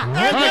adwuma da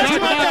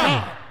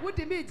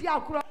wodi me di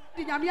agro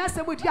di nyame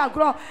asem di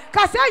agro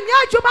kase nya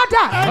adwuma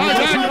da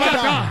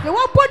ye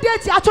wo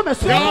bodeti ato me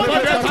so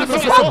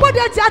wo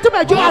bodeti ato me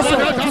adwuma so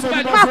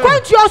ma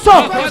kwantuo so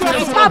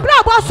ma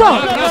brabo so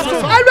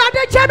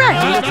Awurade cheme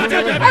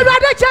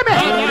Awurade cheme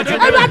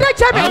Awurade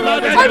cheme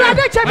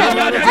Awurade cheme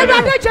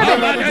Awurade cheme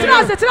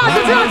trase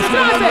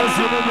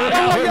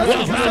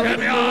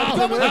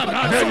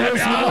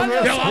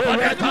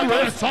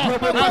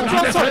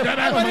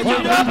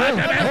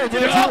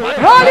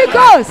Holy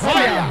Ghost.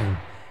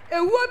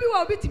 Ewu bi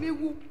wa bitimi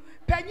wu,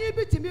 panyi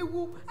bitimi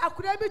wu,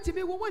 akura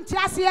bitimi wu, wonti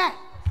ase e.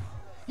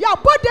 Ya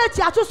bode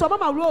ti ato so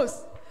mama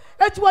Rose.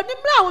 Etu oni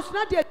mra wo so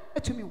na de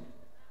etumi wu.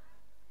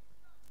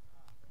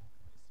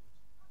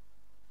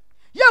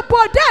 Ya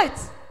bode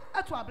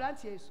etu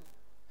abranti yesu.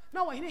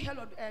 Na wo hini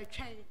hello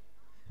twen.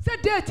 Se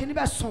date ni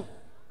be so.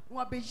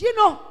 Wo be yi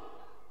no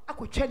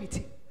akotwa ni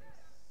ti.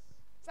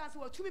 Sanse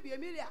wo tumi bi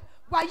Emilia.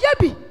 Wa ye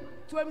bi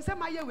to em se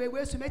maye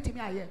we so metimi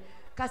aye.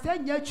 Kase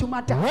nya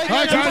twuma da.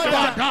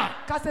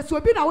 Kase so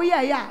bi na wo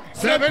ye ya.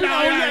 Se bi na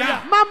wo ye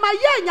ya. Mama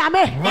ye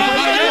nyame.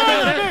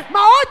 Ma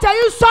o ta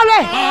yi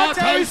sore. Ma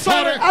ta yi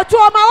sore.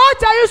 Eto ma o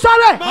ta yi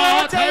sore.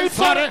 Ma ta yi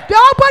sore. De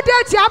o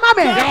bode ti ama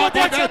me. De o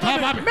bode ti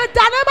ama me. Me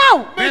dane ma.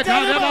 Me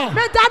dane ma.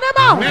 Me dane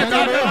ma. Me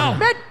dane ma.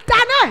 Me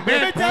dane.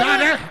 Me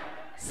dane.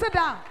 Sit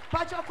down.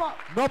 Pachoko.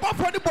 No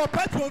bafo ni bo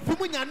Petro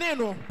fumu nyane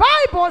no.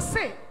 Bible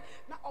say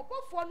na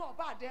obofo na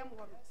oba adem ho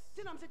no.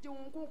 Ti na me se je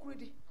won konkuru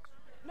di.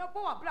 Na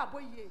bo wa bra bo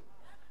yie.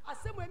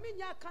 Asemu emi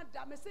nya kan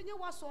da me se nye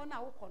waso na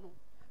wo kɔ no.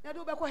 Na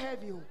do be kɔ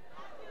heavy o.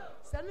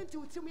 Se no nti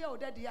utim ye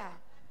odade a.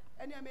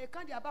 Ene me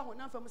kan di aba ho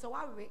na fam se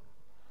wa we.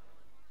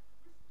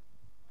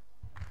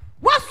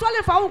 What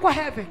swallow for wo kɔ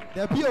heaven?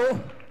 Da bi o.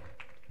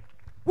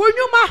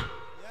 Wonyuma.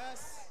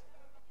 Yes.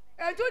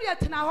 Eju de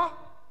tena ho.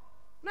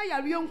 Na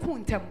ya wie nku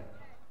ntem.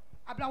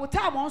 Abla wo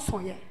ta mo nso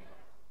ye.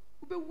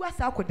 Wo be wu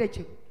asa akɔ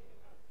dagye.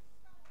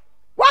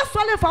 What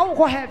swallow for wo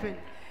kɔ heaven?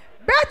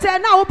 Better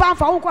na wo ban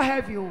for wo kɔ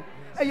heaven o.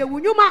 Eye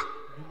wonyuma.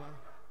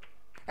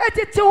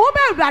 Etiti wo be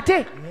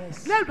Awurade.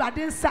 Na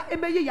Awurade nsa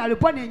emeyi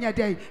yarebɔ na nya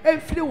dai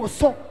emfiri wo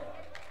so.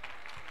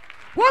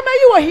 Wo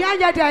meyi wo hia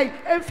nya dai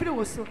emfiri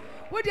wo so.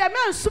 Wo de me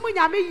nsum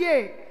nyame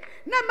ye.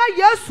 Na ma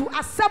Yesu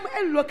asam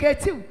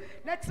elocate.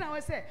 Na tena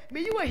we say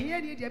meyi wo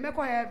hia ni de me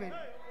kɔ heaven.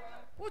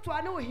 Wo to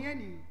ane wo hia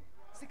ni.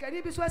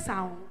 Sikani bi so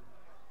san.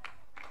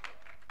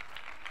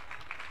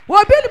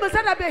 Wo bi ni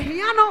msada be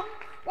hia no.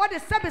 Wo de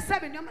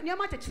sebe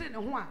nyama kyekere ne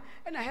ho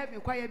a na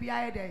heaven kwaya bi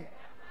aye dai.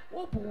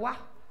 Wo buwa.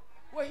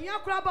 Wo hia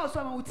kura ba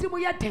so ma utimu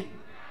ye den.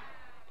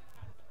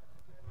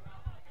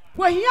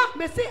 Wo hia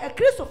me say a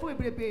Christopher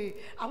bebrebe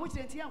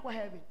ahokyere nti yankɔ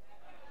heaven.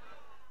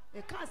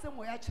 E kan se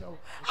mo ya kyerɛ wo.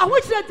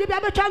 Ahokyere nti bi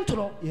abetwa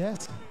ntoro.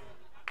 Yes.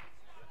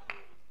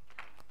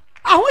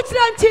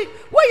 Ahokyere nti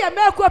wo ye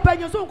meko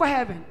panyo so nkɔ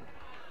heaven.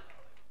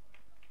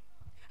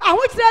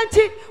 Ahokyere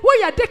nti wo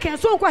ye deacon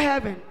so nkɔ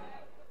heaven.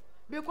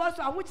 Because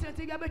ahokyere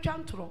nti bi abetwa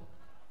ntoro.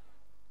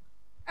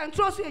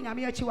 Entro so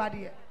enyame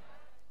akyiwade.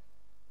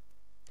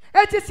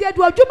 It is yet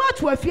do adwuma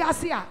to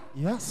afiase a.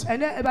 Yes.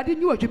 And everybody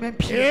knew adwuma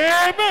mpi.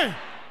 Amen.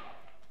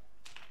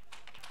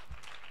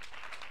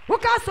 Who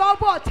can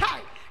solve all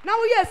time?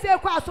 Now we are say,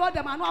 I saw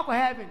them and walk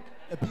heaven.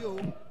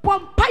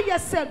 Pompa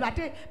yourself,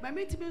 my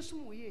maintenance.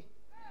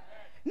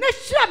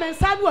 Next year,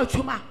 MENSAH will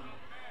chuma.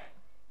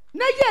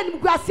 Nayan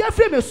Gracia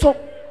Frame so.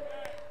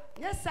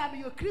 Yes, I'm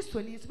your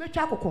Christian is very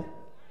charcoal.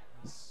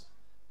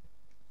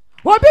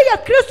 What be your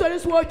Christian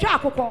is worth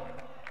charcoal?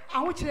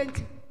 I want you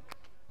to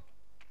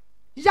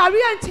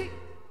Yarianti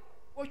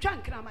or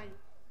Chankramai.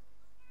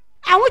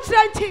 I want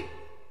you to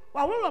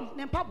while woman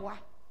named Papua,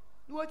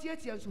 you want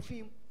yet years of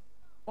him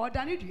or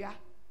Danidia.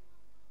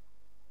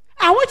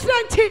 I want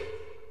you to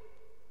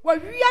where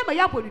we are my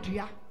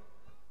Yaponidia.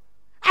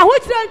 I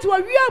want you to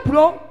a real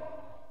bro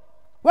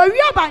where we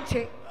are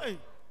Banche.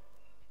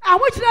 I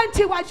want you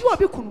to what you are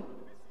become.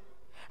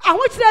 I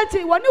want you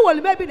to one you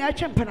will maybe a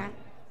champion.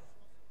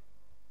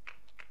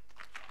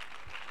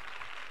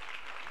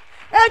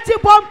 And to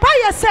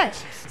Bompire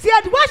says, see,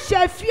 at what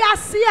shall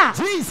Fiasia,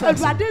 Jesus, and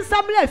Radin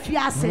Samuel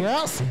Fiasia.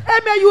 Yes,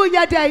 you in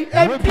your day,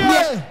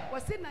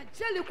 was in a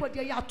jelly for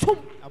the Yatum.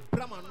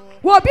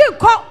 Will be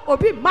caught or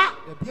be mad,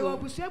 you will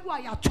be saved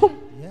by Yatum.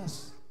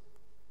 Yes,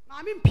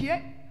 I'm in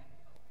Pierre,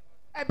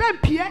 a Ben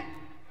Pierre,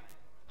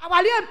 a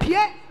Valiant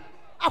Pierre,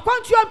 a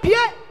Quantian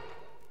Pierre.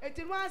 And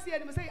in one say,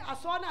 and say, I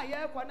saw na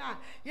Yakwana,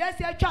 yes,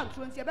 your chance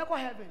when you back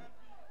heaven.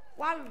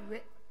 One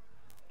way.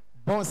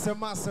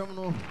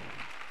 Bonsema.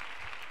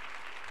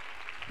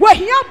 Where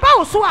he are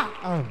bow so.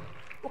 Oh,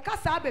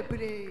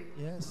 Casabe,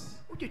 yes,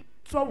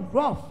 so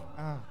rough.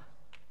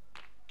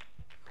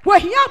 Where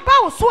he are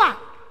bow so.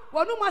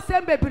 Well, no more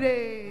same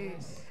baby.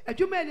 And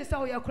you may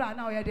say, your crown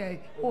now, your day.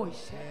 Oh,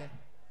 share.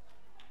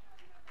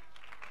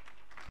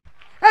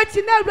 And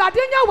you know,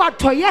 Radinia, what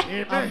to ye?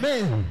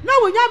 Amen. No,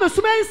 we have a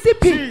swimming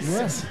sipping.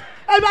 Yes.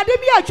 And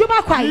Radimia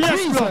Juma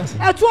Christ. Jesus.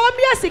 And 2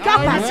 years ago,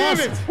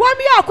 1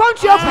 year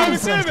country of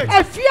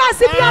a fear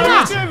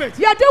Sibiana.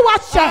 You do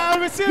what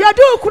share. You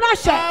do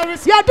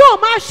Kunasha. You do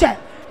Masha.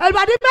 And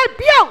Radimia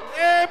Bio.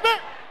 Amen.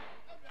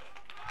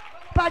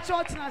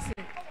 Patriot Nasi.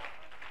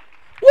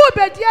 Who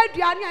be dear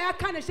Diana? I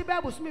can't see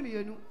Bible swimming.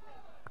 You know.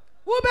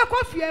 Who be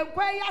coffee and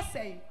where you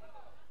say?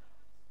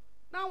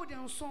 Now we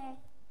don't song.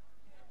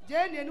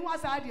 Jane and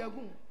was idea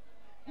goon.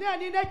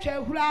 Then in a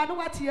chair who are no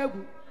what you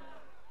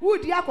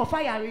would you go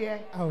fire?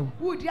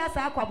 Would you ask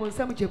Aquabon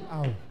some jim?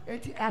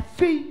 And a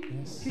fee,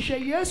 he shall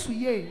yes,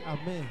 ye.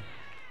 Amen.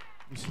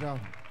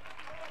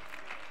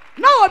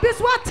 Now, this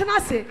what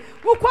Tanasi,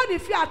 who quite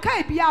if you are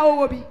kind be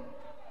our obi.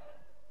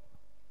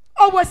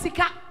 Oh,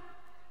 Sika.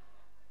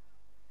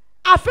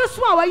 I first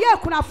swallow ye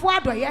could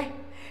afford ye,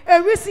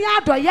 and we see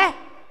out ye.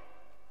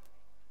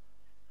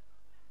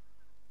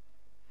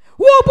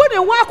 Who put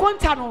in work on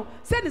tunnel,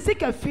 send the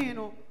sick a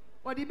fino,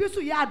 or the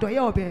bisu yard or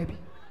your baby.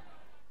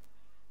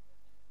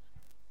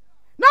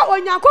 Now,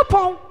 when you go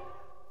pong,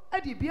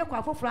 Eddie be a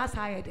quaffle for us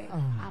higher day.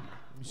 Now,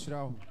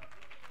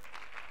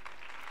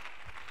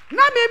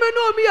 maybe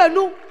no me a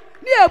no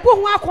near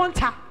boom work on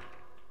tap.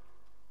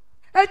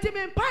 A team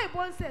in pipe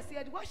one says, he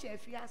had washed a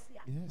fiasco.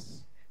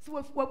 Yes. So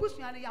if we're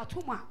pushing on your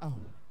tumor,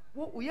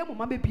 what we have,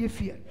 mamma be a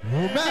fear.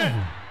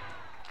 Amen.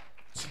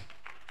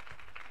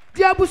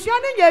 The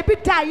Abusian ye be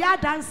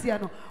tired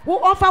dancing. Who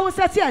offer us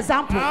set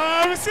example?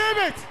 I receive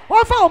it.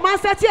 Offer man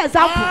set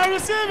example. I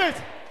receive it.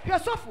 You're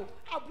so full.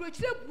 I brought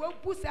you one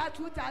push out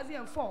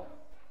 2004.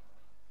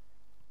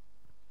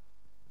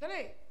 3,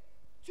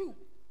 2.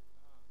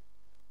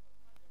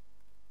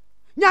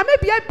 Now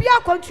maybe a beer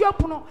control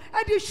puno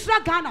and you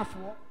shrug Ghana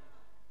for.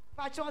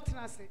 Patriot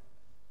Nasi.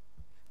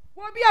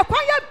 Will be a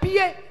quiet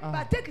beer,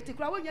 but take it to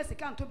grow when you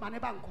come to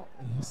Manebanco.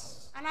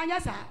 Yes. And I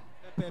yes,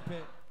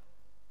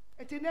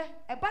 it's in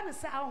a banner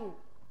sound,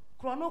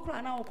 chrono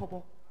crana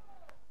okobo.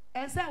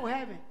 And say we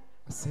heaven.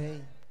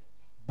 Say,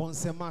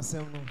 Bonsema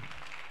Selno.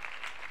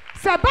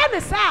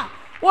 Sabana sa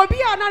will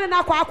be another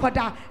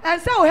aquada,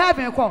 and so we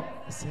heaven call.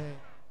 Say,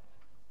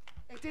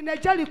 it's in a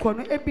jelly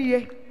corner,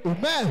 MBA.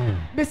 Amen.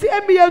 Missy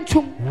MBA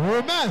Chum.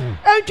 Amen.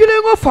 And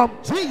Julian from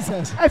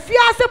Jesus. A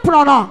fiasse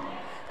prono.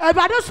 A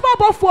rather small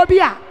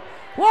bophobia.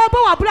 What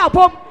about a black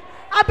bomb?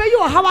 I bet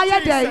you how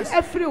I day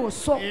every was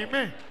so.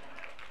 Amen.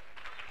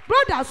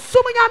 Brother,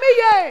 so many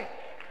ye.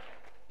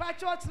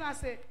 Patriot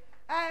Nasi,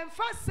 and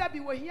first Sabi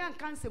were here and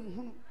cancer.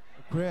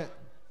 Great.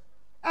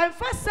 And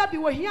first Sabi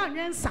were here and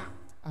MENSAH.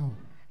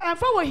 And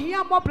for we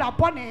here more black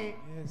bonnet.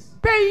 Yes.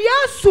 Pay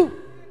yasu.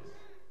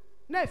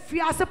 Ne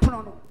fiase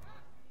prono.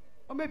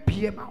 O me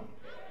pie ma.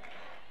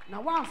 Na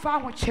one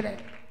found chile.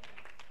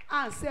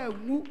 And say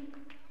woo.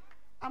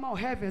 I'm out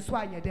heaven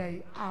so your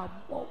day.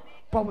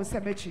 Power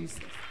cemeteries.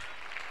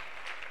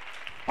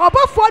 Obo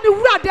for the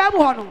wura dem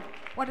hono.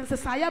 What is the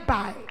saya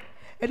by?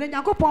 And then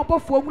you go pump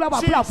for wura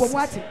bla for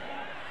what?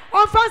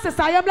 On Francis,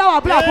 I am now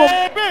a black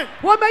woman.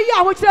 What may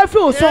you which I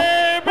feel so?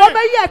 What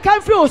may you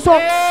can feel so?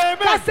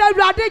 That's a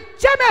rather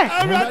Jimmy.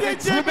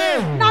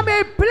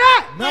 Name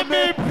black.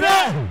 Name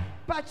black.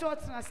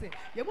 Patriot Nasi.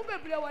 You move a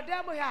blow a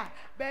demo here.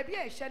 Baby,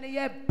 I shall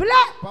ye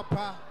black.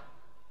 Papa.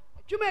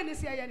 You may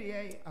see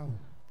any.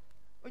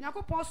 When you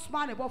go post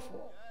money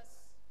before.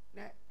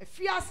 A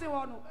fiancé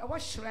one, a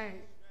wash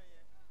shrine.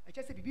 I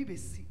just said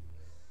BBC.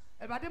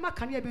 A radema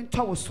can you have been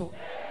told so.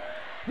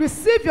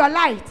 Receive your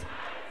light.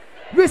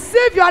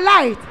 Receive your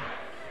light.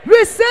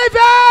 Receive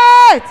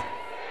it.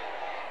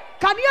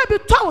 Can you be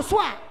told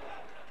so?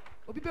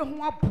 Obi be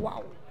hu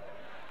aboa.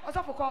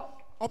 Oso foko.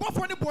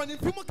 Obofo ni born in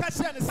film ka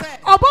share ne say.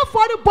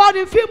 Obofo ni born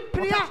in film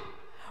prayer.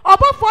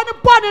 Obofo ni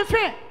born in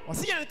film. O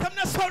se yan tam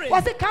na sorry.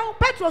 O se kan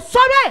Petro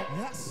sorry.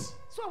 Yes.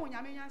 So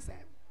wonyame nyansa.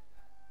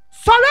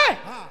 Sorry.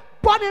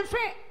 Born in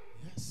film.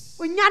 Yes.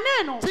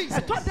 Onyane no. Jesus.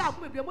 E to da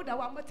ko be mu da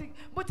wa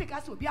moti ka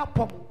se obi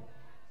apom.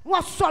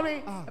 Was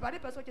sorry. About the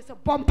person just a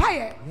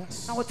bompaye.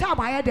 Now what time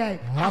I had there?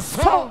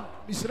 So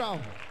Misrao.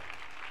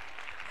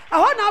 I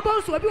want now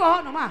bones will be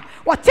on no man.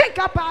 What take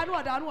up I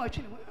know down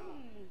watching.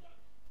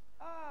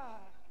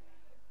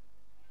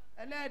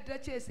 And then the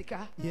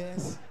Jessica.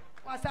 Yes.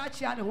 Was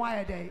actually on the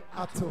wire day.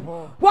 At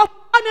home. What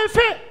on the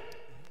feet?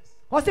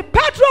 Was it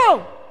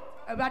petrol?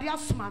 Everybody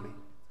else, mammy.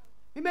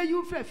 You may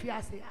you feel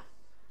fiasco.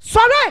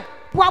 Sorry,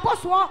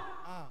 Wabos war.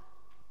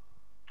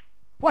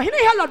 Well, he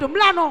didn't hear the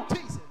Mlano.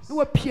 No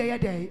appear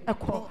day, a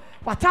call.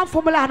 What time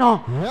for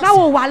Milano?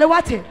 Now, while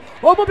watching.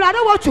 Oh,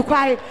 Mublano, what you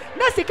cry?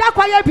 Nessica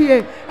quiet be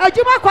a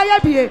Juma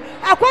quiet be a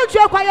quantity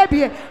quiet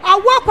be a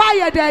walk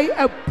quiet day,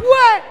 a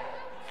poor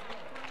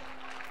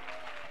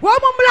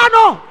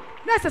Woman,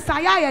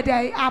 necessary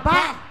day,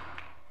 Abba.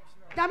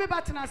 Damn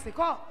Batanasi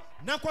call.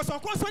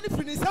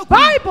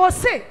 Bible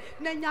say,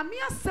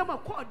 Nanyamia summer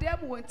called them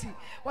wanty.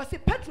 Was a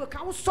petrol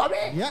count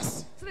sorry?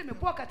 Yes. So let me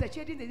walk at the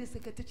shading in the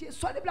secretary.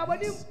 Sorry,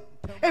 Blabody.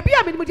 A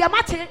beer with your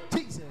match.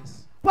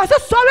 Jesus. Was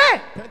it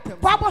sorry?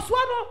 Papa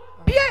Swallow,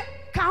 beer,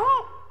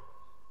 count.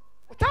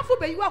 What time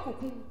for you are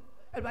cooking?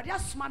 Everybody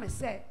else, mamma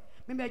said,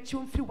 me make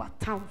you feel what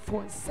time for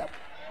himself.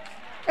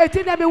 It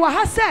didn't me what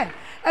I said.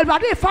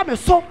 Everybody family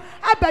so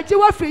I bet you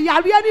were free.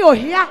 Yariani or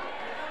here.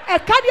 A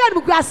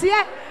Canadian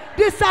Gracia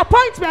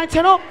disappointment,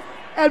 you know.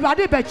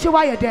 Everybody bet you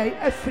why a day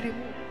a free.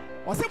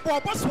 Was it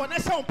Bobos one?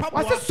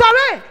 Was it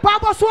sorry?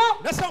 Bobos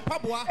one? That's not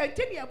Pabua. And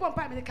Timmy, I won't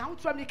buy me the count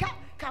from the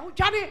count.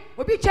 Johnny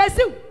will be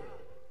chasing.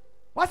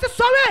 Was it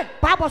sorry?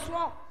 Bobos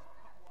one.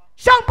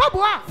 Sham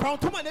Pabua.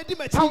 Found 2 minutes.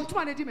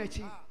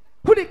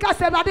 Who the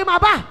castle Raddy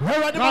Maba?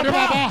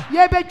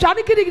 Ye be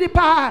Johnny kidding the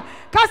pa.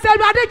 Castle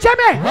Raddy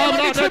Jimmy.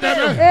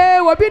 Eh,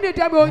 will be the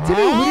demo.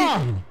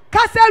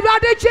 Castle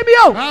Raddy Jimmy.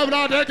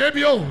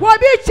 Will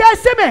be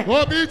chasing me.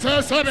 Will be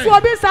chasing me. Will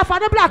be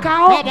Safana Black.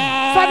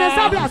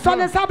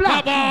 Son and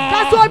Sabla.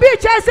 Castle will be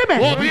chasing me.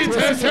 Will be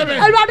chasing me.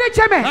 Raddy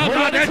Jimmy.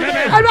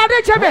 Raddy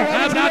Jimmy.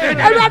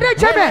 Raddy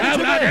Jimmy.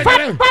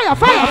 Fire.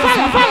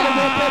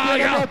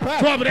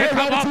 Will be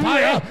chasing me.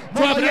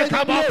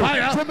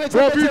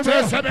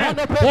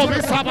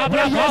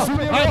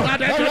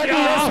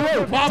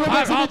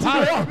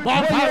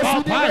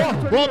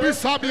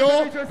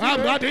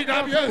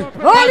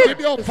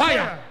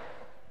 Fire.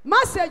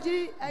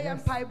 Message I am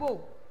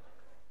Paibo.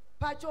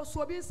 Pacho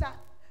Swabinsa,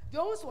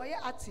 those were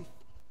active.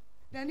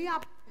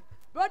 Nania,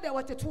 brother,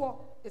 what a tour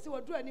is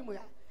what do anymore.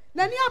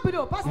 Nania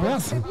Bido,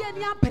 Pastor, be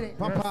any apple.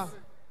 Papa,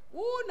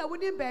 oh, no,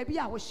 wouldn't baby,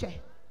 I was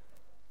share.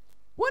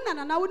 One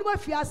and I would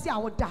not fear see I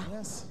would die.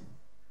 Yes.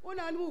 One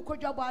and who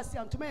could job us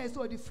to me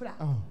so different.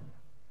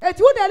 It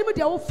would element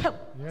the old fell.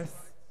 Yes.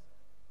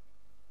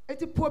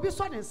 It's a poor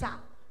son and son.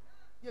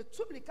 You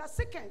took me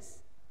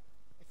seconds.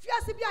 If you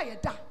see a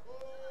da.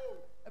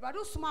 About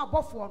those small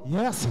buff one.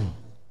 Yes.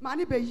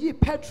 Money be ye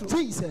petrol.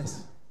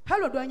 Jesus.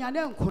 Hello, Donya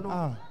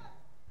Nenkono.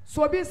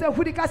 So being said,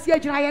 who the Cassia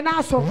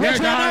Gianaso.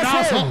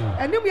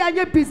 And then we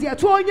are busy, at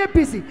 2 years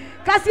busy.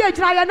 Cassia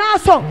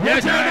Gianaso.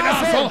 Yes,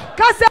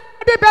 Cassia.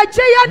 The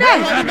Bajiane,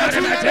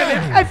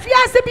 a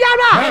Fiasi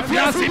Biara,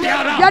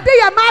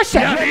 Yadia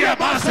Masha,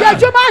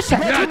 Yajumasha,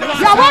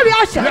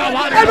 Yawariasha,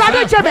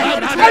 Erade Jimmy,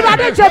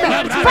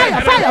 fire,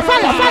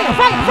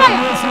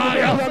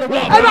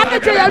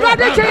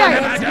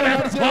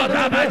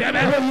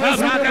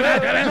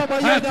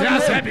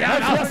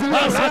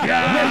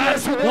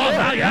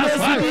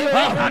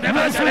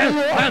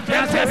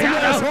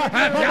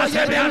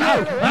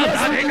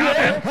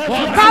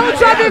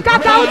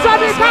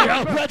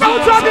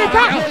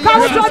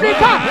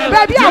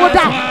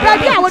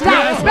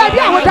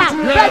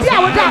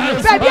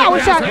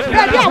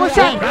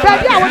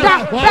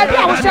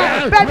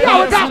 baby, I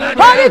would die.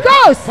 Holy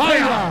Ghost.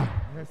 Fire.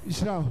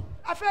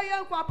 I feel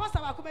young pastor.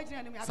 I could mention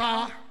enemy.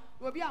 Sir,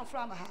 we'll be on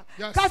from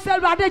her. Castle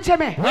Radde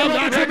Jimmy.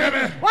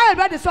 Why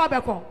ready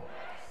Sobeko?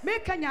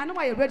 Make Kenya know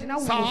why you're ready now.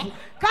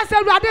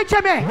 Castle Radde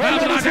Jimmy.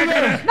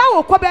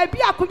 Now,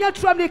 baby, I couldn't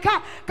from the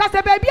car.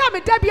 Castle baby, I'm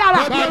a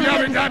Debiara. Baby,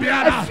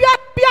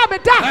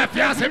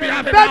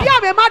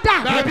 I'm a mother.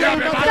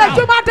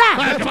 You mother.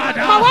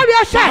 My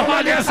warrior share.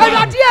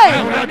 Everybody,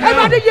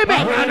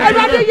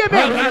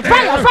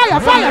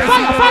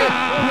 fire.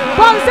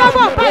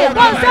 Consume fire.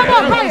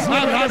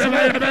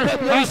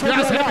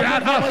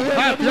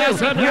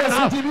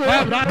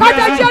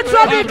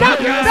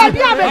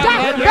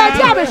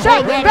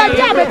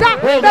 Baby, I'm a meda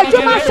me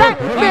juma she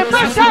me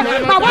mashe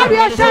ma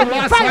warrior she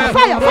fire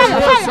fire fire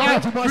fire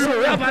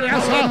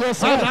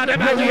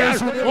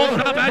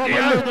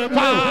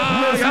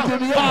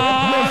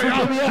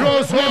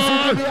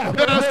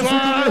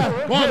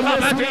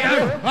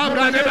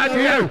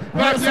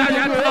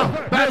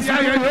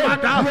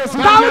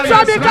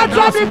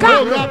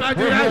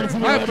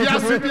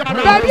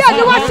baby I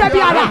do what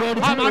Shabiara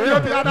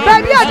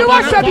baby I do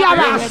what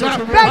Shabiara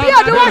baby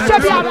I do what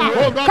Shabiara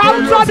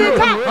count on the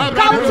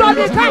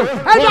car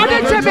and run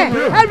it to me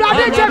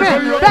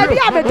baby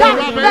I'm a dog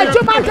the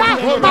Jumata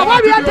my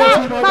warrior dog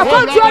my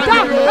control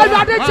dog and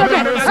run it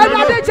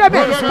to me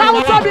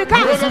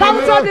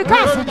count on the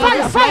car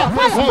fire fire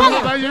fire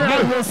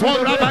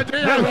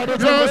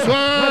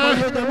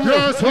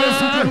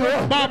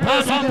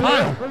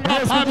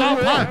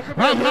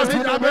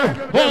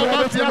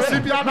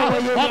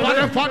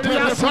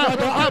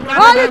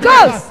Holy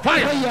Ghost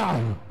fire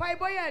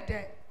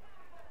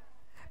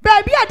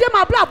baby I did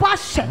my blood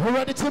wash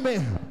ready to me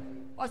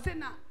or say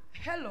na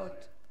hello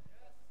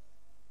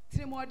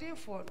Timothy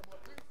for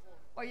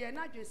or you're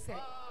not just say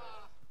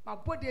my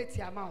body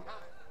amount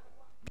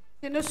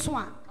in the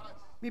swan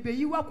maybe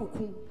you are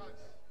cuckoo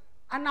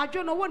and I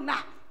don't know what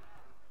now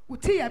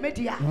Utia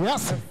media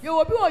yes you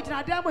will be watching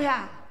a demo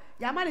here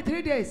your money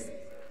 3 days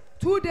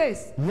 2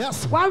 days,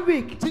 yes. 1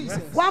 week,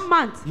 Jesus. 1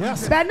 month.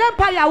 Yes. Ben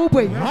Empire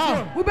Ube.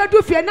 Ube do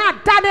fear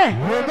not done.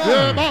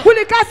 Who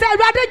the cast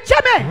rather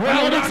Jimmy?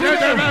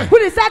 Who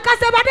the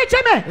Sakasa rather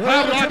Jimmy?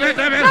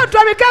 No,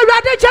 Tomica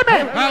rather Jimmy.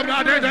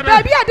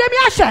 Baby, I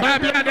demiasha.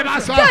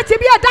 Get to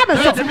be a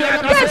damaso.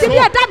 Get to be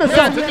a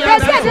damaso. Baby,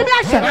 I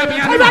demiasha.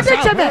 I rather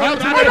Jimmy.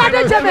 I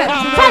rather Jimmy.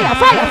 Fire,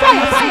 fire,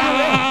 fire, fire.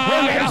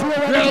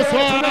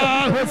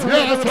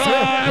 Yes,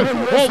 sir.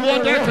 Oh,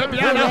 what is the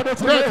piano?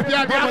 Let's be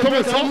a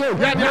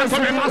damaso.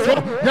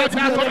 Don't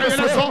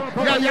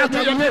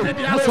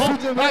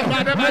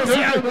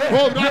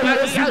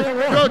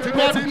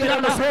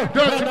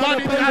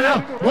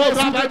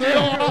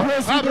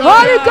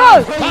Holy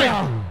Ghost.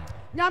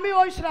 Nyami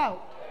Oshra.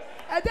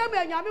 Edem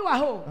Nyami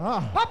Waho.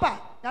 Papa,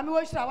 Nyami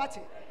Oshra what?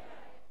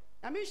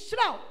 Nyami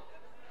Shra.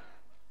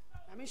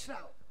 Nyami Shra.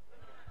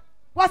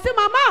 What's it,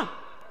 Mama?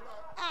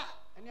 Ah,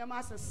 and your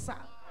master's son.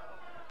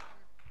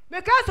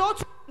 Because all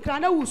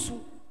Grana Wusu.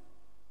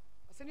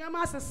 What's in your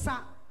master's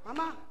son?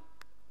 Mama.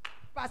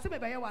 Pass me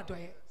by your door.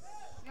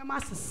 Your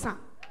master's son.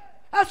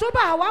 I saw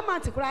by 1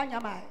 month to cry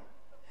your mind.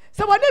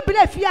 So when you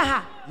believe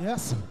here,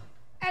 yes,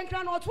 and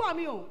can not to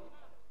me.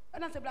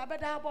 And I said, I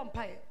better have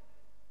umpire.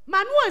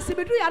 Man, once if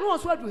you do, I know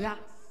what do here.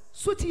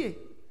 Sutie.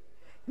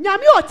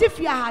 Nyami or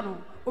Tifiano,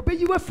 obey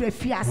you a free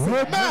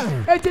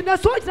fiancé. And in the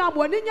sort of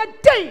one in your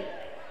day.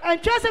 And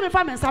trust me, if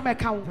I'm in some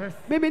account.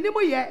 Maybe no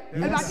yet,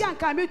 and I can't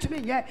come to me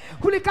yet.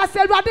 Who can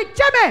say, Rabbi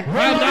Jimmy?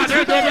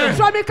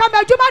 So me come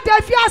back to my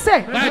death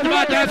fiancé. I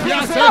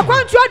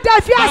want your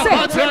death fiancé. I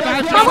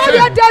want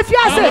your death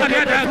fiancé.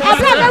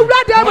 I'm not a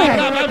red devil.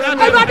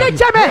 I want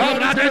Jimmy.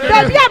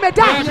 Baby, I'm a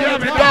dad.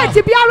 Get to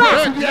be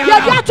around. You're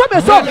not to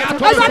me so.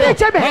 I want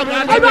Jimmy.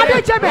 I want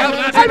Jimmy.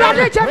 I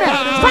want Jimmy.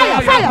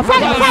 Fire, fire,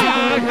 fire, fire.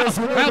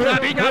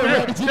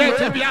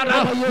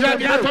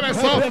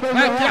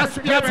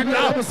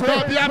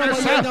 Baby,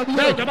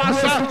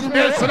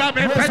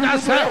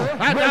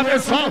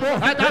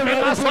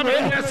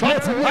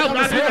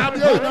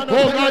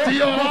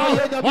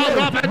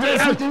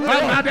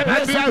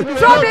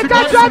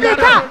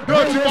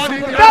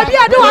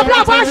 I do a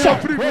black worship.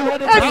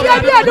 If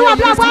you do a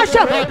black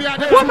worship,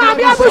 woman,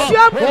 be a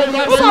worship.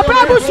 Woman,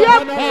 worship.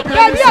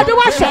 Baby, I do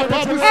worship.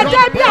 And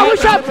then be a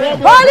worship.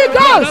 Holy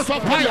Ghost.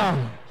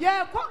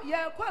 Yeah,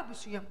 quite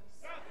worship.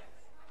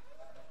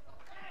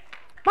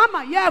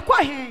 Mama, yeah,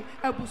 quite him.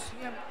 A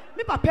worship.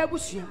 Me papa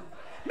bushim,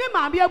 me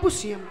mammy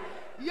bushim.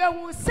 You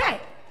will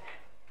say,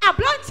 a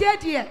blunt here,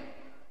 dear.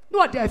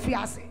 No, dear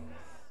fiancé.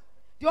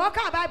 You all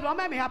can't Bible,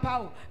 me have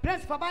power.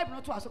 Prince for Bible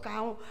not to us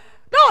account.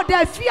 No,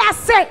 dear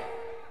fiancé.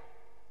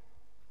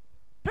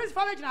 Prince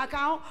for Virgin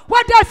account.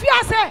 What dear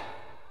fiancé?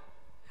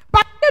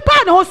 But the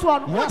ban host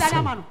one, what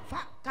Diamond,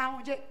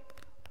 count it.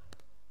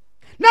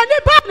 Now,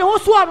 the ban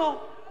host one.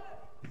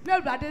 No,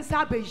 that is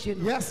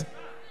salvation. Yes.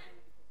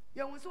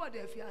 You will see what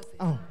dear fiancé.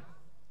 Oh.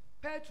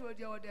 Petro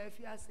de o de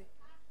fiase.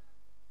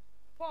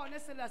 Paul ne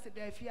se la se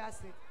de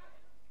fiase.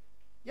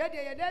 Ye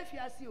de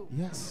fiase o.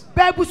 Yes.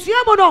 Ba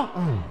busua mo no.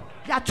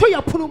 Ya to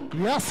ya punum.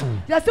 Yes.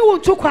 Ya se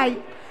won tu kwai.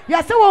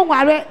 Ya se won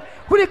ware.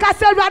 Kuni ka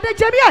se Awurade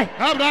jemie.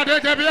 Awurade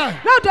jemie.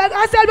 No de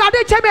ka se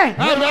Awurade jemie.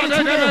 Awurade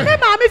jemie. Me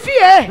ma me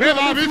fie. Me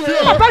ma me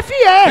fie. Papa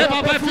fie. Me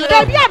papa fie.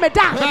 Baby am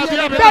da.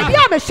 Baby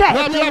am she.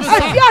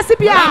 Fiase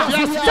bia.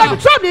 Some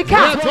trouble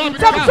ka. Some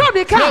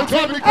trouble ka.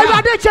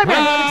 Awurade jemie.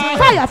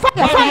 Fire,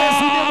 fire,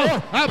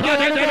 fire.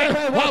 Awurade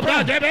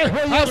jemie.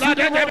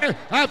 Awurade jemie.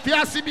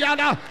 Fiase bia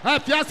na.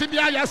 Fiase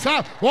bia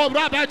yesa.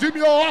 Awurade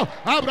jemie o.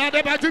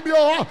 Awurade jemie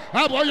o.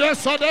 Aboye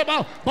so dem.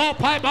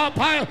 Papa.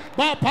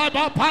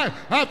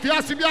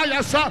 Fiase bia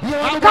yesa. Holy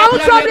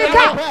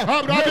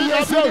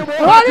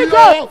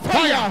Ghost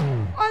fire.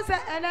 On say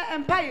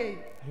empire.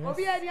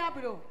 Obi any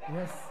abro.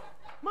 Yes.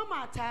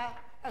 Mama ta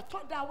I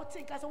thought that I would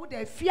think as I would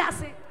have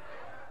fiancé.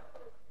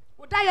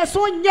 Would I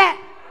so yet?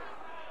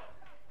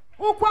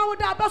 Who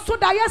would I so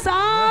die? Yes,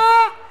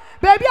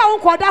 baby, I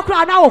won't call that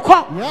crowd now.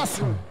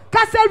 Yes.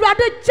 Castle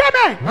Rade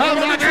Jemmy.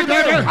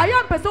 I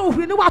am person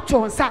who knew what to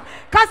answer.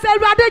 Castle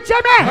Rade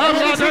Jemmy.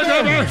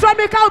 From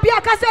me, I'll be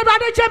a Castle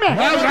Rade Jemmy.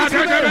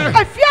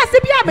 A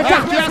fierce Biamata.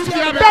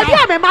 Baby,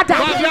 I'm a mother.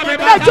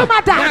 No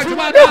matter.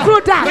 No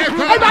cruda.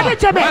 A Rade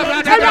Jemmy. A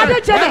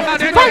Rade Jemmy.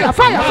 Fire,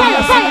 fire,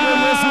 fire,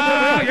 fire.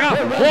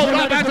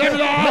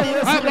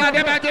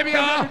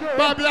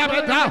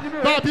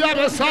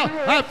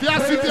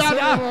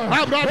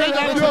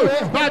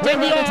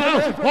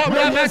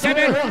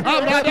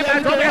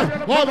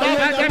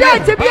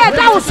 Date be a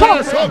down so.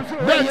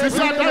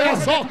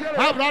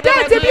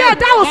 Date be a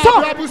down so.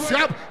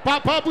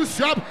 Papa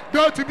Bushab,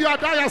 date be a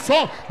down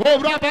so. Oh,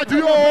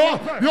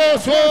 Rabadio, yo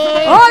so.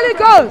 Holy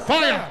Ghost.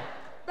 Fire.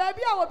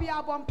 Baby, I will be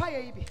a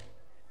vampire.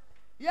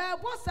 Yeah,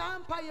 what's a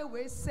vampire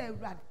way say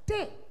right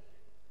there?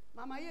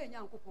 Mama, you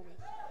young couple.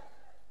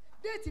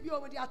 Date be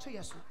over the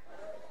actual.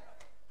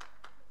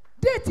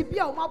 Date be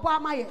a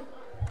mama.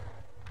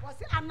 Was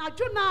it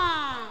Anajuna?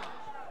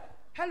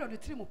 Hello, the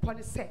trim upon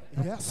the say.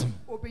 Yes.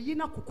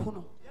 Obeyina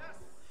kukuno.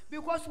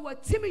 Because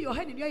what Timmy your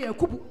hand in your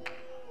kubu.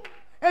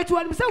 It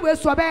will say we're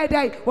so bad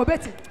day, or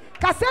better.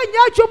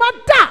 Cassania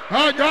Jumada.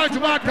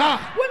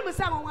 When we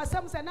say on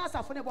some say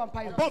Nasa for the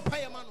vampire.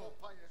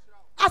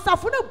 As a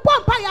for the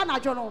vampire,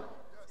 Najono.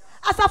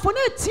 As a for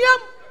the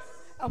Tiam,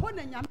 a one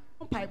and yam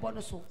vampire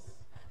bonuso.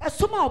 A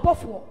summer of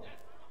buffalo.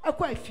 A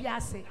quite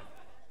fiancé.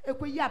 A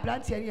quay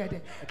yablanty any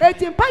day. A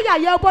timpire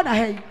yabona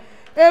hay.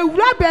 A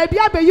baby,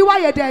 I bet you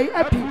are a day.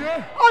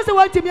 Also,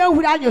 want to be a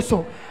wood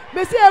so.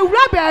 May say a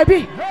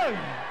baby.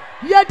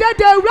 You're dead,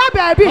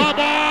 baby.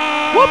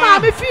 Who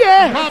mammy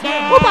fear?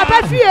 Who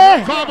papa fear?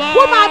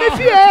 Who mammy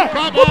fear?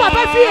 Who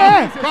papa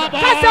fear?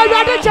 That's a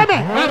rather Jimmy.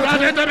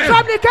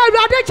 From the car,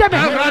 rather Jimmy.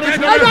 A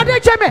rather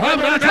Jimmy. A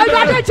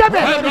rather Jimmy.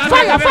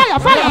 Fire, fire,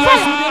 fire,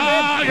 fire.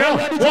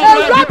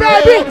 A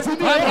baby.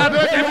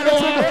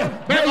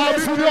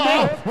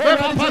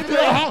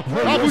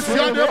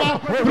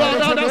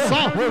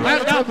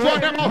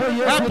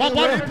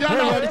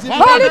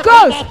 Holy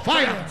Ghost.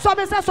 Fire.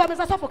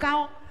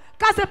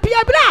 Kase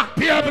piebla,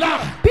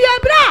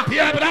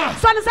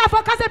 son is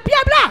for Kase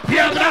piebla,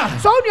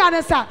 so you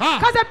understand.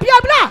 Kase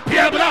piebla,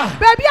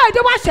 baby, I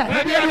do wash it.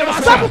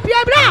 So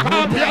piebla,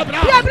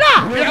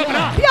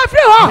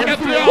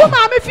 who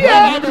mammy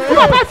fear, who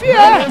papa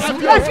fear,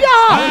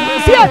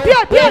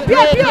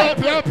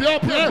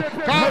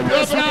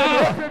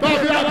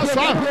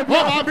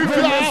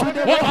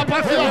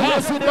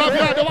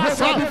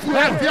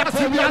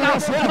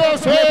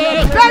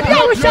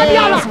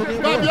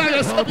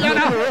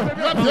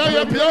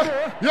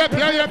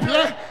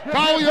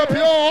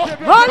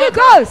 Holy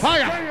Ghost.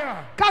 Fire.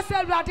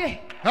 Castle Rade.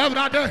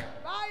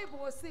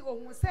 Bible say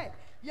who say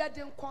ye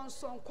dem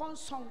conson.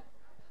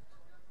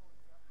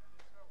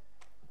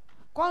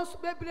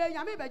 Baby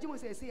yame beji mo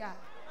say ya.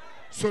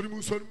 Sorry.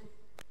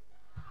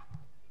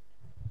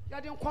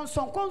 Ye dem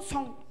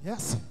conson.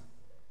 Yes.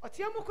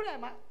 Otiemu kura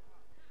ma.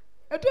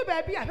 Edu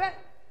baby ahwe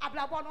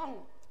ablabo no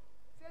ho.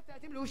 Say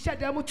 30 minutes share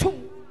dem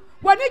tum.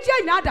 When you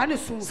join Adani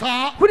soon,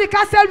 who the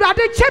Castle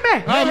Rade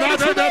Cheme,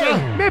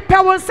 me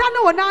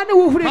Pawonsano or Nana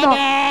who know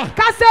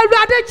Castle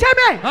Rade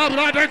Cheme.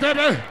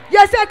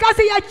 Yes, I can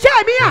say your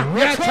chamia.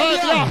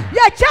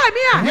 Your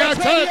chamia.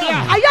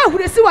 I am who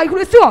is who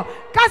is so.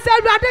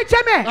 Castle Rade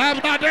Cheme.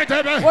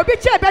 Will be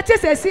better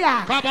says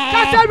here.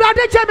 Castle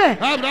Rade Cheme.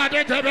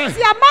 See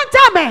a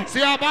mantame.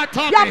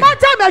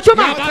 Yamantame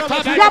Juma.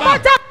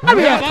 Yamantame.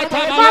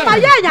 Mama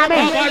Yanyame.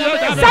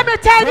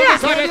 Cemetery.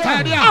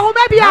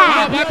 Ahumebia.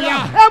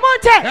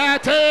 Monte,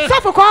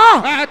 Suffolk,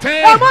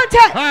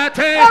 Monte,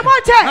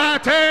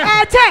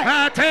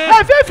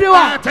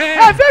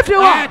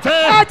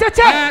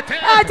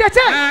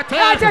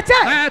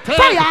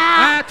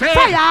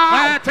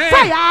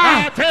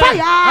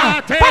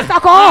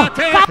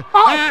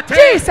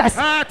 Jesus,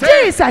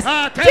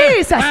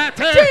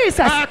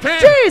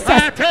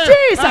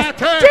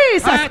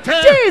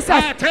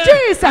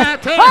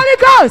 Holy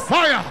Ghost,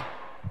 fire.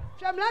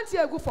 Jamlanti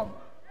a good form.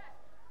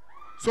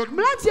 So,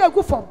 Mlanti a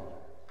good form.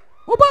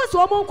 Ubonso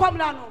omo kwam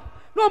na no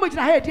no mo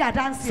gina head dia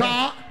dance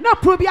na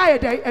probia ye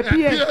dey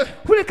ebie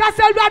kuli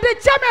Castle Rade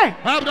Cheme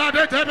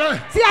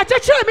si a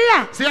chechire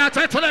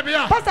me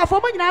a pastor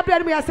for mo gina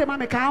abia me ase ma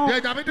me kan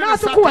na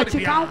so ko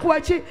achi kan ko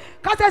achi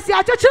kasa si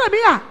a chechire me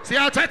a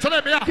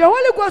the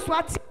Holy Ghost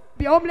what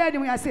be omle ni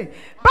we ase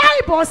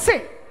Bible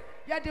say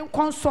ye dey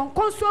konson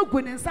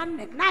gu ne nsan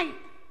ne nine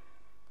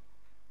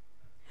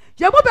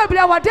ye mo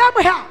bebele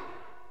wadam ha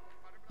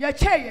ye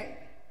cheye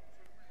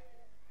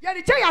ye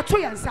di che ya to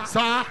yensa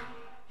sa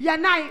ya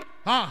nine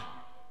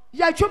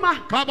ya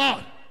chuma come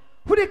on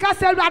who the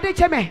Castle Rade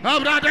Cheme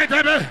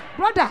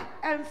brother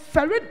and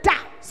Ferida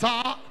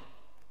sa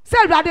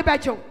say Rade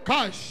Becho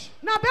cash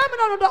na be me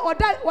no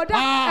oda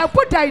e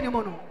put die ni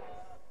mo no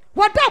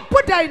oda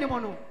put die ni mo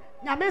no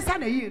nya mensa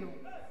na yi no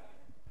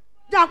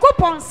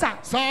Ponsa,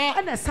 Sir.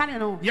 and the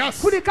son.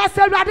 Yes. Could you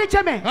castle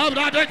Radicame?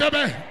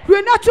 Abradegebe.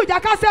 We not to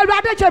Castle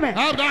Radicame.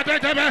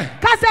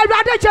 Abradegebe. Castle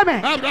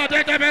Radicame.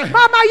 Abradegebe.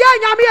 Mama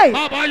Yami.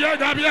 Baba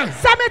Yodabia.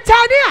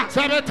 Sametania.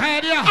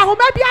 Sabataria.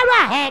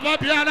 Ahomabiara.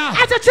 Ababiana.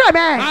 As a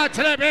chairman.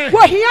 Atrebe.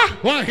 We're here.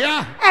 We're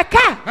here.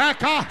 Eka.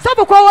 Eka.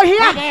 Soboko here.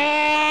 Come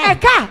on.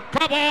 Eka.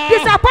 Come on.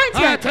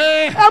 Disappointment.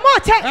 Ate.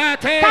 Emote.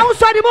 Ate.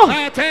 Kausodimo.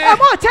 Ate.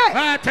 Emote.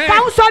 Ate.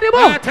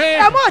 Kausodimo. Ate.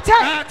 Emote.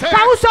 Ate.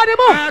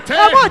 Kausodimo. Ate.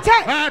 Emote.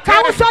 Ate.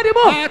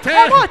 Kausodimo. Ate.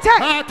 Emote.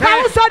 Ate.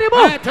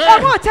 Kausodimo. Ate.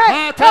 Emote.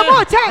 Ate.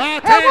 Emote.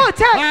 Ate. Emote. Ate.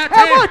 Emote. Ate.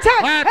 Emote.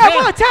 Ate.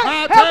 Emote.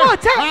 Ate.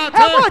 Emote.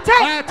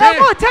 Ate.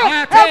 Emote.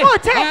 Ate.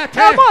 Emote. Ate.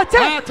 Emote.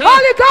 Ate.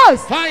 Holy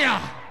Ghost. Fire.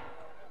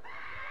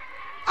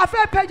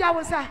 Afa peja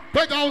wo sa.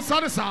 Pega o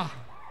sarisa.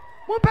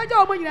 Mo peja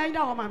o mo nyina nyina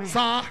ho ma me.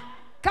 Sa.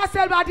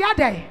 Castle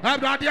Radiade.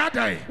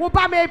 Abradiade. Wo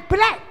ba me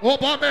ble.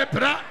 Oba me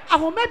bra.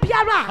 Ahoma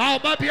biara.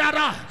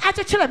 Ababiara.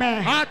 Achechire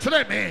me.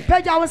 Atreme.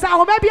 Peja wo sa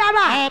ahoma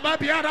biara.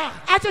 Ababiara.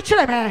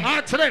 Achechire me.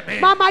 Atreme.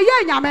 Mama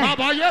ye nyame.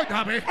 Baba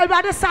Yodabe.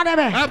 Ewrade sane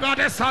me.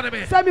 Abrade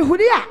Sadame. Se mi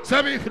huni a.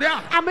 Semi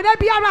Fria. Amene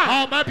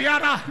biara.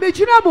 Ababiara. Me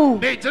jina mu.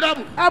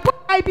 Nejram. Ebo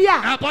ai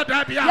bia.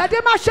 Abodabia. Ye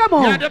de ma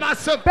hwemo.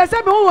 Yademasem.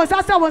 Pese me ho won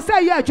sa se won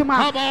say ye adwuma.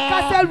 Come on.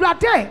 Castle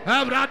Rade.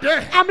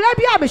 Abrade. Amene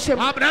bia me hwem.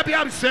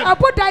 Abrabia sem.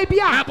 Ebo dai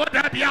bia.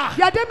 Abodabia.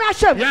 Ye de ma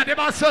hwem.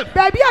 Yademasem.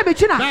 Baby a me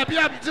jina.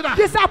 Babia Jina.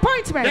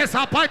 Disappointment.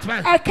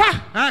 Disappointment.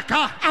 Eka.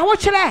 Eka.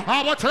 Awochire.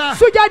 Abotra.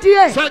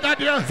 Sujadie.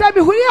 Sojadia. Se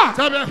mi huni a.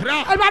 Semi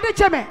Fria. Ewrade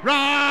cheme.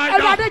 Right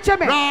now. Ewrade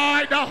cheme.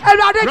 Right now.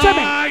 Ewrade cheme.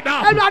 Right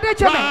now. Ewrade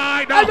cheme.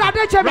 Right now.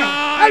 Ewrade cheme.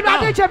 Right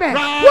now. Ewrade cheme.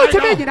 Right Wo to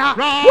now. me nyina.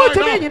 Right Wo to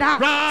me now. nyina.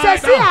 Right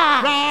Sesia.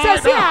 now.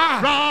 Sesia.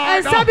 Right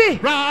now. Ensabi.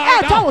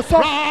 Right E to so.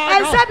 now.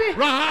 Ensabi.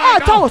 Right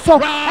E to so.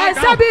 now.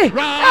 Ensabi.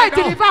 Right E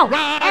deliver.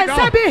 now.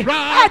 Ensabi. E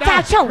Right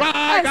tacho. now.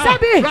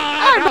 Ensabi. E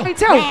Right now.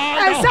 nointel.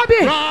 Ensabi.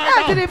 Right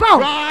E deliver.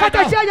 now.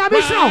 Katachia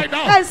nyamisho. Right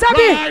now.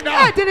 Ensabi. Right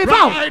now. E deliver.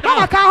 Right now.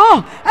 Mama ka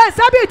ho.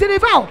 Ensabi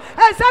deliver.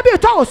 Ensabi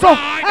to so.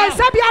 Right now.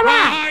 Ensabi ara.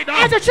 Right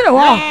now. E chechire wo.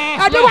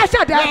 Yes, Ade wa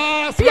shade.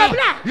 Yes,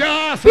 Biebla.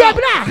 Yes,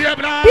 Biebla.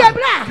 Biebla.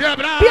 Biebla.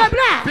 Biebla.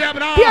 Biebla.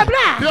 Biebla.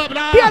 Biebla.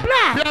 Biebla.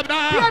 Biebla.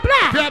 Biebla.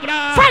 Biebla. Biebla.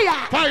 Fire.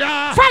 Fire.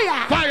 Fire.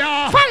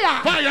 Fire.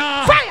 Fire.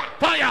 Fire. Fire.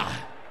 Fire.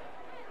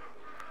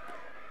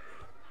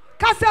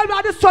 Castle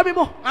Rade so mi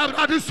mo.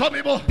 Abrade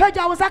somimo.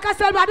 Peja wo sa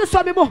Castle Rade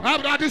so mi mo.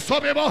 Abrade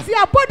somimo. Si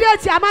abode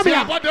ti Si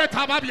amamia. abode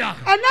tababia.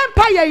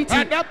 Enempa ye iti.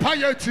 Ene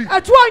payeti.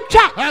 Etu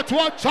ontwa.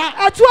 Etwoncha.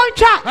 Etu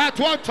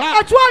ontwa.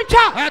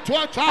 Etwoncha. Etu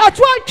ontwa. Etwoncha.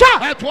 Etu ontwa.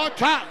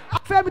 Etwoncha.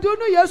 Afem do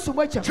no Yesu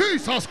mo chem.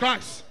 Jesus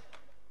Christ.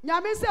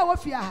 Nyame se wo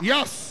fia.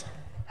 Yes.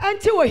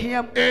 Enti wo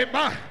hiam.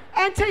 Amen.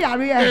 Enti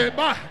yare.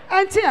 Amen.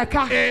 Enti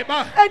eka.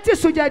 Amen. Enti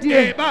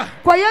sujadie. Amen.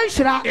 Koye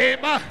nhira.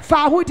 Amen.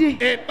 Fa hodi.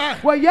 Amen.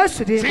 Wo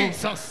Yesu di.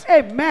 Jesus.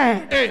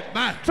 Amen.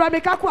 Amen.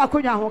 Tramika ko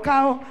akonya ho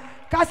ka ho.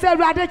 Castle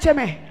Rade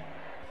cheme.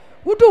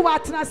 Wudu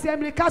watena se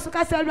America so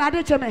Castle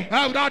Rade cheme.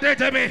 Abrade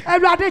jeme.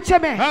 Rade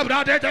cheme.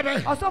 Abrade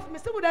jeme. Osof me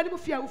se wudani mu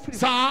fia wo firi.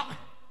 Sa.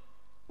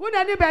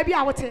 Wunani baabi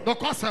a wote. No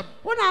custom.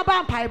 Wuna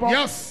aba mpai bo.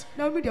 Yes.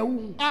 Na mi de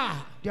wu.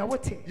 Ah. De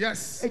wote.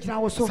 Yes. Ejina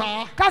wo so.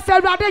 Sa.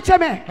 Castle Rade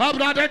cheme.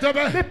 Abrade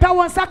jeme. Me pe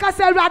won sa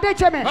Castle Rade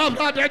cheme.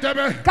 Abrade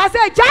jeme.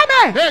 Castle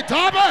jame. Hey,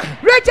 Taba.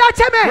 Reja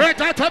cheme.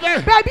 Reta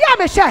Taba. Baabi a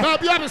me she.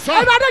 Baby, I'm so.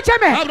 Rade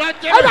cheme. Abrade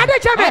jeme. Rade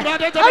cheme.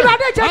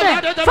 Abrade jeme.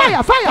 Rade cheme.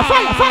 Fire, fire,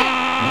 fire, fire.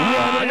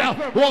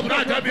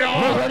 Abrade jeme. Abrade jeme. Baby,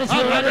 I'm so.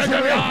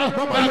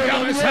 Baby,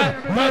 I'm so.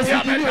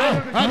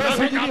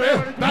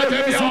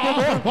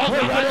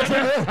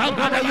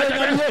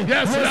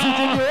 Yes,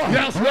 Lord.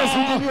 Yes,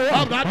 Lord.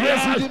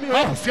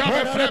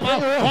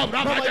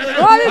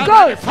 Holy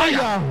Ghost.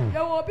 Fire.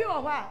 You will be a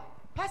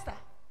pastor.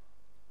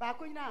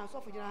 Bakuna,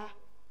 so for you.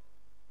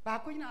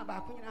 Bakuna.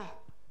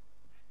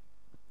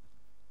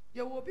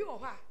 You will be a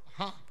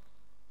while.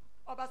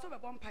 Or Basoba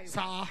Bompire.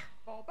 Sir.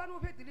 Or Banu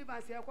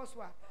deliverance here,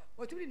 Coswa,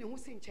 or to the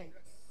Hussein chain.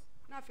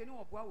 Nothing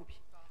of Wabi.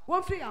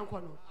 One free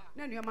uncle,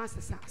 none your master.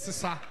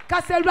 Sister.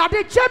 Castle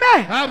Rade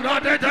Cheme.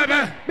 Abrade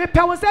jeme. Me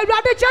Powell said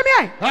Rade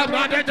Cheme.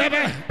 Abrade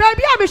jeme.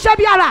 Baby, I'm a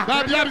Shabiara.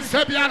 Baby, I'm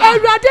Sebiana.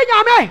 Rade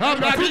Yame.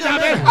 Abrade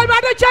jeme.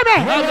 Rade Cheme.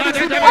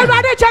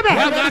 Rade Cheme.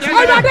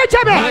 Rade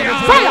Cheme.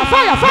 Fire,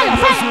 fire, fire,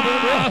 fire.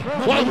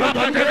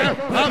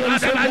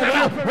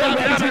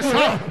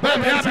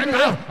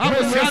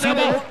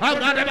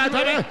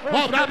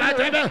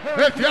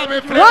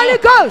 Holy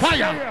Ghost.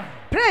 Fire.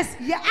 Praise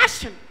your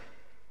action.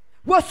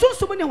 Was soon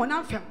so many one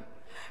anthem.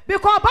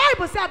 Because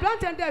Bible says,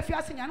 "Blunt and if you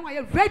are saying, I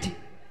am ready."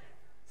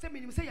 Say,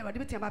 "Me say you are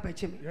debating about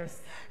Jimmy."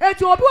 Yes.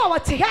 It will be our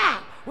tea.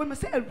 We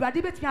must say,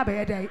 "Ready bet me about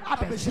a day."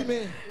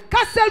 Jimmy.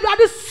 Castle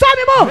ready,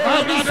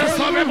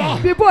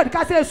 Solomon. Be bored.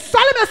 Castle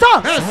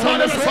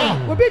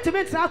Solomon. We be to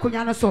me to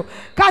Akunyana so.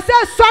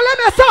 Castle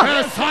Solomon.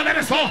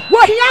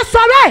 What he has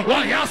sorry.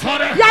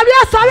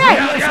 Yabia sorry.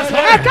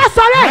 Eka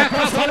sorry.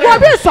 What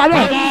be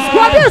sorry.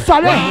 What be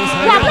sorry.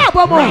 Yabla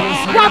bomo.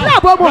 Yabla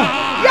bomo.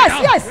 Yes,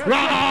 yes.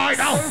 Right.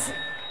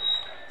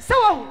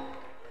 So,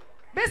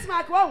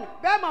 Bismarck won't.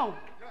 Bemo.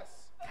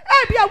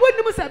 Eh, be a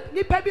wooden say,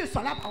 Nipabi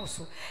Solab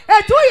also.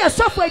 A 2 year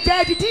software,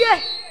 Jadidier,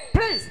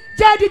 Prince,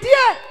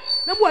 Jadidier,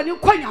 na mo ani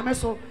nkɔ nyame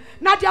so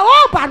na de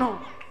o ba no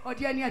o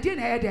de ani ade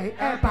na ye de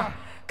e ba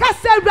ka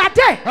se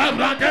awurade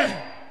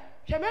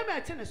hwe me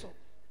ate ne so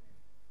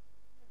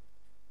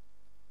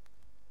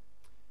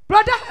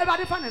brother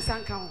everybody fan and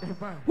sanka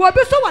wo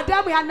bi so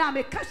wadam ya na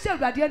me ka se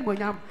awurade ani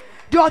monyam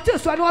de o te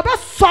so na o be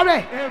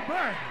sore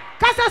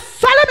Kasa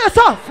sole me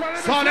so.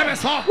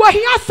 Wo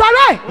hiya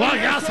sole.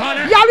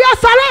 Yari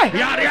sole.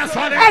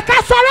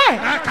 Eka sole.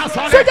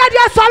 Suja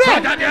dia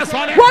sole.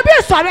 Wo bi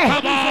sole.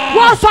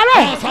 Wo sole.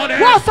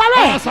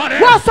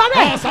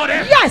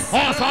 Yes.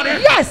 Wo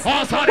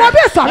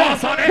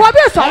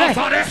bi sole.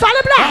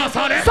 Sole bla.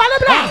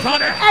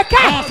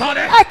 Eka.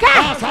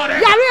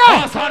 Yari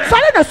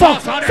sole no so.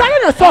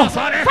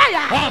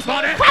 Fire. Wo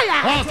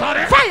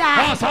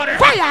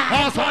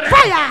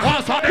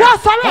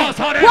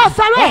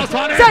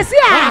sole.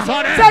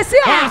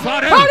 Cecia,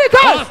 Holy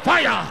Ghost,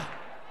 fire.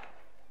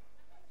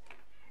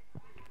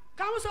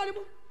 Come on,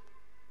 Solimu.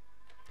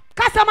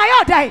 Kasa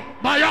my day.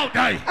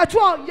 At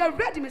all, you're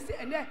ready, Mister,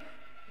 and then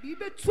be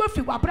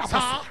 12 wa brother.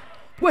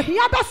 We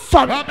hear the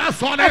son. Kasa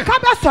sole me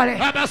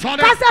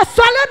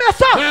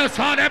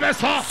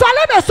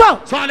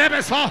so.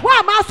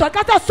 Wa ma so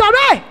kasa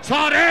sore.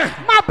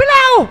 Ma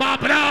blau.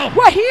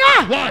 We hear.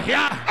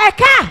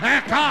 Eka.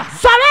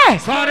 Sore.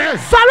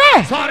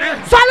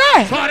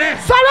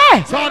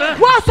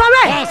 Wa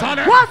sore.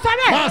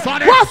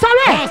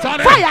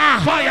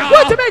 Fire.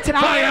 What to make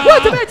now?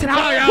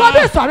 What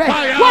be sore?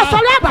 Wa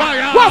sore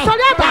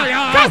ba.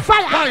 Catch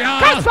fire.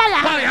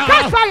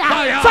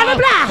 Sole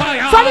bla.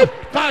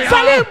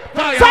 Salim.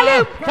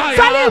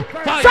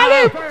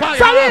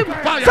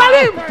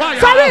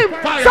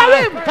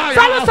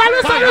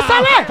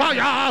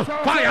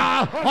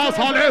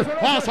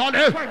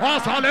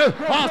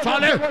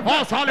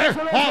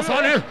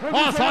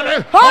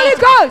 Holy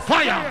Ghost.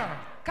 Fire.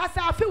 Cause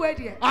I feel where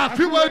dear.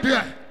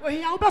 When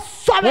you are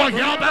sorry.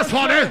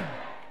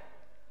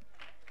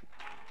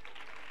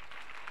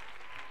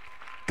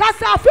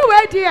 Cause I feel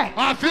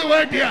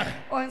where dear.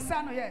 On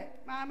son, yeah,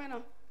 mamma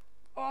no.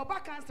 Oh,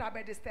 back and start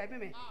by disturbing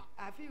me.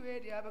 I feel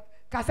ready.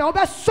 Cause I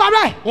was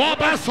sorry.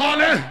 Yes,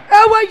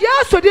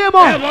 so dear.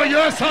 Brother,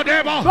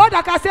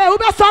 I say,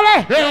 Uber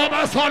sorry.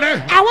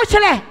 I watch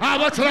it.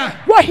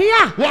 What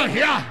here?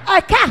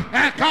 I can't.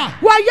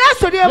 Well, yes,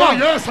 so dear.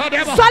 Solid.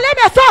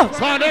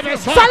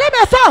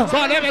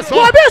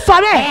 What be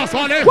sorry?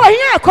 What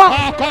here?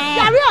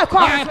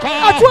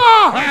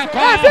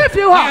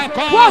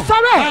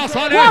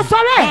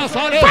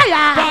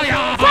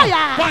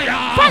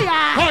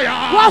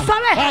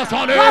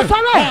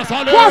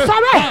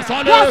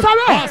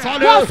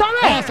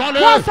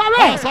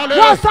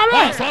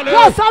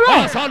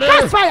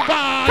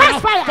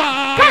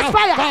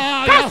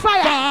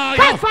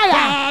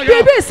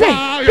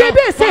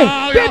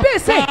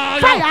 BBC,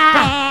 fire.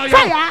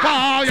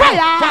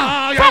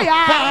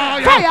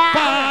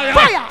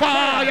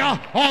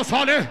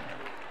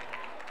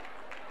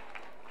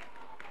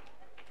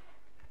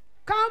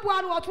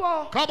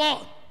 Come on.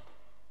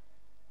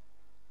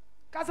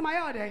 Cause my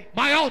all day.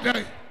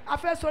 I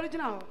feel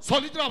original now.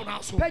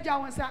 Peja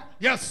wansa.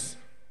 Yes.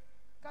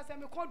 Cause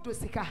me called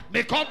dosika.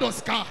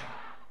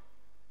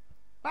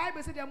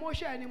 Bible said they more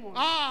share anymore.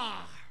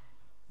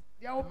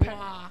 They are open. No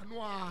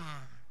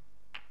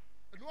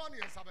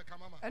is Sabeka,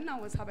 mama. And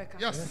now is Sabeka.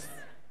 Yes.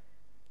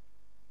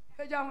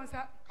 Peja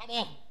wansa. Come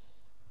on.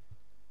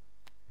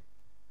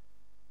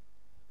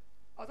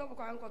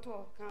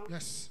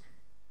 Yes.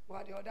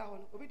 What the other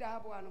one? Obi da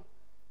habuano.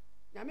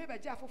 Yami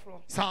beja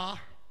fufro. Sir.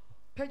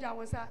 Peja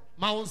wansa.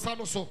 Ma wansa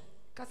no so.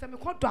 Cause me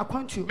called to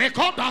account you.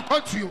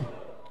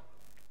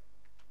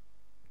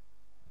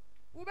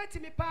 Ubeti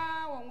mi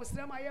pa wa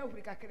muslim aye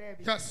huri kakra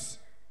bi. Yes.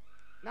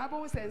 Na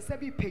bo se nsa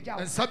bi peja.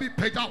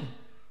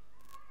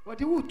 What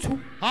do you do?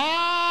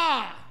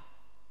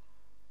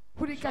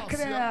 Huri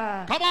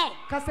kakra. Come on.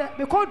 Cause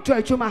me called to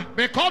ajuma.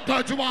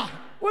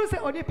 Who say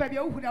oni pe bi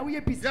huri we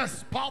busy.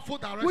 Yes, powerful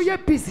direction. We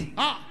busy.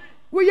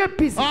 We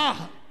busy.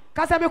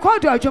 Cause me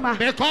called to ajuma.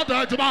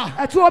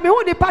 Atu me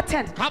hu ni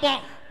pattern. Come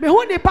on. Me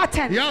hu ni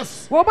pattern.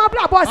 Yes. Wo ma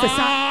bla boss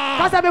sa.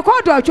 Cause me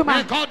called to ajuma.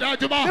 Me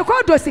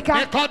called to sika.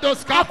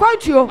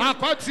 Akwantuo.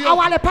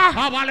 Awalepa.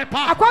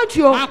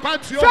 Akwantuo.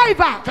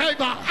 Favor.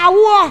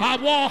 Awo.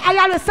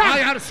 Ayaresa.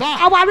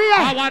 Aware.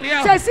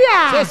 Cecia.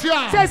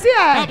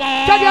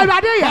 Tell your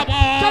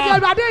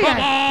brother.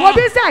 Wo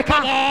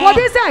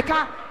bi seka.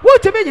 Who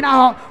to me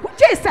now?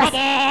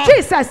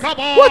 Jesus.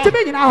 Who to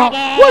me now?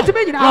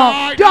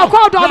 Your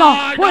call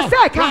donor.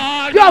 Receive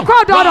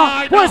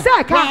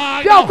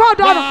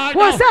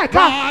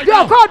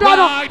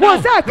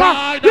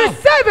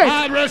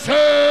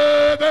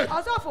it.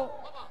 Asofo.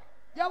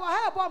 You were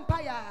here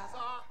bonfire.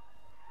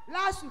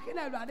 Last week in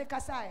a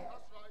Radicasai.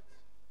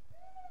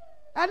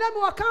 And then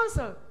we were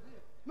counsel.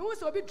 Me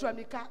was a bit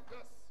dramica.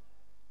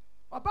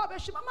 About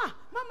Mama,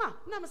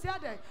 Nam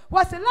said,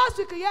 was the last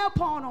week a year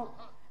porno.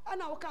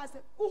 And our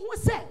cousin, who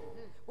said,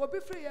 will be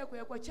free a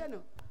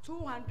channel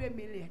 200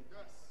 million,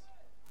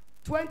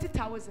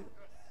 20,000.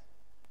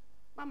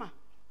 Mama,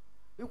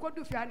 you could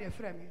do for your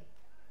friend.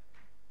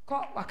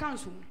 Call a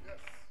council.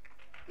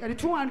 Yɛde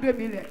 200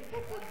 million.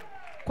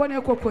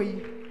 Kone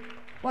kokoyi.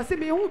 Wasi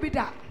me hu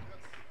VIDA.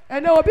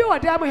 And there will be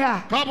what damn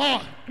here. Come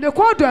on. The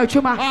quarter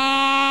chuma.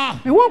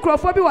 Ah. Me won't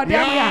cross for be what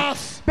damn here.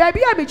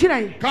 Baby, I'm a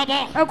Come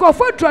on. And go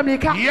for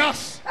Jamaica.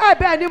 Yes. I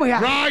bear him here.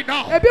 Right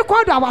now. A big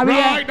quarter our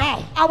Right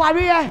now. Our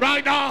rear.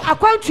 Right now. I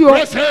count you.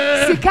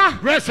 Sika.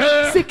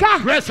 Sika.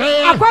 Receive.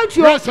 I count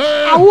you. Receive.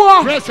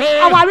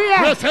 Our rear.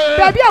 Receive.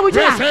 Baby, I will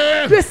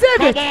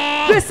receive it.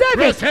 Receive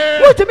it.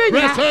 What do you mean?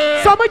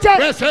 So much.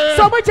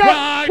 So much.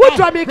 What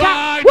Jamaica?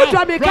 What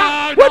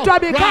Jamaica? What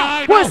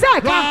Jamaica? What's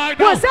that?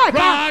 What's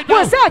that?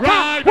 What's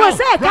that? What's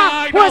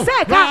that? What's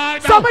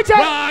that? So much.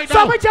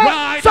 So much.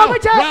 So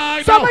much.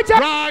 So much.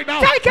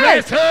 Take it.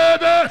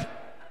 Receive it.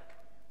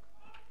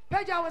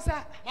 Peja was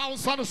that? Mount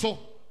Sanoso.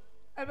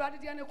 Everybody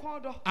did the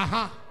corridor.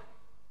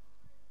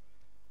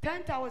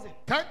 10,000.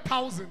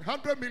 10,000.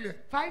 100 million.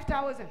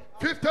 5,000.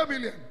 50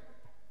 million.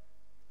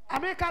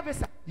 America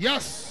visa.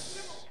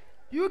 Yes.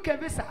 UK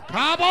visa.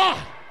 Come on.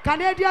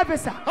 Canadian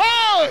visa.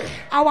 Hey.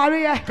 Our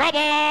Come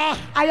on.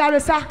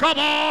 Ayarisa. Come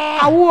on.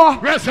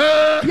 Awo.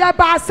 Receive. Ya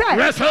base.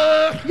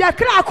 Receive. Ya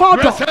kra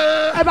corridor. Receive.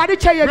 Everybody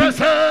check it.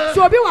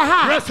 So be wa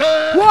ha.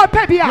 Receive. Wo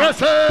pebia.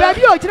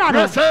 Baby o jina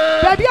no.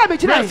 Receive. Baby a me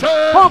jina.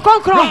 Receive. Hong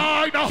Kong kro.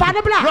 Right now.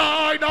 Fanabla.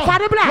 Right now.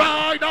 Fanabla.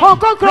 Right now. Hong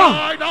Kong kro.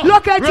 Right now.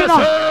 Look at you now.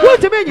 Receive. What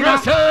do you mean now?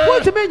 Receive.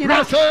 What do you mean now?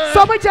 Receive.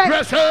 So much.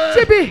 Receive.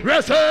 Chibi.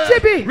 Receive.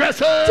 Chibi.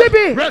 Receive.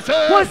 Chibi.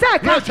 Receive. What's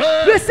that?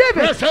 Receive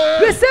it.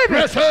 Receive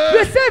it.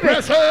 Receive it.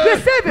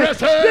 Receive it. Receive it. Receive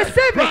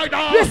it.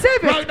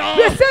 Receive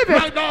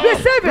it.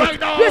 Receive it.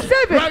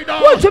 Receive it.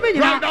 What do you mean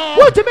now?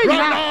 What do you mean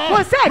now?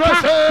 What's that?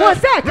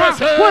 What's that?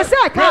 What's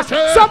that?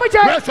 So much.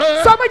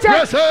 So much.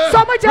 So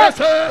much.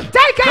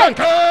 Take it.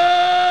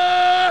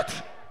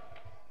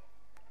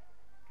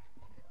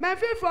 Man,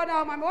 feel for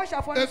now, my wash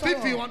for The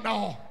 51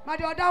 now. My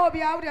daughter will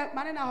be out there,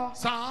 man in a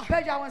house. Sir.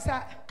 Peja was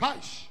that.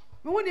 Cash.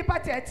 We won't nipa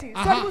 13.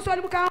 So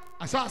you can.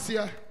 I saw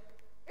here.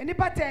 And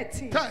nipa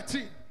 13.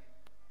 13.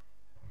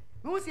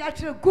 We won't see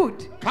actually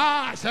good.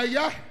 Cash.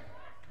 Yeah.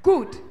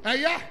 Good.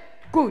 Yeah.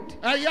 Good.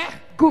 Yeah.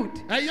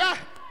 Good. Yeah.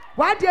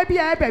 Why do you be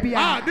a baby?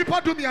 Ah,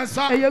 nipa do me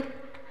answer.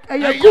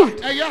 Good.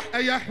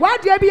 Yeah. Why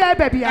do you be a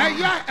baby?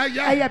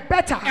 Yeah.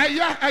 Better.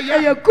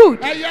 Yeah. Good.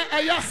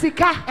 Yeah.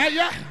 Sika.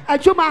 Yeah.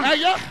 Ajuma.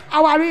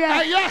 Awaria.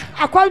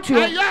 Akwantu.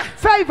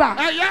 Favor.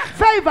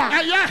 Favor.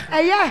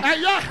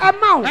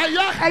 Amount.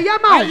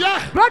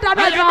 Brother,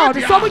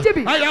 so much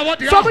jibi.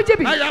 So much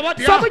jibi.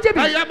 So much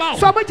jibi.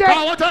 So much.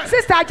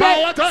 Sister J.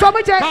 So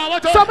much.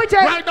 So much.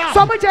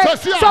 So much.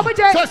 So much.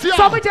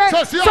 So much.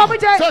 So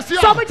much.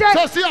 So much.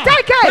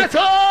 Take it.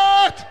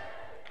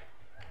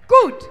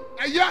 Good.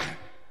 Yeah.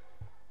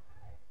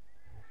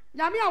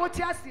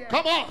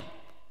 Come on.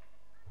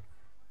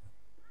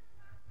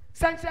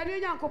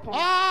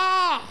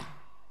 Ah.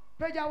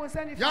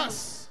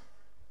 Yes.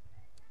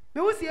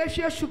 Me who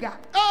see sugar.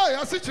 Hey,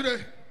 I see today.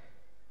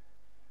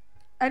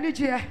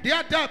 Energy. They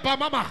are there, but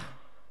mama.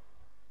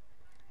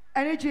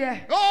 Energy.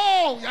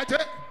 Oh, yeah.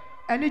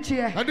 Energy.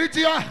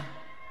 Energy.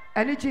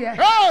 Energy.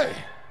 Hey.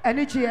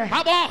 Energy.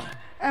 Come on.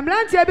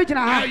 Emlanti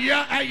ebijina ha.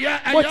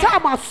 Yeah.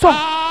 Motama so.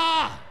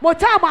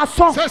 Motama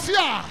so.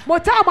 Sesia.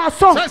 Motama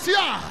so.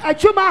 Sesia.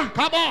 Ajuma.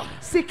 Come on.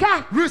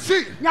 Sika.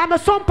 Receive.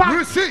 Nyamesompa.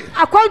 Receive.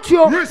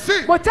 Akwantio.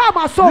 Receive.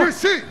 Motama so.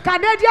 Receive.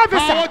 Canadian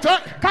visa.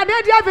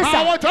 Canadian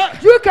visa.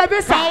 UK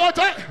visa.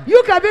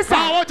 UK visa.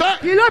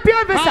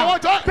 European visa.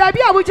 Baby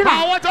awujina.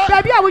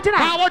 Baby awujina.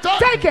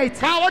 Take it.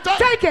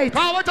 Take it.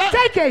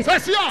 Take it.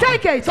 Take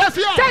it.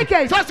 Take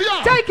it.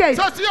 Take it.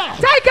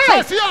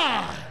 Take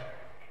it.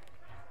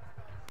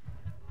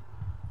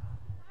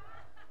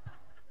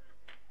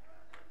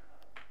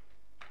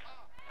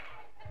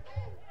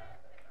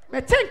 Me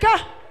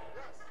tinka,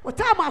 what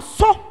time I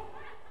saw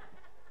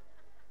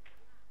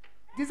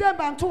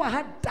December until I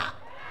had that.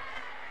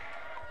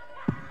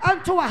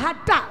 Until I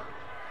had that.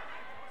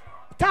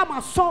 Time I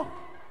saw.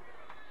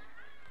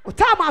 What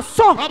time I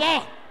saw. Come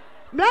on.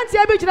 Nancy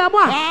Abijana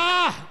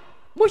Moa.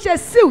 Musha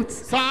suit.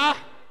 Sir.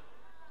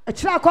 A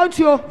child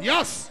country.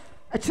 Yes.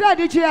 A child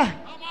did you? Come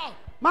on.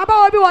 Mama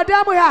will be what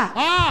damn we are.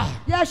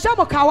 Ah. Yeah,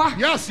 Shamokawa.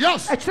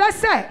 Yes. A child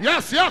say.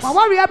 Yes. My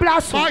warrior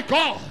blast. My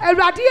God. A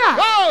radia.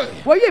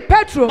 Hey. Were you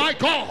petrol? My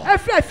God. A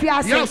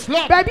fiasco. Yes,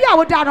 Lord. Baby, I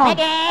would down on. Come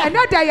on.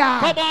 Another ya.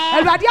 Come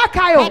on. A radia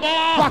kayo. Come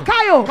on.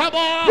 Wakayo. Come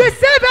on.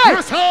 Receive it.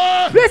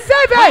 Receive.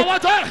 Receive it.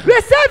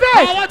 Receive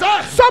it.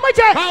 So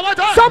much.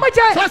 So much.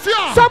 So much.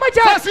 So much.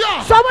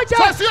 So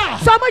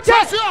much.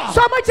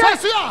 So much.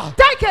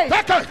 Take it.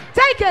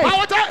 Take it.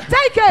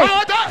 Take it.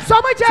 So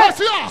much.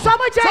 So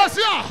much.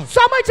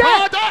 So much.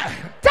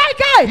 Take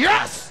it.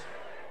 Yes.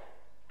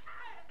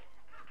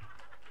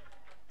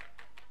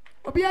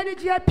 Obi ani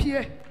je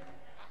apie.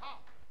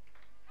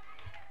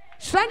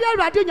 Srandia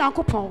radio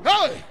nyankopon.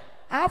 Hey.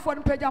 Afọ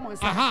no pagya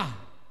monsa. Aha.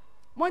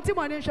 Monti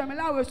mo ne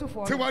hwemela we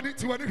sufo.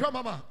 Tiwani hwa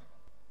mama.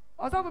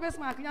 Ozo be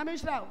smak nya me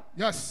nhira o.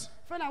 Yes.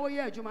 Fe na wo ye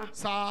adwuma.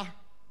 Sir.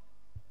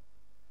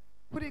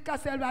 Kuri ka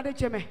se Awurade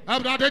cheme.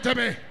 Aprade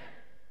cheme.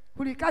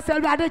 Huri kasa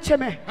Awurade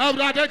cheme.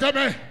 Aprade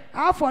cheme.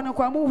 Afọ no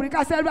kwa mu huri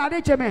kasa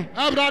Awurade cheme.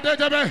 Aprade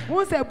cheme.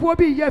 Won se buo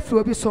bi ye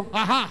fro bi so.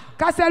 Aha.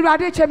 Kasa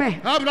Awurade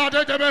cheme.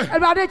 Aprade cheme.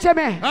 Awurade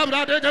cheme.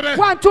 Aprade cheme.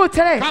 1 2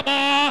 3. Come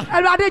on.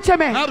 Awurade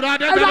cheme.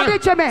 Awurade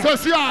cheme.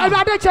 Sosia.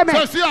 Awurade cheme.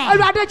 Sosia.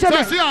 Awurade cheme.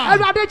 Sosia.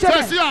 Awurade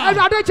cheme. Sosia.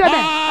 Awurade cheme.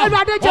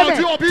 Awurade cheme.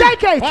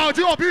 Take it.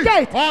 Take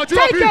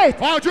it.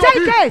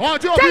 Take it.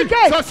 Take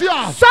it. Sosia.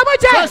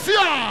 Somoje.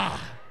 Sosia.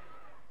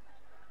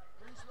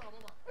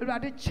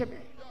 Awurade cheme.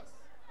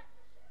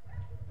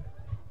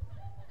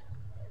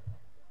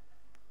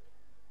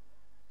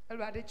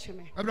 Awurade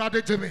cheme.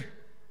 Aprade cheme.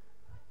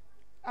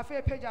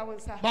 Afa pagya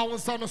wonsa. Ba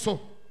wonsa no so.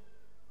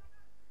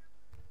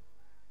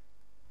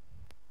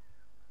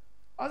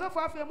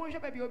 Ọzọfọ afa mo hwe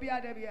ba bi obi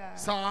ada bia.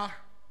 Sa.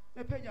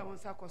 Me pagya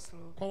wonsa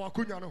kosoro. Kwa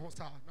wakunya no ho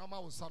sa. Na ma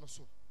wonsa no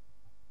so.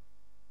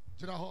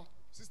 Jira ho.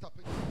 Sister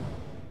page.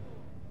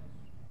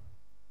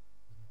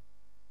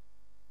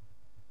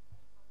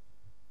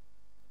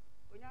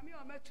 Onyame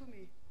o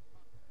metumi.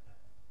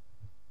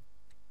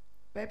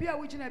 Baby a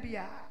wugina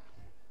bia.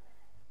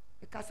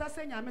 Ekasa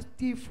se nyame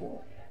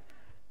stifo.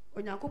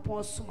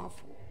 Onyankopon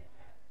somafo.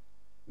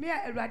 Me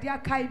a Awurade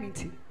akai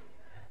minti.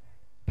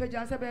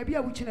 Pagya se baby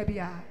a wugina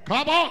bia.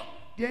 Come on.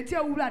 De enti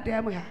a wura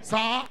dem ha.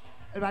 Sa.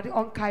 Awurade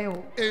onkai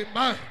o.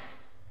 Amen.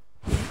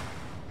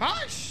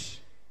 Hush.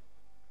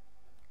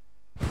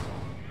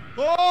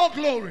 Oh,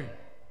 glory.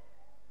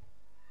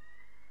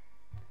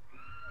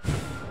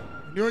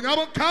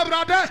 Nyonyamo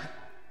kabrade.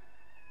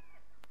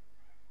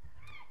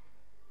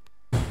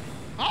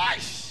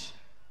 Hush.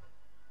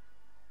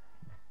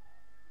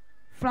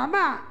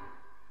 Frama.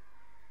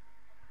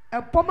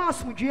 E poma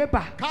asumdue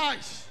ba.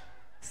 Hush.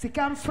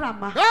 Sika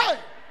mframa. Hey.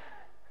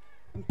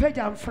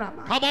 Mpagya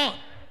mframa. Come on.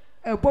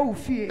 E bo wo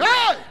fie.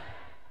 Hey.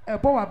 E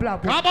bo wa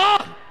blabo. Come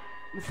on.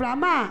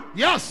 Mframa.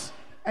 Yes.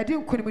 E di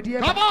nkunimdie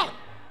ba. Come on.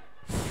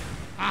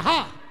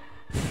 Aha.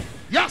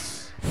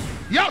 Yes.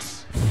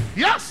 Yes.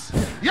 Yes.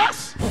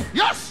 Yes.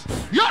 Yes.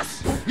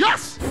 Yes.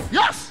 Yes.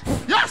 Yes.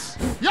 Yes.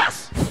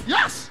 Yes.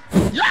 Yes.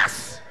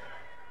 Yes.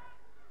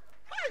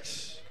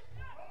 Hush.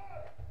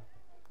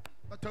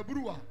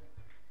 Ataburua.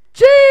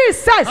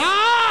 Jesus.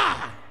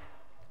 Ah.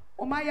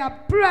 Omaya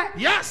pre.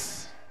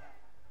 Yes.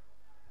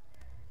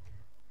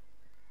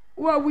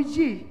 Wa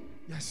wuji.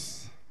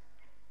 Yes.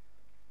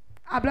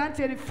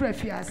 Ablante ni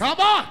frefias. Come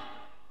on.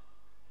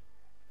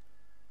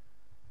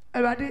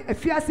 Awurade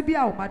efiase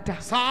bia o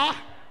mada. Sir.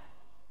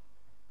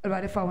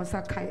 Awurade fa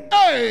wonsa kai.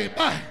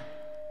 Amen.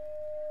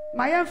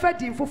 Ma yemfa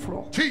din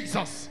foforo.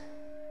 Jesus.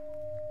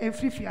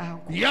 Enfri fia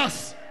hanko.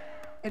 Yes.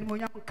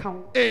 Enimonya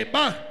kan.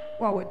 Amen.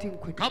 Wa wadi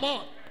nkodi. Come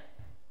on.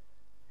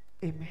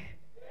 Amen.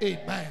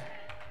 Amen.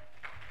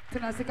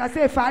 Tena se ka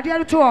se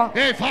faade to o.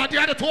 Hey,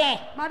 Father, the tour.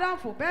 Madam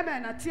fo be me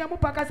na tia mu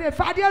pa ka se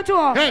faade to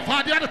o. Hey,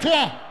 Father, the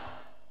tour.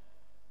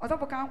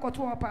 Otopo kan ko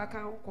to o pa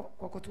kan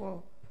ko to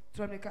o.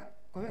 Tromika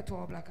ko he to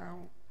o bla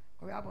kan.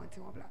 Ko we abonti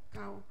o bla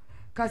kan.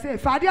 Ka se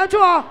faade to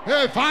o.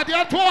 Hey, Father,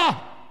 the tour.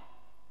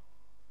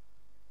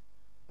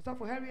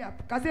 Otopo hurry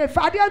up. Ka se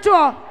faade to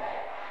o.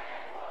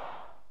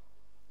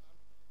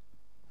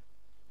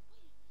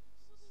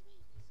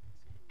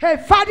 Hey,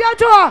 faade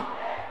to o.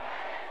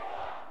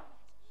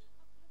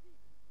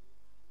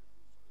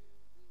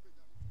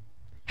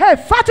 Hey,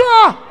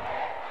 Fatua!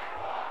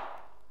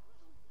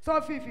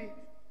 So, Fifi,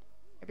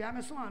 if you have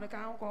a son, I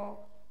can't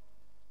call.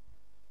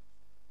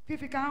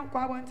 Fifi can't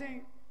call one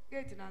thing.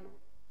 Get it, Nano.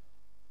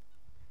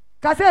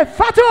 Case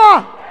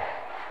Fatua!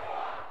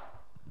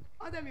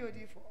 What am you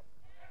do for?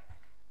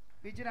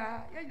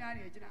 Vijira,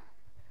 Yanari,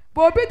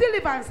 Bobby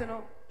deliverance,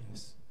 no?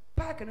 Yes.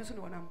 Park and so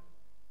on.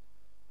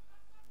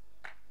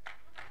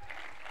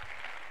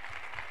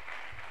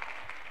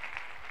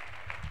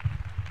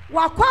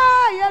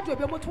 Wakwa, you do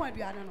be more to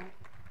be, I don't know.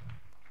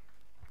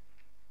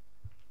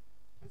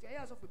 I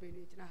also for being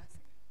a house.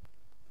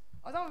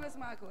 Although Miss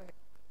Marco,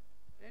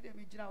 let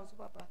me general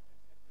papa.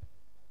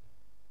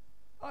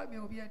 Oh, me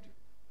will be a do.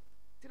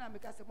 Then I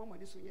make us a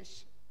moment so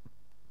yes.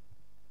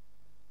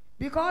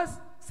 Because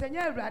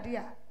Senor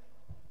Radia,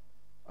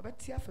 or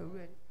better for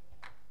rain.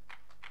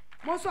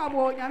 Most of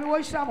all, Yami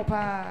was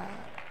Shamopa.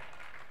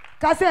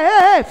 Case,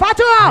 hey,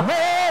 Fatua!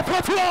 Hey,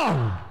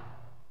 Fatua!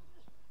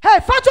 Hey,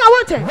 Fatua, I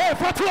want it. Hey,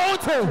 Fatua, I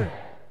want it.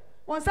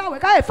 One hour,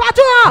 hey,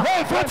 Fatua!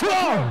 Hey,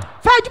 Fatua!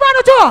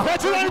 Fajmano tour!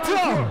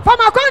 Fatua! From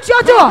a country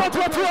tour!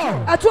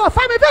 Fatua! A tour,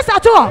 family visa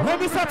tour! Hey,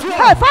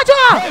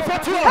 Fatua! Hey,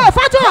 Fatua!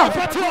 Fatua!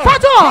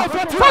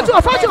 Fatua!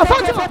 Fatua!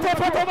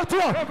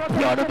 Fatua!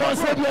 You are the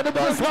boss, you are the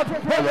boss.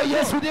 Hey,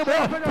 yes, we did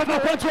more. From a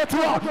country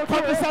tour,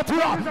 from the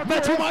Satua,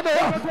 Metumano,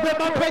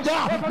 Metampeja,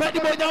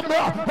 Medimoniamo,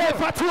 hey,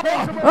 Fatua!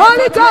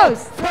 Holy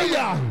Ghost!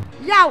 Fire!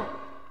 Yow!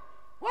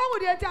 What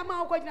would you tell me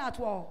how going at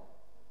all?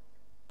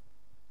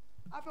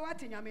 After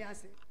what in your me, I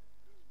say,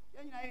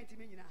 you ain't to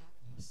me now.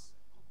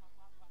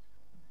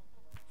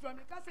 From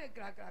the Case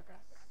gra.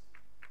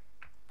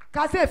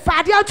 Case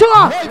Fadia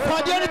tour! Hey,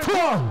 Fadia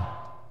tour!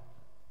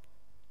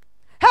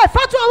 Hey,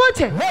 Fatua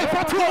want it! Hey,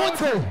 Fatua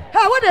want it!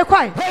 Hey, what they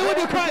cry? Hey, what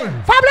they cry?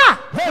 Fabla!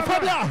 Hey,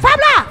 Fabla!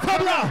 Fabla!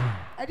 Fabla!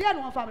 I didn't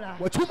want Fabla.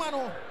 What you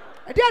man?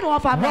 Ẹ̀díẹ̀ ni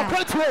wọ́n fa bla.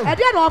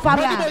 Ẹ̀díẹ̀ ni wọ́n fa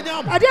bla.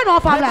 Ẹ̀díẹ̀ ni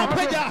wọ́n fa bla.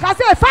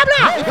 Kase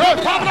fabla.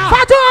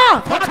 Fatu.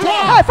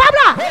 Hey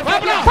fabla.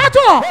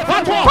 Fatu.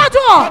 Fatu.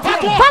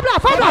 Fabla.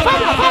 Fabla.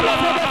 Fabla. Fabla.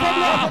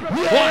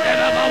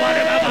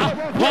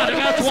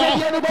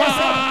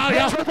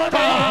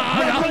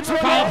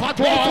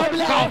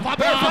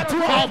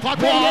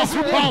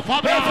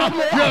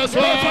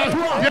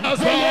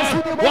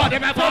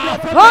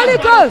 Holy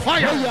Ghost.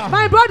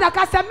 My brother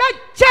kase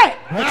meche.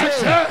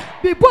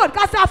 Be bold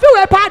kase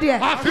afiwe party.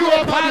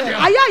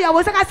 Aya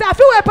was I say I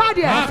feel a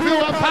party.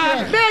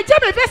 Me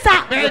Jimmy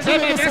Visa. Me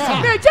Jimmy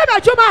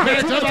Juma. Me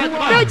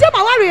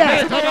Jimmy Warrior.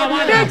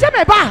 Me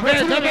Jimmy Ba. Me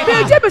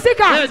Jimmy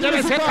Sika.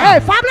 Hey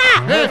Fabla.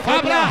 Hey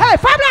Fabla. Hey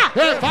Fabla.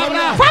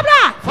 Fabla.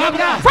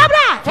 Fabla.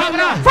 Fabla.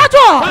 Fabla.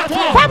 Fatu.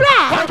 Fabla.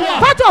 Fatu.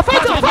 Fatu.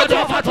 Fatu.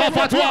 Fatu.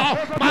 Fatu.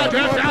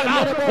 Madrefala.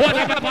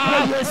 Whatever.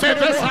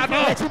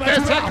 Sevesano.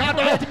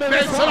 Vesecano.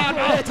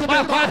 Veselano.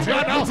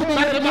 Maquatiano.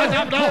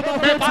 Madamano.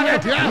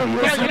 Mepaletia.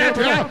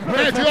 Megaletia.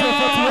 Medio.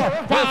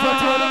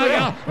 Fire.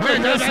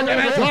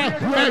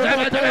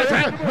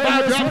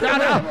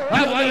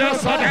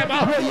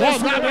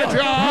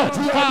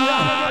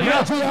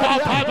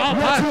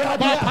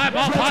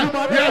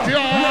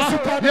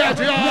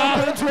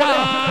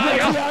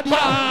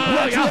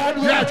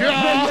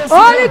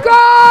 Holy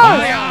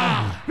Ghost.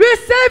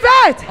 Receive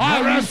it.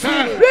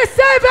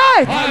 Receive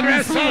it.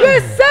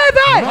 Receive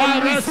it.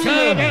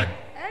 Receive it.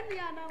 Any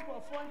number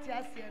of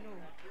Fontiasio.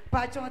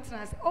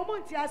 Pachontras.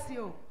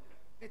 Omontiasio.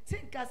 The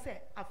thing I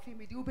say, I feel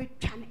me, you be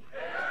channel.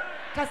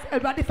 Because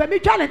everybody for me,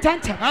 John and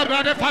Tantum.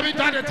 Everybody for me,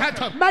 John and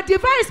Tantum. My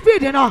divine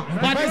speed, you know.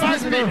 My divine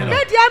speed, you know.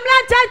 Medium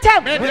land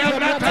Tantum. Medium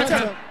land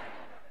Tantum.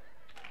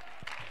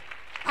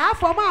 Ah,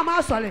 for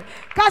Mama Solly.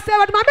 Because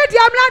my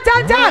medium land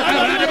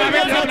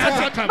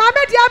Tantum. My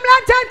medium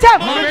land Tantum.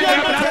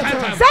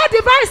 Say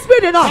divine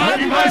speed, you know.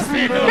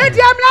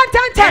 Medium land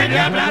Tantum.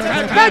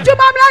 Medium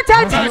land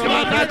Tantum.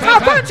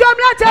 Medium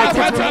land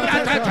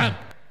Tantum.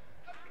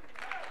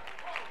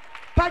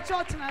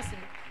 Patriotism,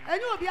 and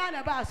you will be on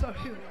a bus of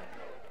you.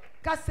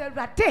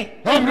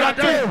 Casserate,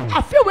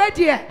 I feel where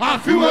dear, I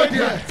feel where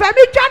dear.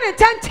 Family John and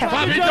Tantum,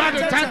 Family John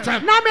and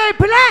Tantum, Name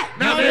Play,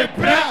 Name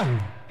Play,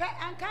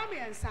 and come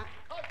here, son.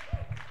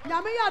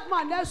 Yami had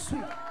my next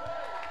week.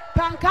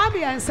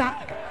 Pancami and son.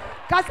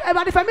 Because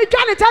everybody family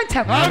John and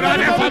Tantum,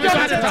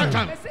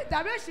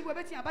 direction will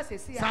be a bus.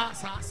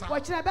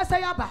 Watching a best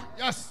yaba.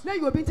 Yes, now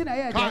you have been to the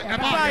air.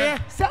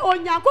 Say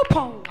on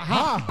Yakupon,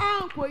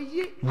 Uncle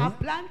Ye, a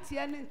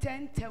plantian and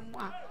Tantum,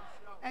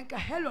 and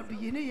Kahelo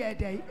be in a year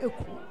day.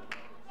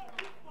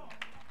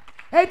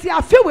 80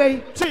 a few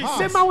way, say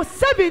my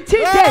 17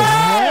 days.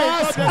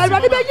 I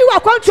remember you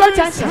are control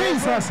Tantum.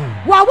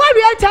 While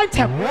warrior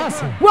Tantum,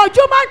 while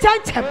Juman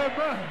Tantum,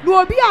 you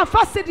will be a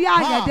fasted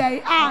young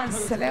day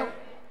answer.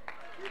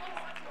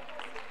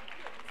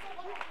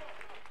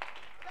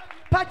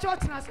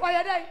 Patriotism, why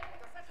are they?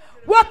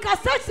 What can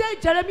say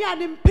Jeremiah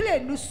and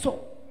play no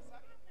so?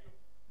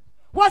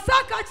 What's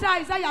that catch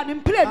Isaiah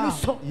and play no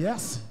so?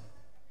 Yes.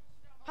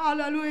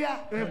 Hallelujah.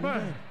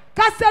 Amen.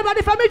 Cast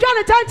everybody from me, John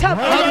and Tantum.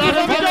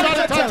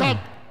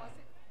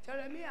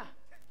 Jeremiah,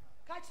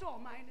 catch all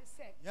mine and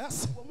say,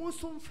 yes, woman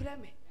soon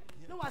frame.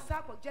 No, I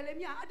saw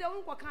Jeremiah, I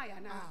don't walk higher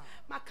now.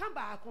 My come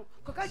back,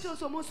 Cocacho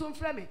so much soon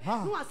frame.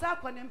 No, I saw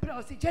one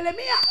emperor,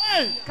 Jeremiah.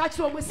 Catch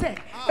all we say,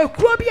 a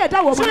crowby at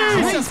that woman.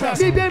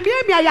 Be the me,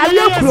 I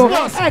look,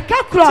 a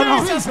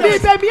cacron, be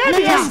the me,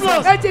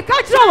 and the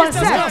catch all and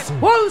say,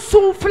 one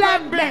soon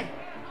flame.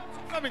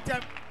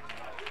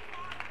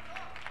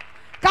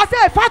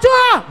 Kase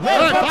Fatua,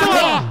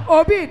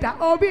 Obida.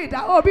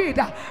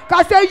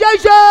 Kase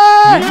Yeje,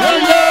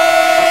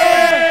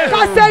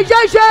 Kase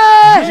Yeje.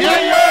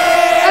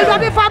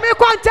 Everybody family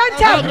content.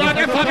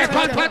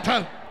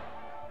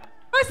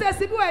 Process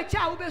be a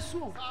child be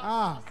soon.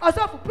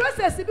 Also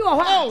process be a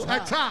while.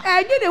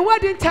 And you the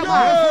wedding time.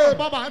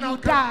 You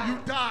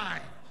die.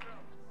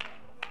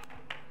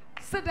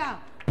 Sit down.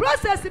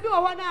 Process be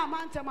a 1 hour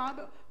man time.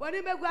 When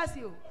you make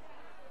you.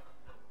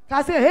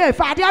 I say, hey,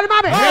 Father,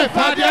 mommy. Hey,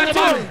 Father,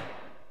 mommy.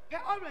 Hey,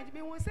 orange,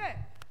 me won't say,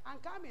 and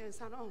come here,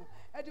 son.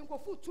 I didn't go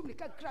food to me.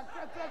 Crack.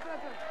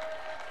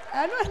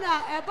 And when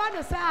I bought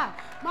the sir,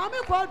 Mammy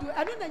called you,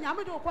 and then the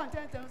Yamado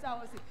content. I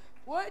was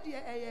what do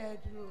you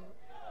do?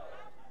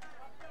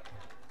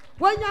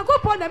 When you go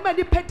upon a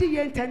many petty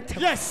intent.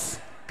 Yes.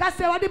 Because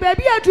the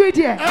baby I do it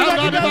here.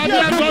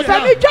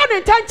 Family John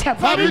and Tantum.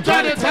 Family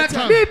John and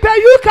Tantum. Me pay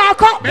you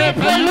Kako. Me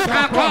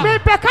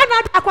pay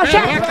Canada.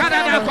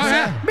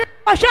 Me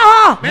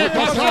Oshaho. Me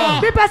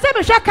pay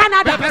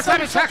Canada.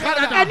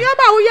 And you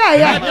know,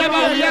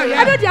 yeah. I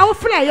don't know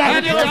flay. Me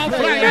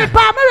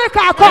pay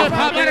America.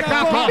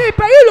 Me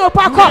pay Europe.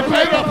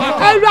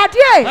 And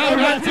Radier.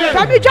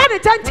 Family John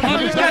and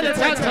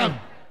Tantum.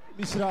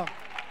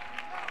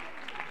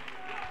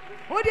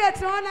 What do you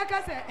tell me?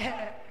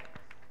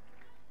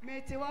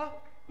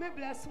 Me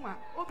bless one.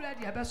 Oh, blood,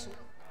 your best.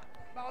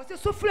 But was it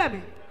so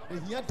flaming?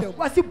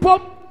 Was it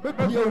bomb?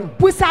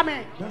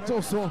 Pusame. That's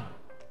also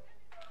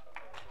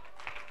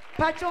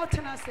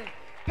Patriotism.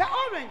 The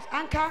orange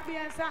and can't be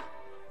answer.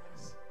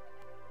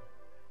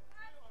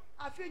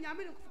 feel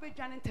Yamin could be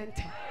Jan and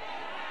Tente.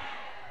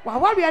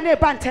 While we are near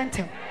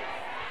Bantente.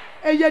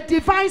 And your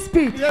divine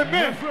speed.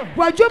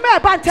 What you may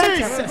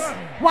Bantente.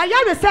 Why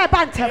you say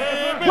Bantem?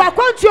 What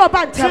won't you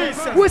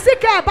Bantem? We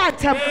seek a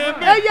Bantem.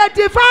 And your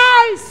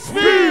divine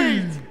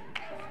speed.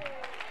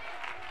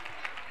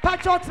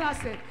 Patriots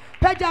say,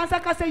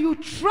 Pejansaka say, you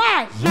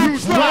try,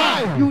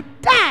 you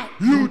die,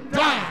 you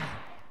die.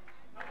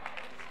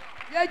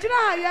 Yeah, you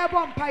know, you have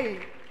one pie.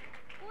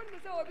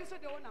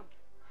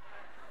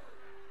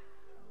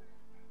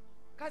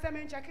 Because I'm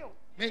in Chakio.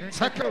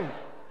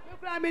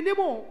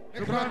 Minimum.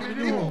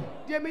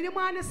 The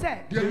minimum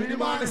said,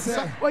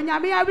 when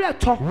Yamia will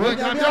talk,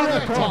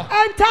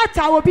 and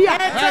Tata will be a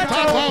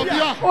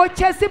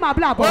Chessy my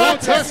blood,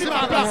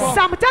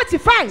 some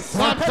 35.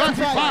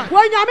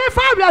 When Yami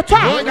found your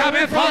child,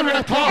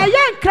 a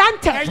young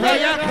cranter, a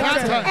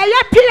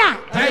young pia,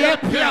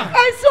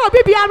 and so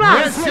be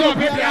around.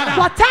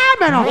 What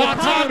time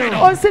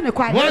on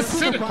Sinequine?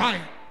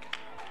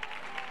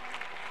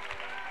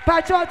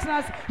 Patriots,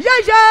 yeah.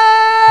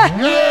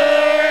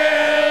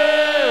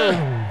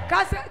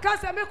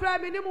 Casa me cry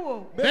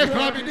minimum.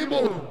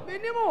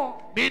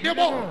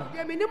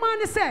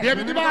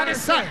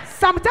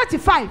 Some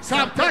 35.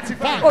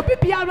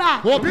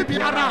 Obipiara.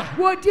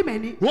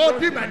 Wodimeni.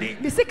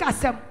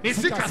 Misikasem.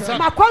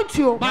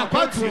 Makontio.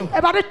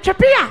 About the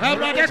Chapia.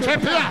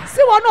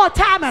 See one more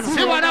time.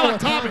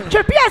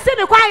 Chapia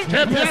Sinequine.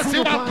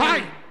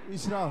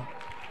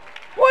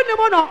 One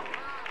mono.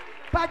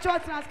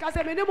 Patriots,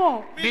 Casa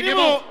minimum.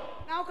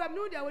 Now come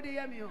no there with the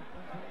Yamio.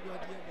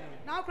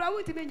 Now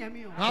crowd to me,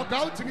 Yamio. Now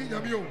go to me,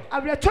 Yamio. I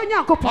will turn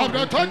your couple.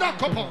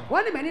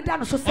 One minute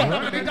down so say.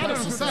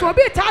 So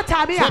be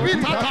Tata,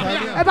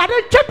 about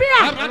the Chapia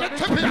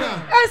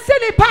and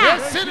Silly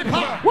Pass.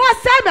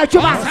 What's Samuel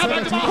Juma?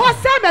 What's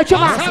Samuel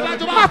Juma?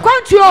 My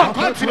country,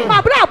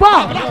 my bravo,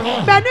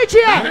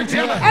 Manager,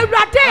 and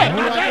Rade,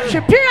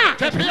 Chapia,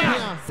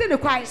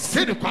 Sinequine.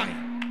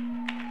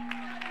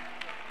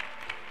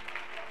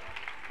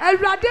 And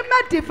Radima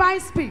divine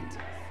speed.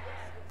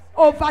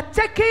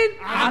 Overtaking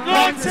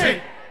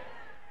anointing.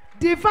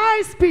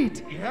 Divine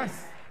speed.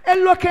 Yes.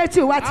 And locate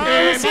you what?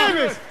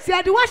 See,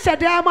 I do what shall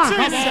there, man.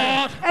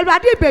 And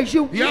Radi be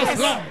you. Yes,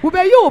 Lord. Who be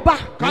you, ba?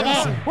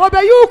 Who be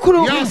you,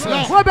 crew?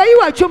 Who be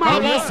you, a chuma?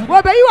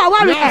 Who be you, a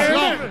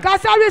warrior?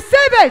 Because I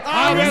receive it.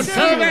 I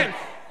receive it.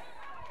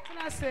 And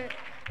I say,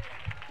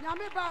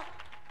 Yamiba,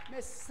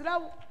 Miss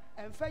Row,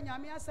 and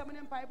Fenyamia,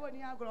 summoning Bible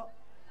Niagara.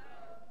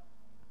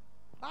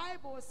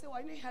 Bible say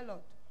I need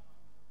hello.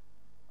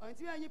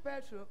 Until I need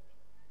petrol.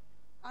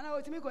 And I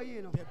will make a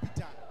you know.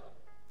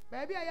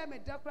 Baby, I am a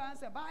doctor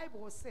answer.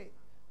 Bible say,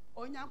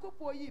 on Yanko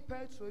po ye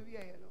petrol,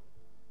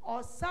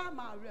 or some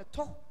are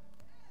reto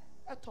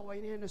at all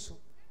in Henderson.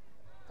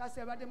 Because I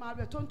read my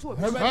return to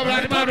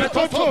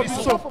it.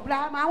 So for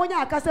Blam, I want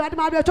to say,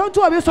 my return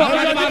to it. So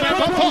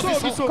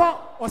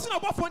what's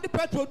about for the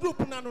petrol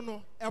group?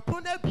 No, a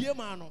pony beer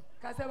man.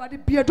 Because I read the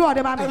beer door,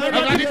 the mammy.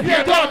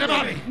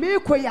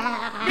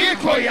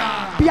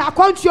 Mikoya. Be a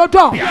country your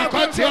door. Be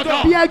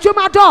a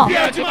Juma door.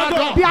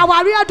 Be a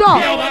warrior door.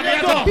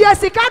 Be a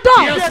Sika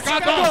door.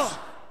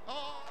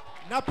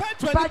 Now,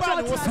 petrol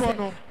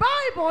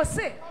Bible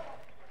say,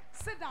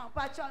 sit down,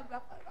 Patrick. I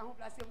hope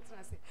I say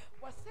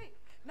what say.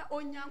 Now,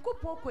 on Yanko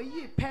Poko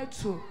ye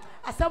petrol.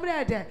 As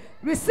somebody there,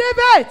 receive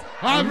it.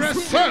 I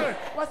receive.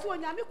 What's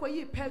one Yamiko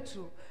ye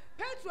petrol?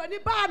 Petrol, any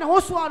barn,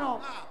 horse one.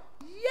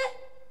 Yeah.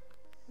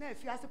 Now,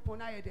 if you ask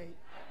upon a day.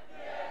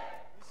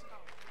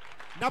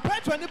 Now,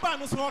 petrol, any barn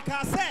was what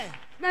I say.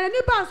 Now,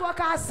 any barns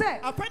what I say.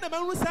 A friend of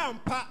mine who say,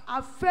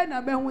 a friend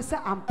of mine who say,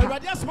 I'm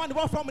just one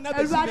from another.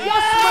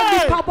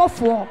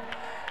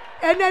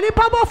 And any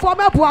pabo for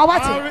me, Bua,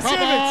 what I receive it.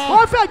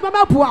 Oh, fed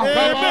Mamma Bua.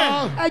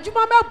 And you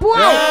Mamma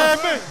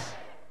Bua.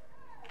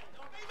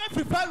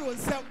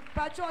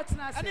 Patriots,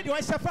 I need to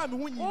watch a family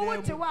when you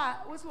want to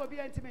what will be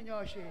intimate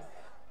your share.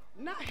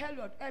 Not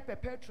Herod, Epe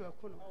Petro,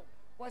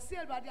 was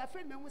said by their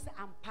friend, was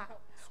Ampa.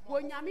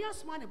 When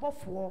Yamia's money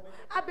before,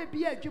 I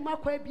be a Juma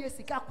Quay be a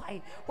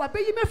Sikakwai. What be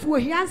you me for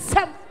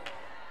handsome?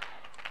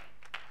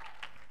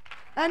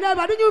 And then,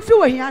 but you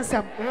feel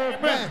handsome.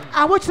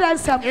 I watch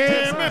ransom.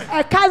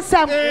 A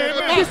cancer.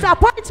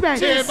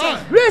 Disappointment.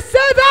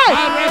 Receive it.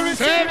 I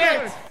receive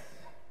it.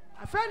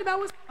 A friend of mine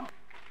was.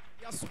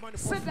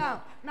 Sit down.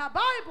 Now,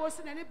 Bible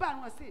said any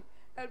band was it.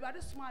 A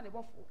rather small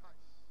before.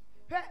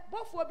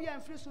 Both will be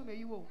and free soon.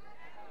 You will.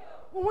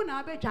 Who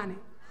now be Johnny?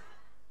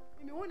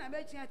 You won't have a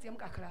him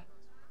Kakra.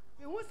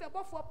 You won't say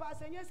before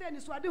pass and you say, and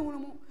it's what do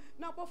you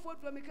now before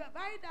to make a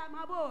VIDA,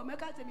 my boy,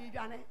 make us a me,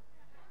 Johnny.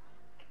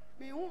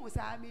 Me who was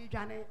I me,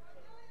 Johnny?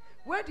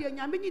 Where do you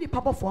Yamini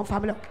Papa for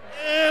family?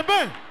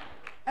 Amen.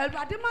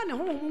 Elrademan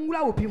whom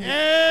will be.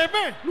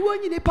 Amen. No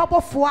one in Papa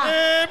for.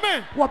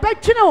 Amen. What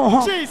bet you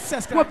know?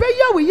 Jesus. What be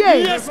you?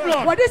 Yes,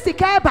 Lord. What is the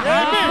cab?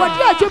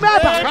 What you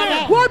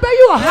have? What be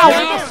you? How?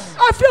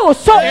 I feel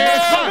so.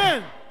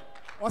 Amen.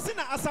 Was in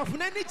a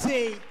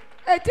Asafunani?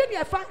 A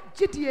 10-year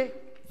GTA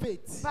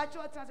faith. But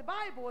what the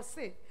Bible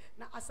say,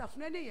 now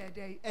Asafunani a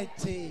day.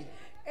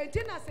 A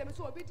dinner seems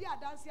to be a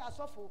dance as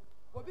awful.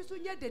 Obi so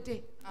nye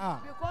dede.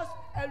 Because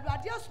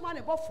Elwade asuma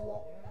ne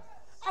bofo.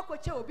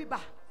 Akoche obi ba.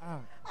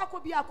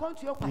 Akobi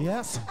akontu ekwa.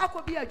 Yes.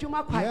 Akobi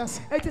adwuma kwa.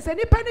 Yes. Eti se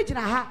nipa ne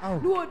gina ha.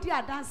 No odi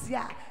adanse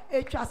a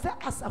etwa se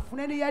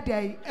asafune ne ye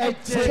dai.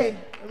 Eche.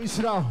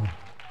 Misra.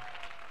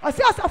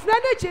 Ose asafune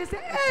ne che se,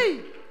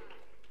 "Hey.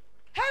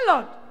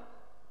 Hello.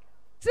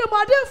 Ti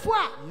modern fo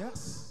a."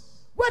 Yes.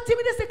 What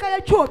me dey say ka ya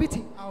twa obi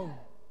ti.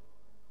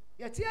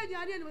 Ya ti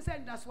anyane ne say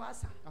ndaso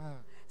asa.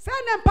 Say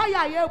na mpa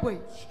ya ye boy.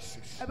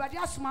 Ebade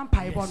asoma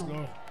mpa e bo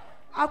no.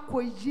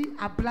 Akoyi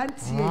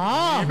ablantie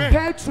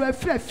Petro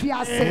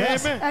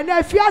afiase and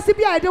afiase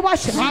bia de wa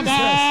hye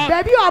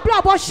baby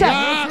obla bo hye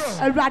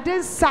Awurade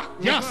nsa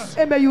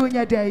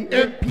emayunya day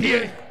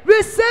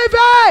receive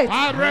it.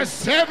 I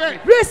receive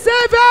it.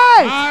 Receive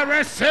it. I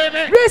receive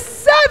it.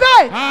 Receive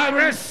it. I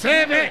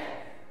receive it.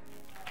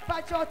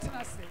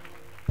 Pachotinase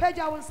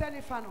peja won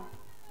send fano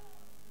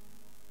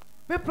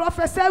me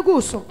professor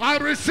guso I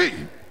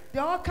receive. The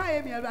all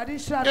kind me Awurade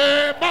hira.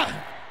 Amen.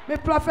 Me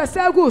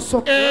professor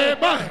guso.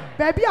 Amen.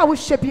 Baby I will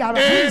shape biara.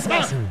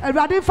 Jesus.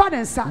 Awurade fa ne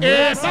nsa.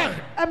 Amen.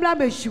 Emla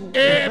mehiu.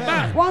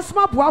 Amen. Once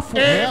more boafo.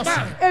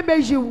 Amen.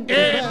 Emehiu.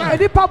 Amen.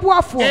 Edipa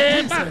boafo.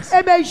 Amen.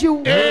 Emehiu.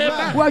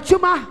 Amen.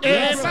 Wachuma.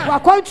 Amen.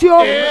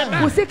 Wakontio.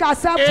 Amen. Musika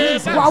asap. Amen.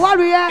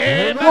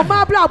 Wawariye.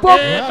 Womabla bo.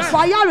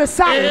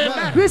 Wayaresa.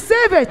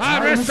 Receive it.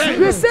 I receive.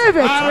 Receive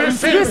it. I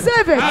receive.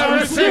 Receive it. I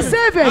receive.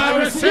 Receive it. I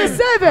receive.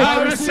 Receive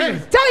I it.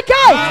 receive. Take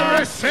it. I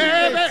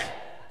receive it.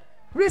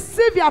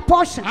 Receive your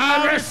portion.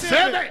 I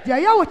receive it.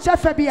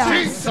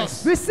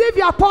 Jesus. Receive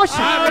your portion.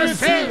 I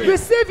receive it.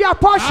 Receive your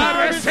portion.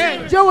 I receive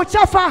it.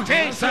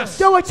 Jesus.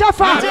 Receive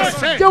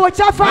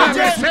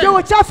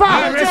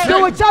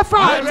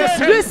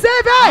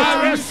it.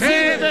 I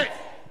receive it.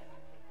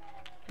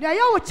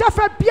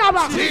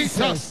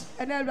 Jesus.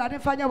 And then Radin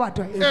Fanya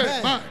Wadoy.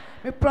 Amen.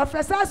 Me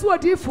professors who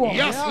are for.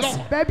 Yes,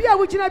 Lord. Baby, I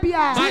would not be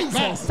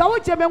God. so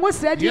German was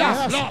said,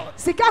 Yes, Lord.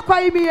 Sika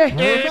kwa imi,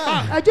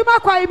 a Juma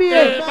kwa imi,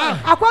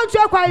 a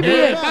Quantua kwa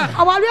imi,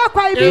 a Waria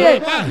kwa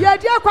imi,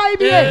 Yadia kwa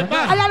imi, a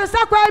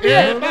Yanasa kwa imi.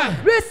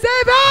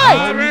 Receive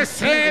it.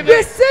 Receive it.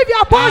 Receive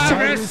your portion.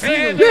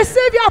 Receive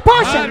Receive your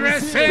portion.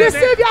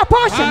 Receive your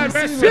portion.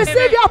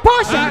 Receive your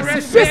portion.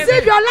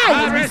 Receive your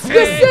life.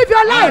 Receive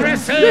your life.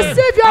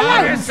 Receive your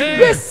life. Receive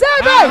it.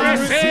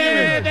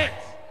 Receive it.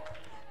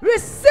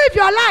 Receive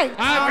your life.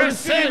 I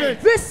receive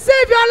it.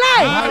 Receive your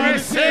life. I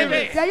receive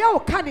it.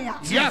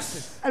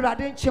 Yes. Amen.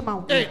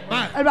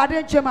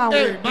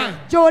 Amen.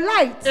 Joe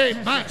light.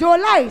 Amen. Joe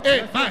light.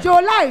 Amen. Joe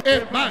light.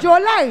 Amen. Joe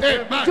light.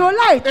 Amen. Joe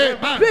light.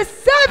 Amen.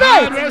 Receive I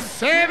it.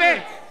 receive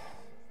it.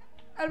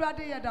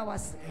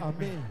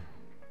 Amen.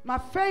 My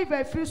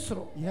favor free.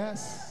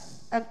 Yes.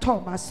 And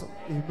Thomas.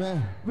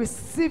 Amen.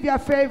 Receive your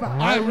favor.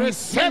 I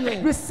receive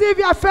it. Receive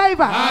your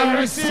favor. I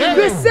receive it.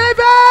 Receive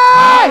it.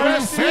 I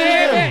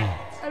receive it.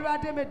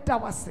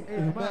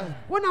 Amen.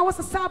 When I was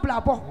a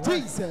sabla,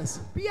 Jesus.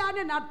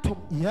 Piano not to.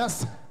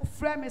 Yes.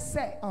 Friend me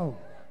say, Oh.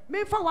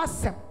 me for was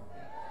sem.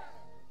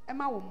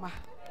 Emma Woma.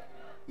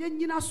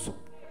 Yenina so.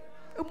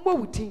 A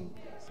moting.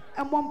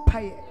 And one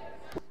pie.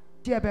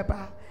 Dear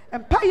Beba.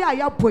 And pie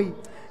ya boy.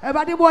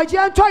 Everybody boy, you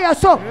enjoy your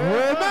soul.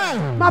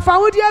 Amen. My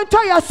family, you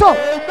enjoy your soul.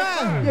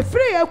 Amen. You're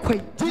free,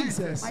 okay.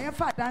 Jesus. I am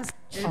fat dance.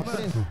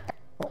 Amen.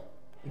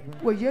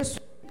 Well, yes.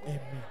 Amen.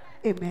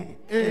 Amen.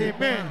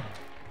 Amen.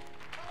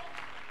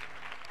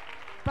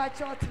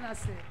 Pachotina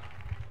say.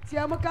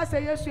 Tiamuka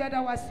say yes, you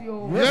was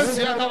you. Yes,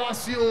 that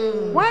was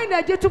you. Why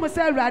not you to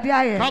say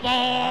Radia? Come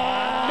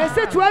on. They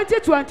say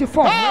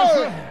 2024.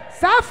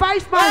 Sa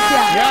 5 months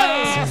here.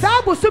 Yes.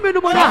 Sa busumi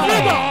no mona.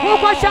 Who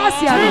kwa chance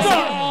here?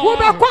 Who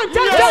be kon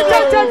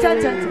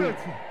 10.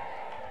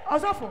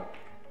 Osofo.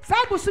 Sa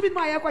busumi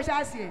no aye kwa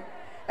chance here.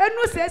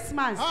 Enu 6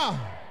 months.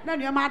 Na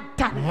nuama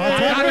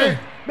dane.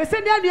 Me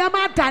say na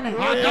nuama dane.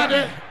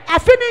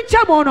 Afini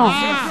nchemo no.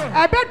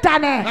 Ebe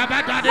dane.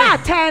 Na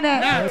tene.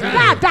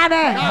 Na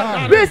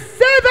dane.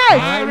 Receive it.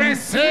 I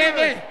receive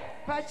it.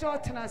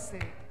 Pachotina say.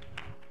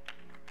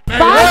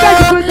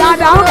 Father, you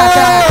down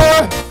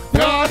kata.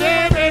 Your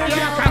name is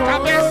Yakata,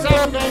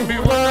 no me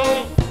wo.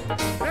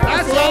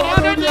 That's all I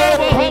do.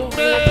 Hope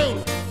me.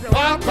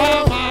 One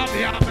come on,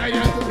 hey,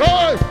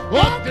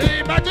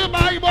 what the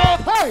Bible?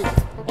 Hey,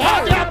 what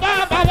the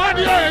Baba? What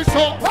the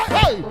so?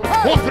 Hey,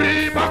 what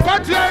free?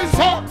 What the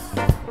so?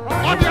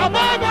 What the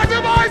Baba? The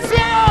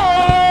so?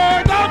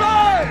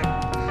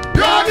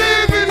 Your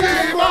name is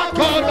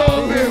Yakata, no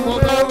me wo.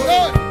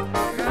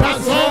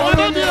 That's all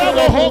I do.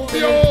 Hope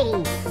you.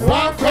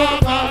 One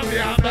come on,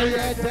 hey,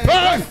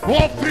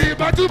 what free?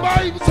 But you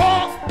buy so?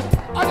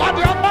 What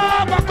the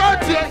Baba? What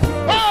the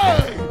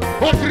hey,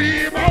 what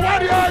free?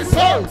 What the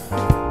so?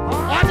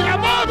 What the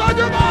Baba?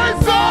 The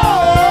so?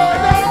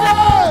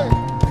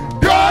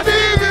 Your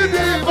name is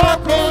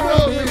Yakata.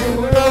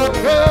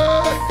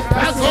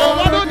 That's all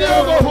I do.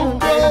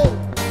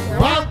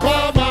 One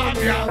come on,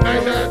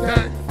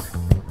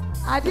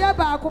 Adia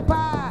ba akupa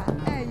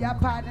ya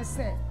pa ne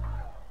se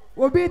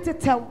obi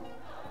tetew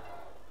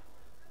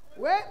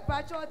we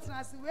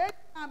pachotina se we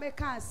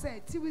American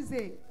say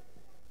Tuesday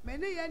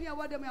many ye ne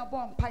awode me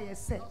abom pa ye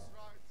se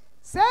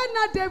Say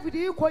na David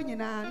you ko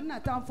nyina na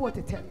tam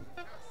 40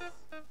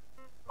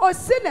 o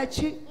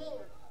sinachi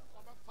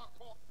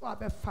wa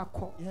be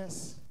fako.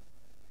 Yes.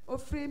 O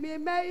free me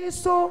may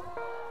so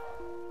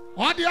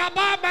on the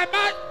above my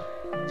man.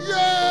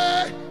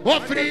 Yeah. O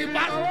free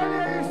man.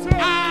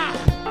 Ah.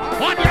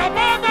 On the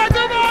above my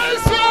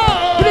so.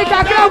 Brika.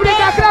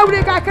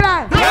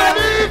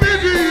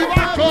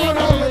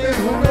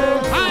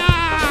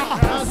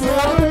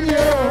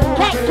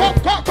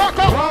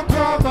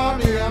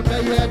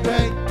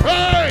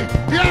 Hey,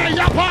 yeah,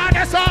 your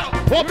partner's up.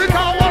 What we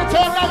call one to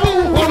the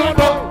woo.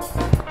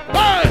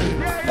 Hey,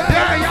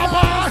 yeah, your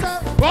partner.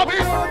 What we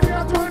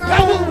the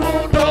woo.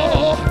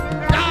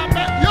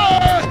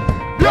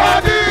 Yeah,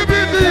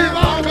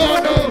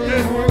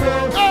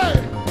 hey,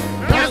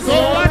 that's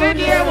all I did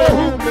here.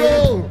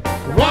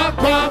 One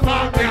come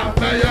on, yeah,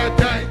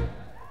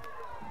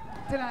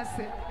 till I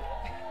say.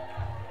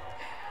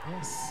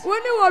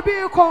 When you will be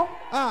called,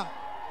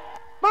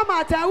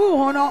 Mama, tell you,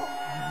 Hono.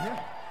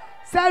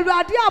 Say,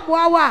 Radia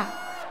Boa.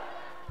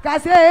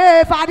 Cause,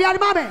 Father,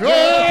 Mammy.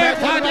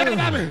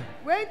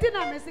 Wait till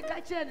I miss the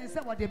kitchen and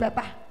say what the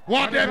pepper.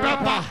 What the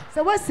pepper?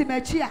 So what's the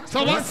machia?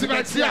 So what's the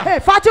machia? Hey,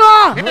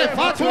 Fatwa! Hey,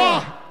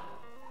 Fatwa!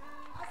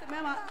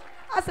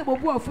 I said,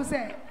 what wolf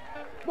say?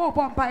 More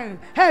vampire.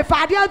 Hey,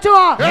 Father,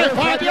 tour! Hey,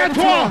 Father,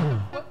 tour!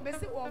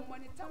 Missy one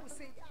money, tell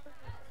say.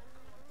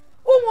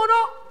 Who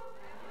wanna?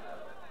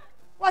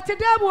 What's a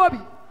damn wobby?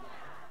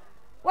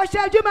 What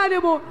shall you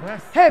manage?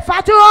 Hey,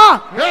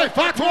 Fatwa! Hey,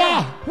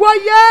 Fatwa! Well,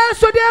 yes,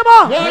 so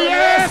demo! Well,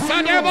 yes,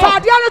 so demo!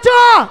 Father,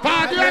 tour!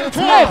 Father,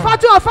 tour! Hey,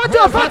 Fatwa!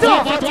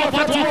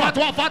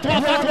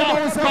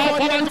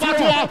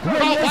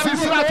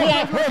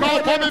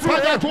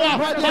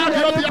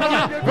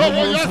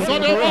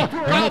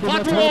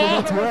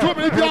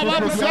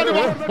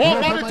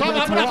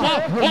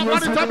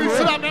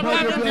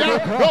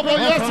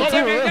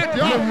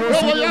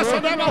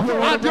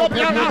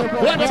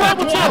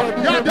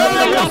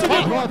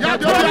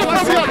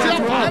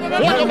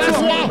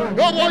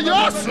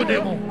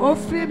 O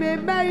free me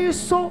may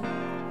so.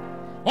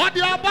 What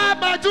the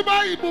Ababa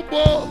Juma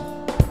Ibubo?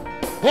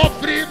 O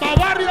free my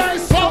warrior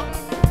so.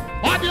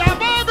 What the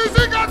Ababa is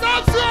in a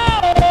dance?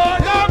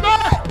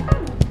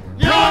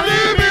 You're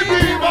leaving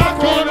me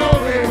back on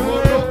over.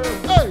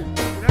 Hey,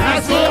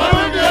 that's all I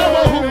know.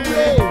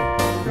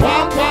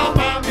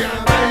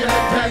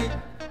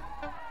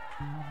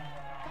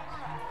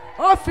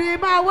 O free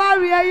my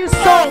warrior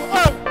so.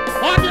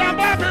 What the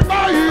Ababa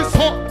is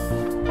so.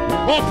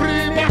 O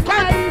free my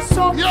warrior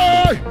so.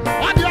 Yeah,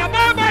 what the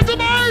Ababa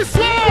Juma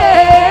so.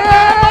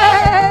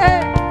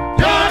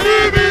 You're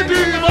leaving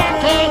me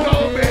back on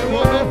over.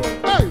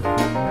 Hey,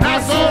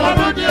 that's all I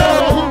know.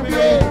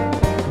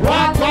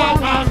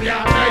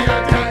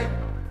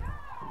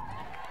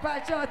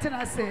 I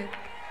say,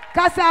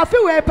 cause I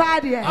feel a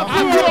party.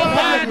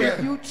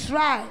 You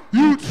try.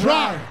 You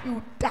try.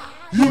 You die.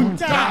 You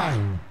die.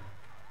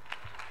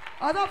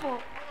 Other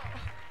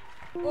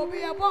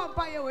Obi a bomb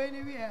by your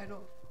anywhere.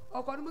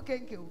 Or Conumu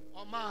Kenke.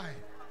 Oh my.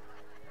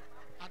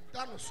 I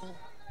done so.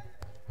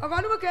 Or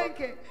Conumu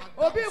Kenke.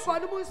 Obi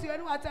Conumus, you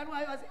know what I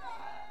was.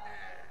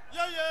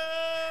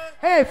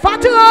 Hey,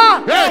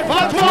 Fatua! Hey,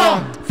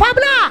 Fatua!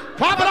 Fabla!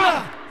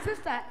 Fabla!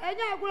 Sister,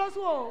 any gross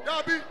woe.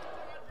 Yabi.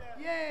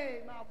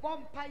 Yay, my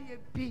bomb pie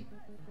be.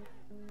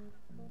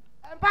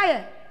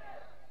 Empire.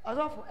 As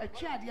of a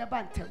chair, dear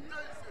bantam.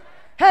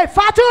 Hey,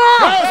 Fatua!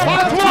 Hey,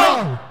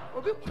 Fatua!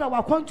 Obi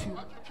Krawa country.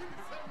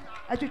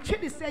 As you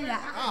treat the say,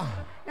 yeah,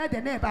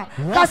 the neighbor.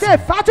 I say,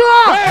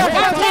 Fatua! Hey,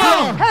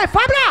 Fatua! Hey,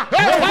 Fabla!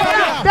 Hey,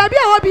 Fabla! Baby,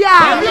 I will be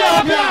out.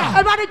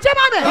 Everybody,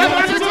 Jimame!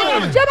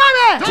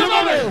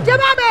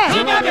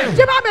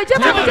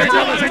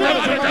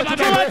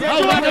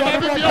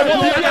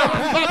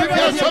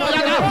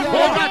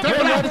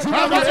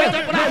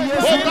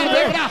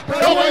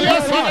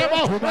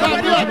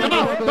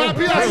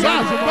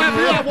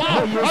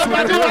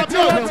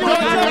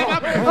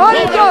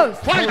 Holy Ghost!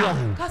 Fire!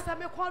 Because I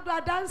make all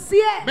dance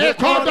here.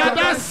 Make all the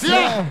dance here.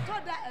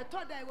 I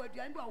thought that I would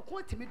do. I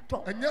want to meet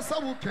dog. And yes, I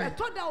will. I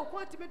thought that I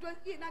want to meet dog.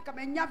 You know, come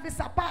and have this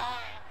up.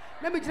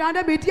 Let me try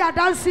to meet you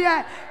dance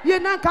here. You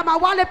know, come a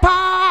wale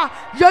pa.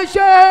 Yes,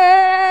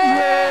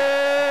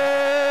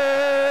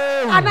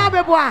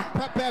 Anabe boy. I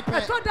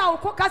thought that I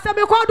would cause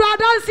me call to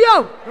dance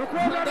here.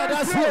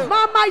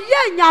 Mama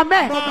Yenya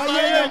me.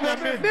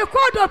 Me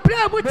call to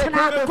play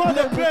mutina.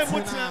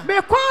 Me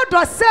call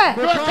to say.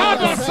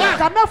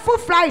 Come a full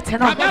flight.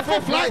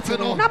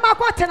 Nama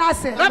kwa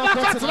tenase.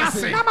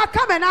 Nama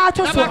come and out.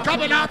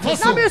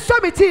 Nama show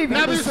me TV.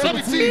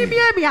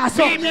 Me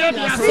aso.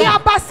 Me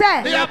abase.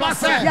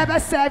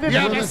 Serve me.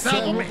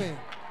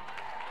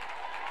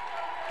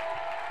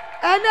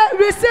 And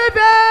receive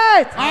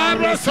it. I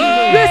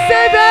receive.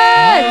 Receive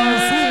it.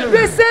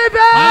 Receive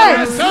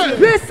it.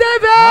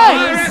 Receive it.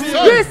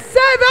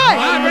 Receive it.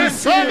 I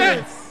receive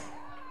it.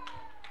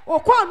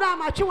 Okwa na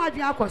amachi wa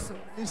dua akoso.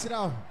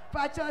 Insira.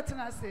 Pacho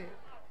tena say.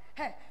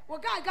 Hey, wo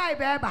guy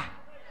beba.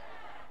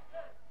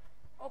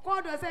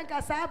 Okwa do say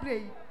nka sabre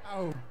yi.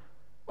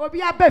 Obi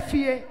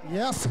abefie.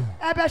 Yes.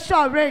 Ebe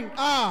show ring.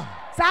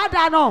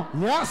 Sada no.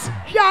 Yes.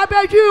 Ya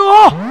beju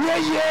o.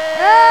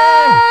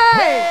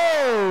 Hey.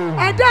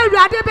 And then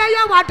Rade be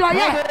ya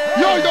wadoye.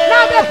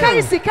 Na be kai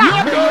sika.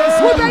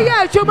 Wo be ye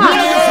adwuma.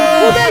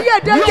 Wo be ye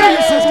dede.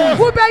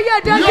 Wo be ye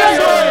dede.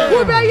 Wo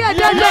be ye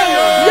dede.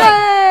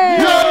 Yeah.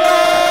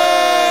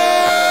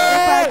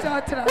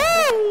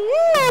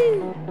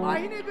 Oh,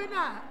 he ni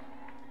bina.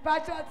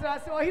 Pacho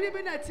trust. Oh, he ni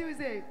bina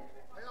Tuesday.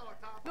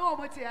 No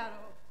mo ti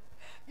aro.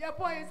 Your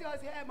boy is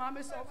yours here,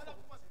 Mammy Soft.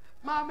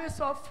 Mammy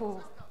Soft.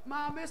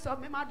 Mammy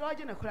Soft. Me my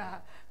dog in a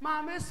crowd.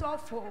 Mammy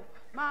Soft.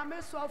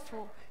 Mammy Soft.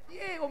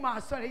 Ye, oh, my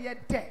sorry, you're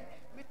dead.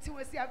 Me too,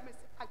 I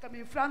come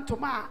in front to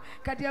ma.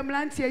 Cadiam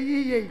Lantia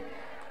ye.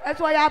 That's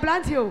why I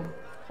plant you.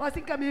 Was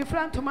think I'm in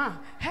front to ma.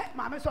 Hey,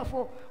 Mammy Soft.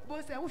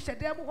 Both say, who should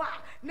them wa?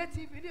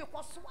 Native video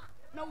was swat.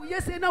 No,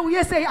 yes, no,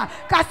 yes,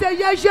 cast a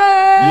yes.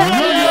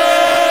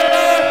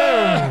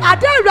 I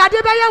don't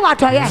rather be a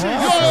water.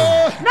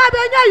 Now,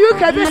 you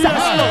can visa.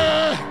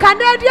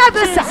 Canadian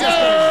visa.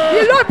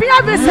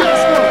 European visa.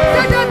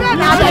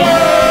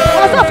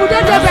 Also for the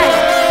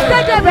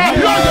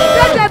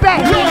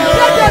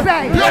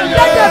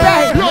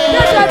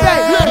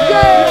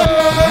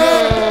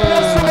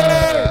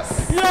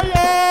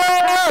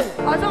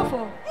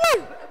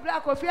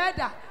black of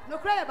Yada, no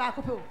cry about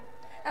people.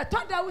 I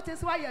thought that would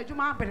is why you're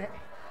my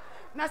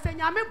na se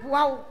nyame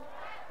boa wo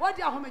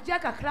wodi ahomeje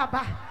kakra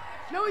ba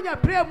na wonya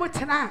pray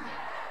mutena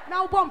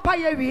na wo bompa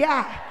ye wi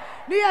a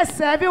ne ye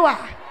serve wa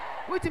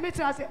wotimi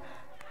tena se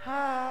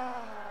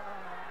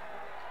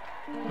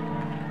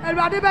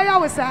elwade be ya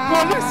wo sa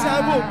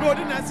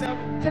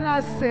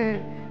tena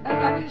se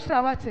elwade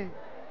shawate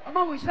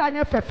ama wo shira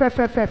nya fe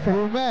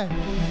amen.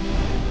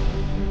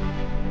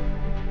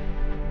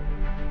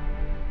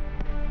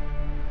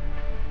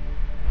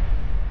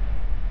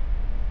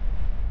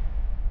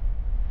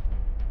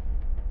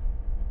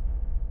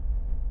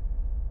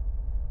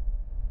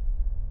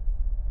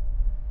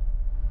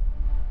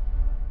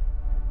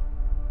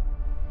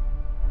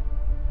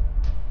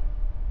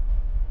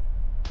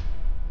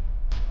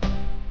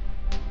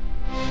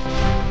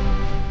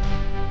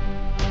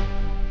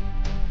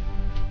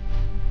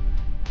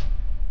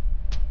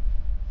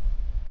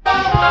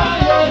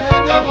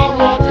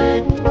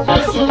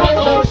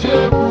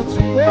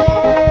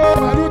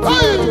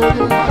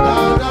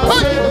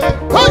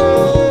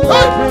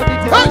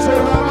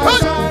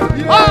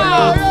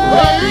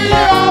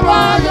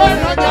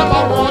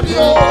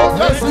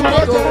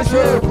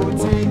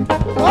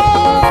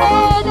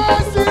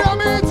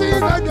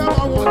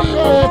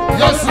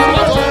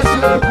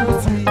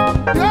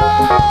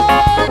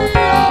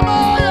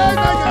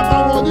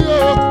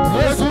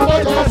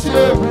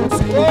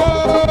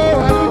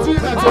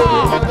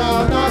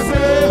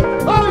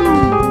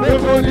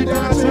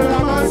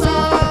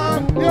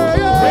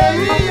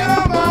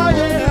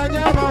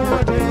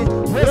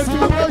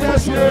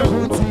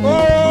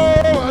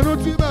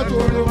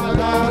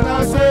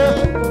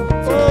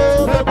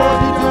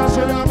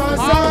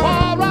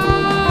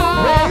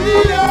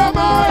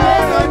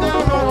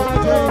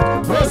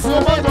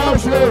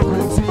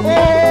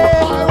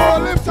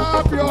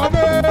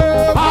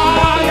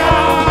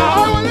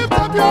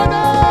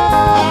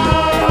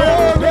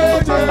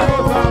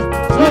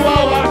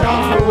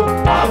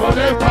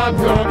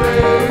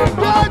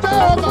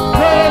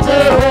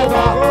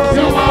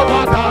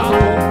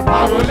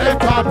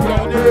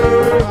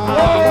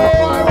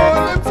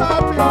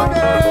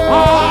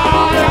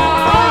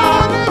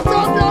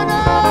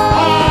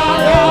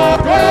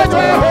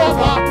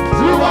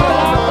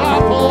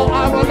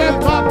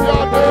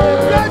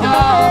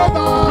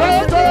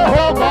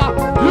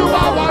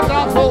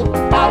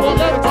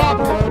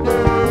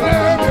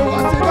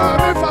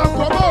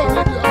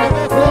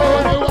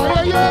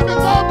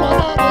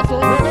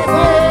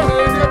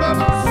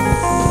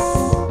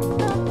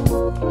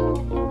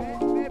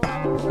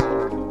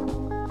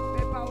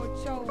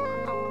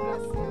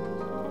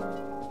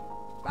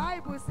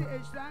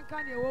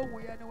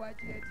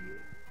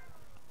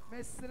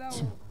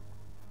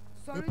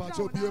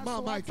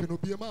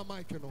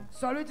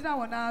 Sorry, now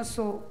one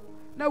so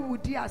now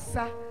would dear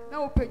sir,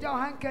 now pay your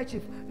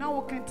handkerchief, now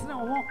we can tell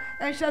home,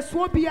 and shall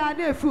swap be a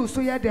nephew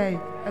so your day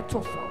a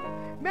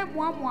toffle. Mem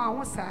one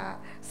more, sir,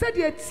 said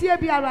ye tear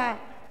be a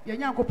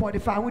young couple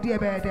if I would be a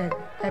bed,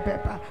 a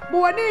pepper.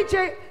 More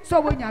nature,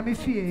 so when you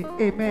fear,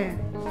 amen.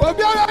 Oh,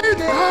 you have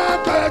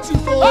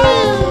handkerchief, you will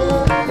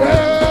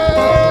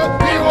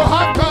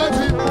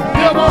handkerchief,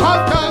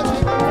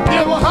 you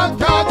will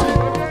handkerchief,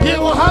 you will handkerchief, you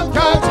will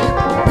handkerchief,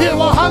 you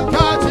will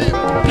handkerchief.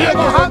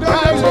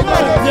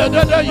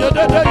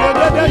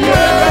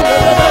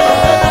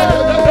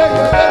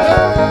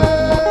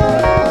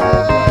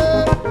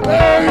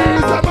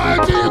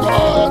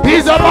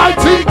 He's a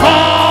mighty God.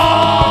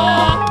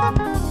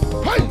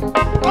 Hey,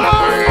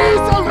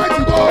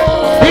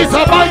 he's a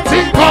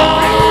mighty God.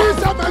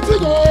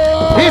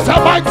 He's a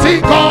mighty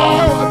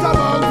God.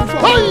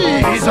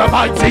 Hey, he's a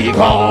mighty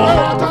God.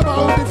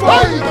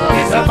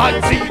 He's a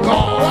mighty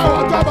God.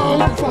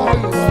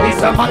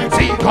 He's a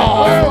mighty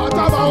God.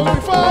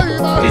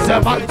 He's a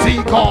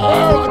mighty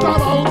God.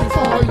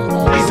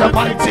 He's a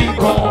mighty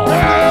God.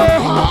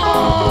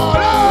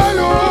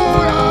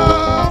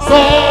 So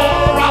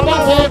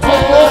Rabafoto.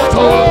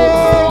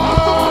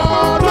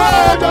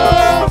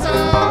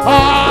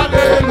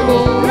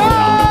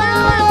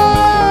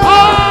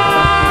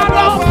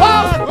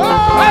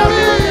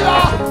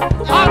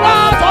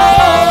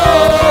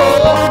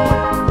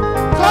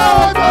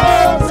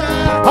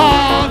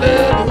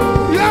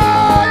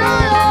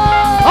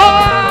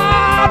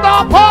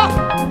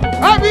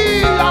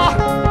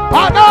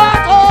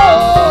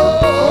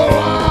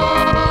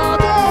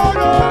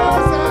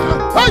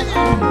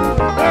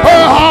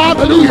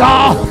 Hallelujah.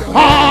 Hallelujah,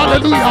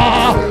 hallelujah,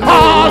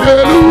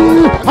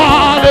 hallelujah,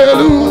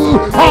 hallelujah,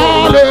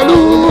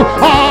 hallelujah,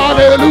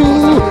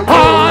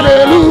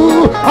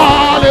 hallelujah,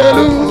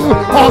 hallelujah.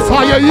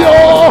 Osaye yo,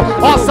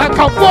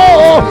 osakafo,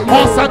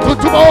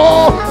 osatutumo,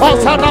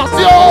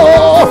 osanasio.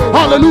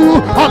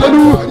 Hallelujah,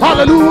 hallelujah,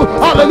 hallelujah,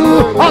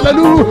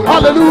 hallelujah,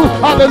 hallelujah,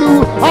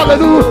 hallelujah,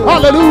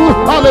 hallelujah,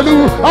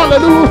 hallelujah,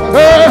 hallelujah,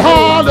 hey,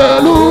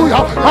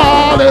 hallelujah,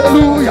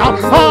 hallelujah,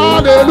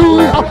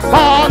 hallelujah,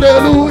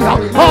 hallelujah,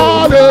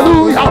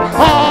 hallelujah,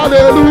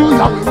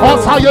 hallelujah.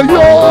 Osaye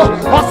yo,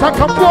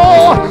 osakafo,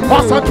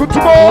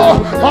 osatutumo,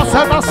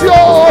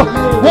 osanasio.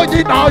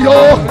 Wojinayo,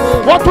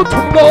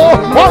 watutumo,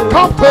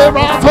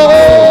 wakamperato.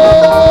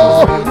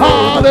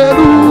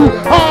 Hallelujah,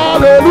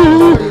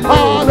 hallelujah,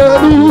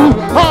 hallelujah,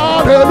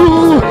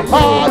 hallelujah,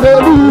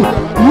 hallelujah.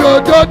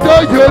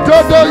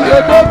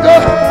 Yedada.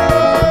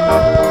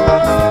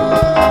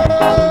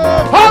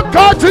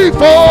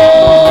 Hakatifo.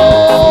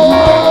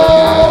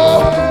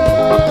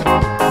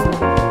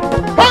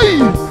 Hey,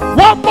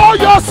 one more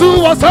Yasu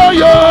was a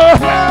year.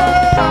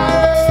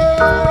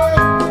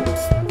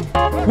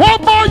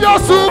 One more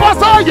Yasu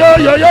was a year.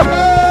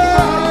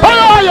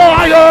 Hey.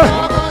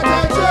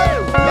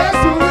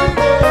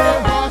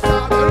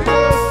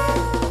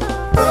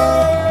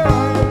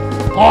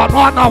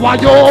 Onwana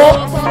wayo,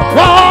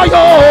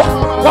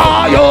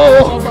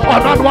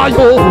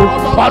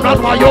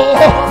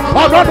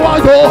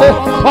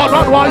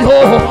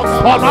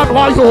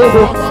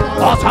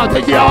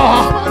 Osadeya,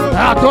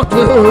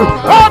 Atote,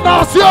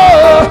 Anasie,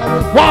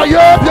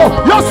 Wayebio,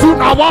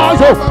 Yasuna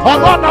wayo,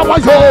 Onwana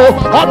wayo,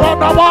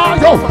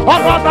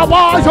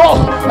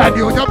 and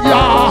you ya,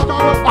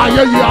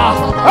 Ayaya,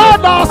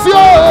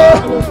 Anasie,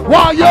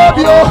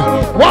 Wayebio,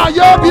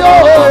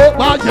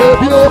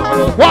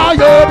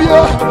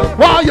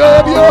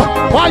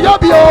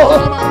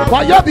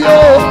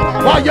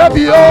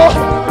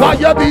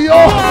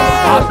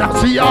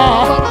 Anasia,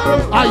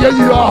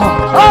 Ayaya,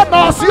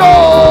 Anasio.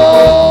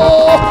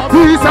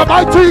 He's a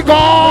mighty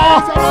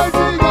God.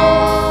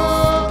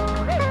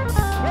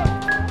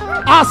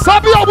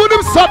 Asabia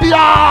wunim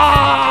sabia.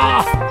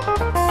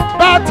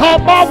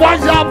 Betoma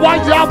waya.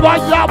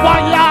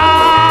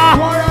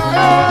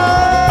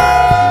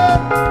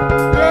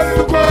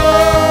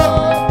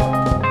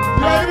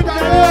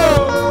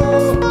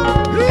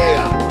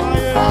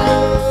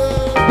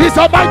 He's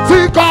a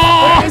mighty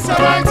God.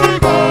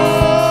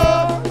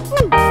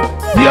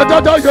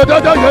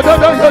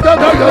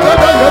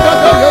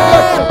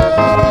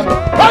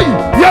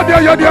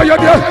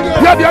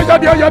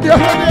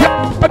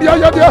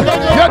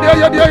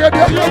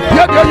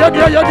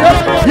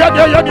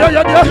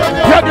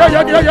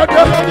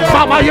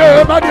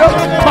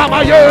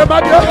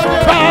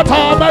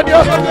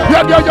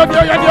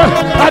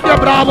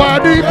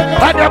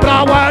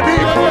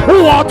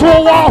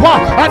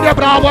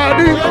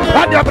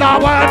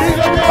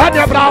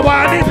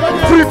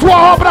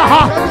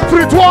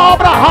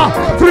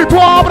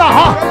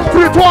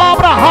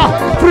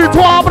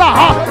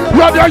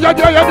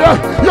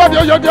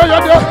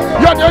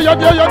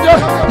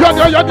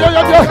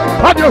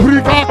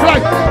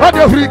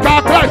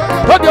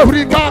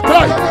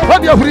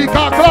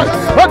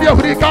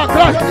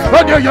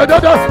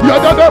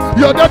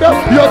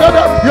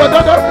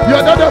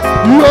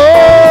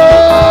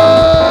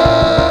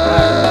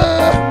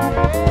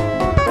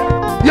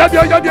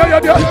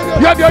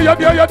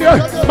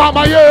 Yada.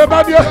 Mama ye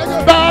madia,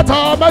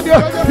 bata madia,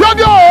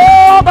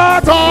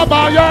 bata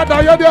madia.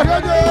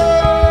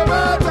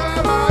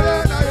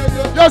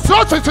 Yes,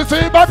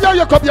 badia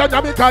ye kobia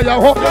nyamika ya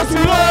ho.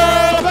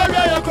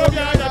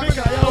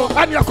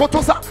 Anya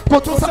kotosa.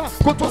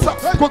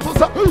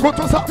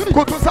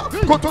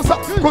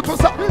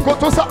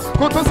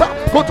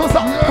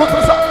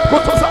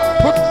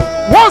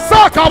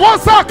 Wasaka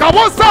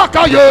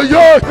ye.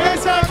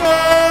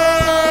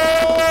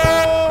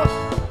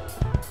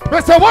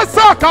 Mese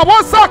wasaka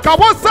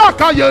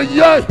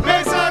ye.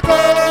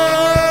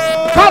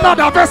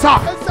 Canada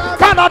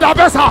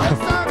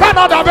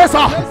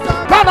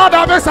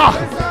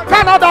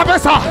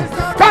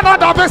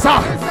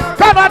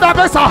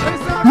Besa.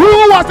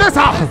 You was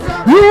Besa.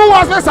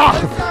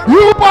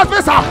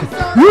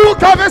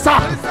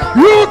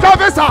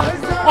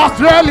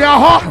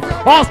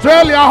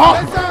 Australia.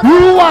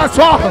 You was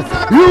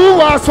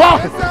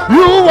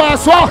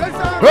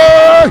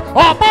Hey,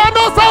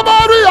 Abado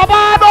Sabari.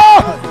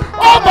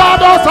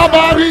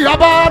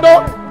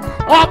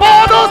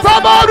 Abado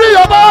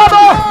Samaria,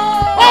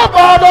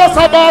 Abado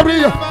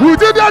Samaria, who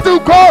did that to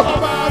call?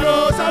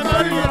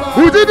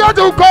 Who did that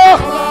to call?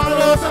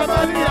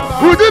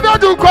 Who did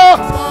that to call?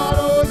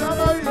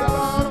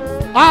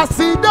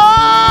 Asida,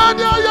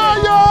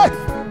 yeah,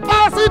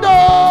 Asida,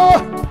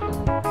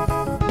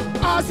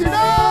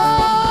 Asida,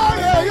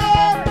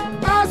 yeah,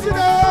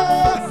 Asida,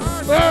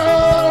 oh,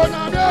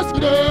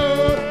 Asida,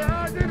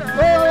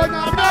 oh,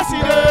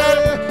 Asida,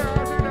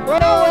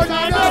 oh,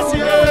 Asida.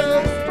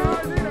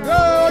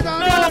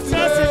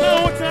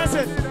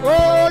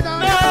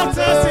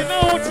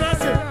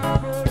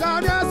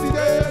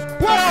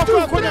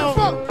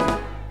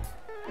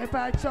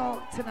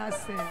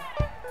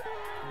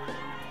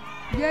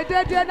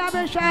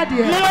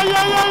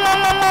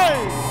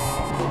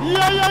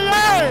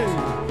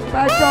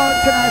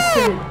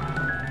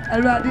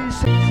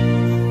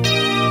 Yeah.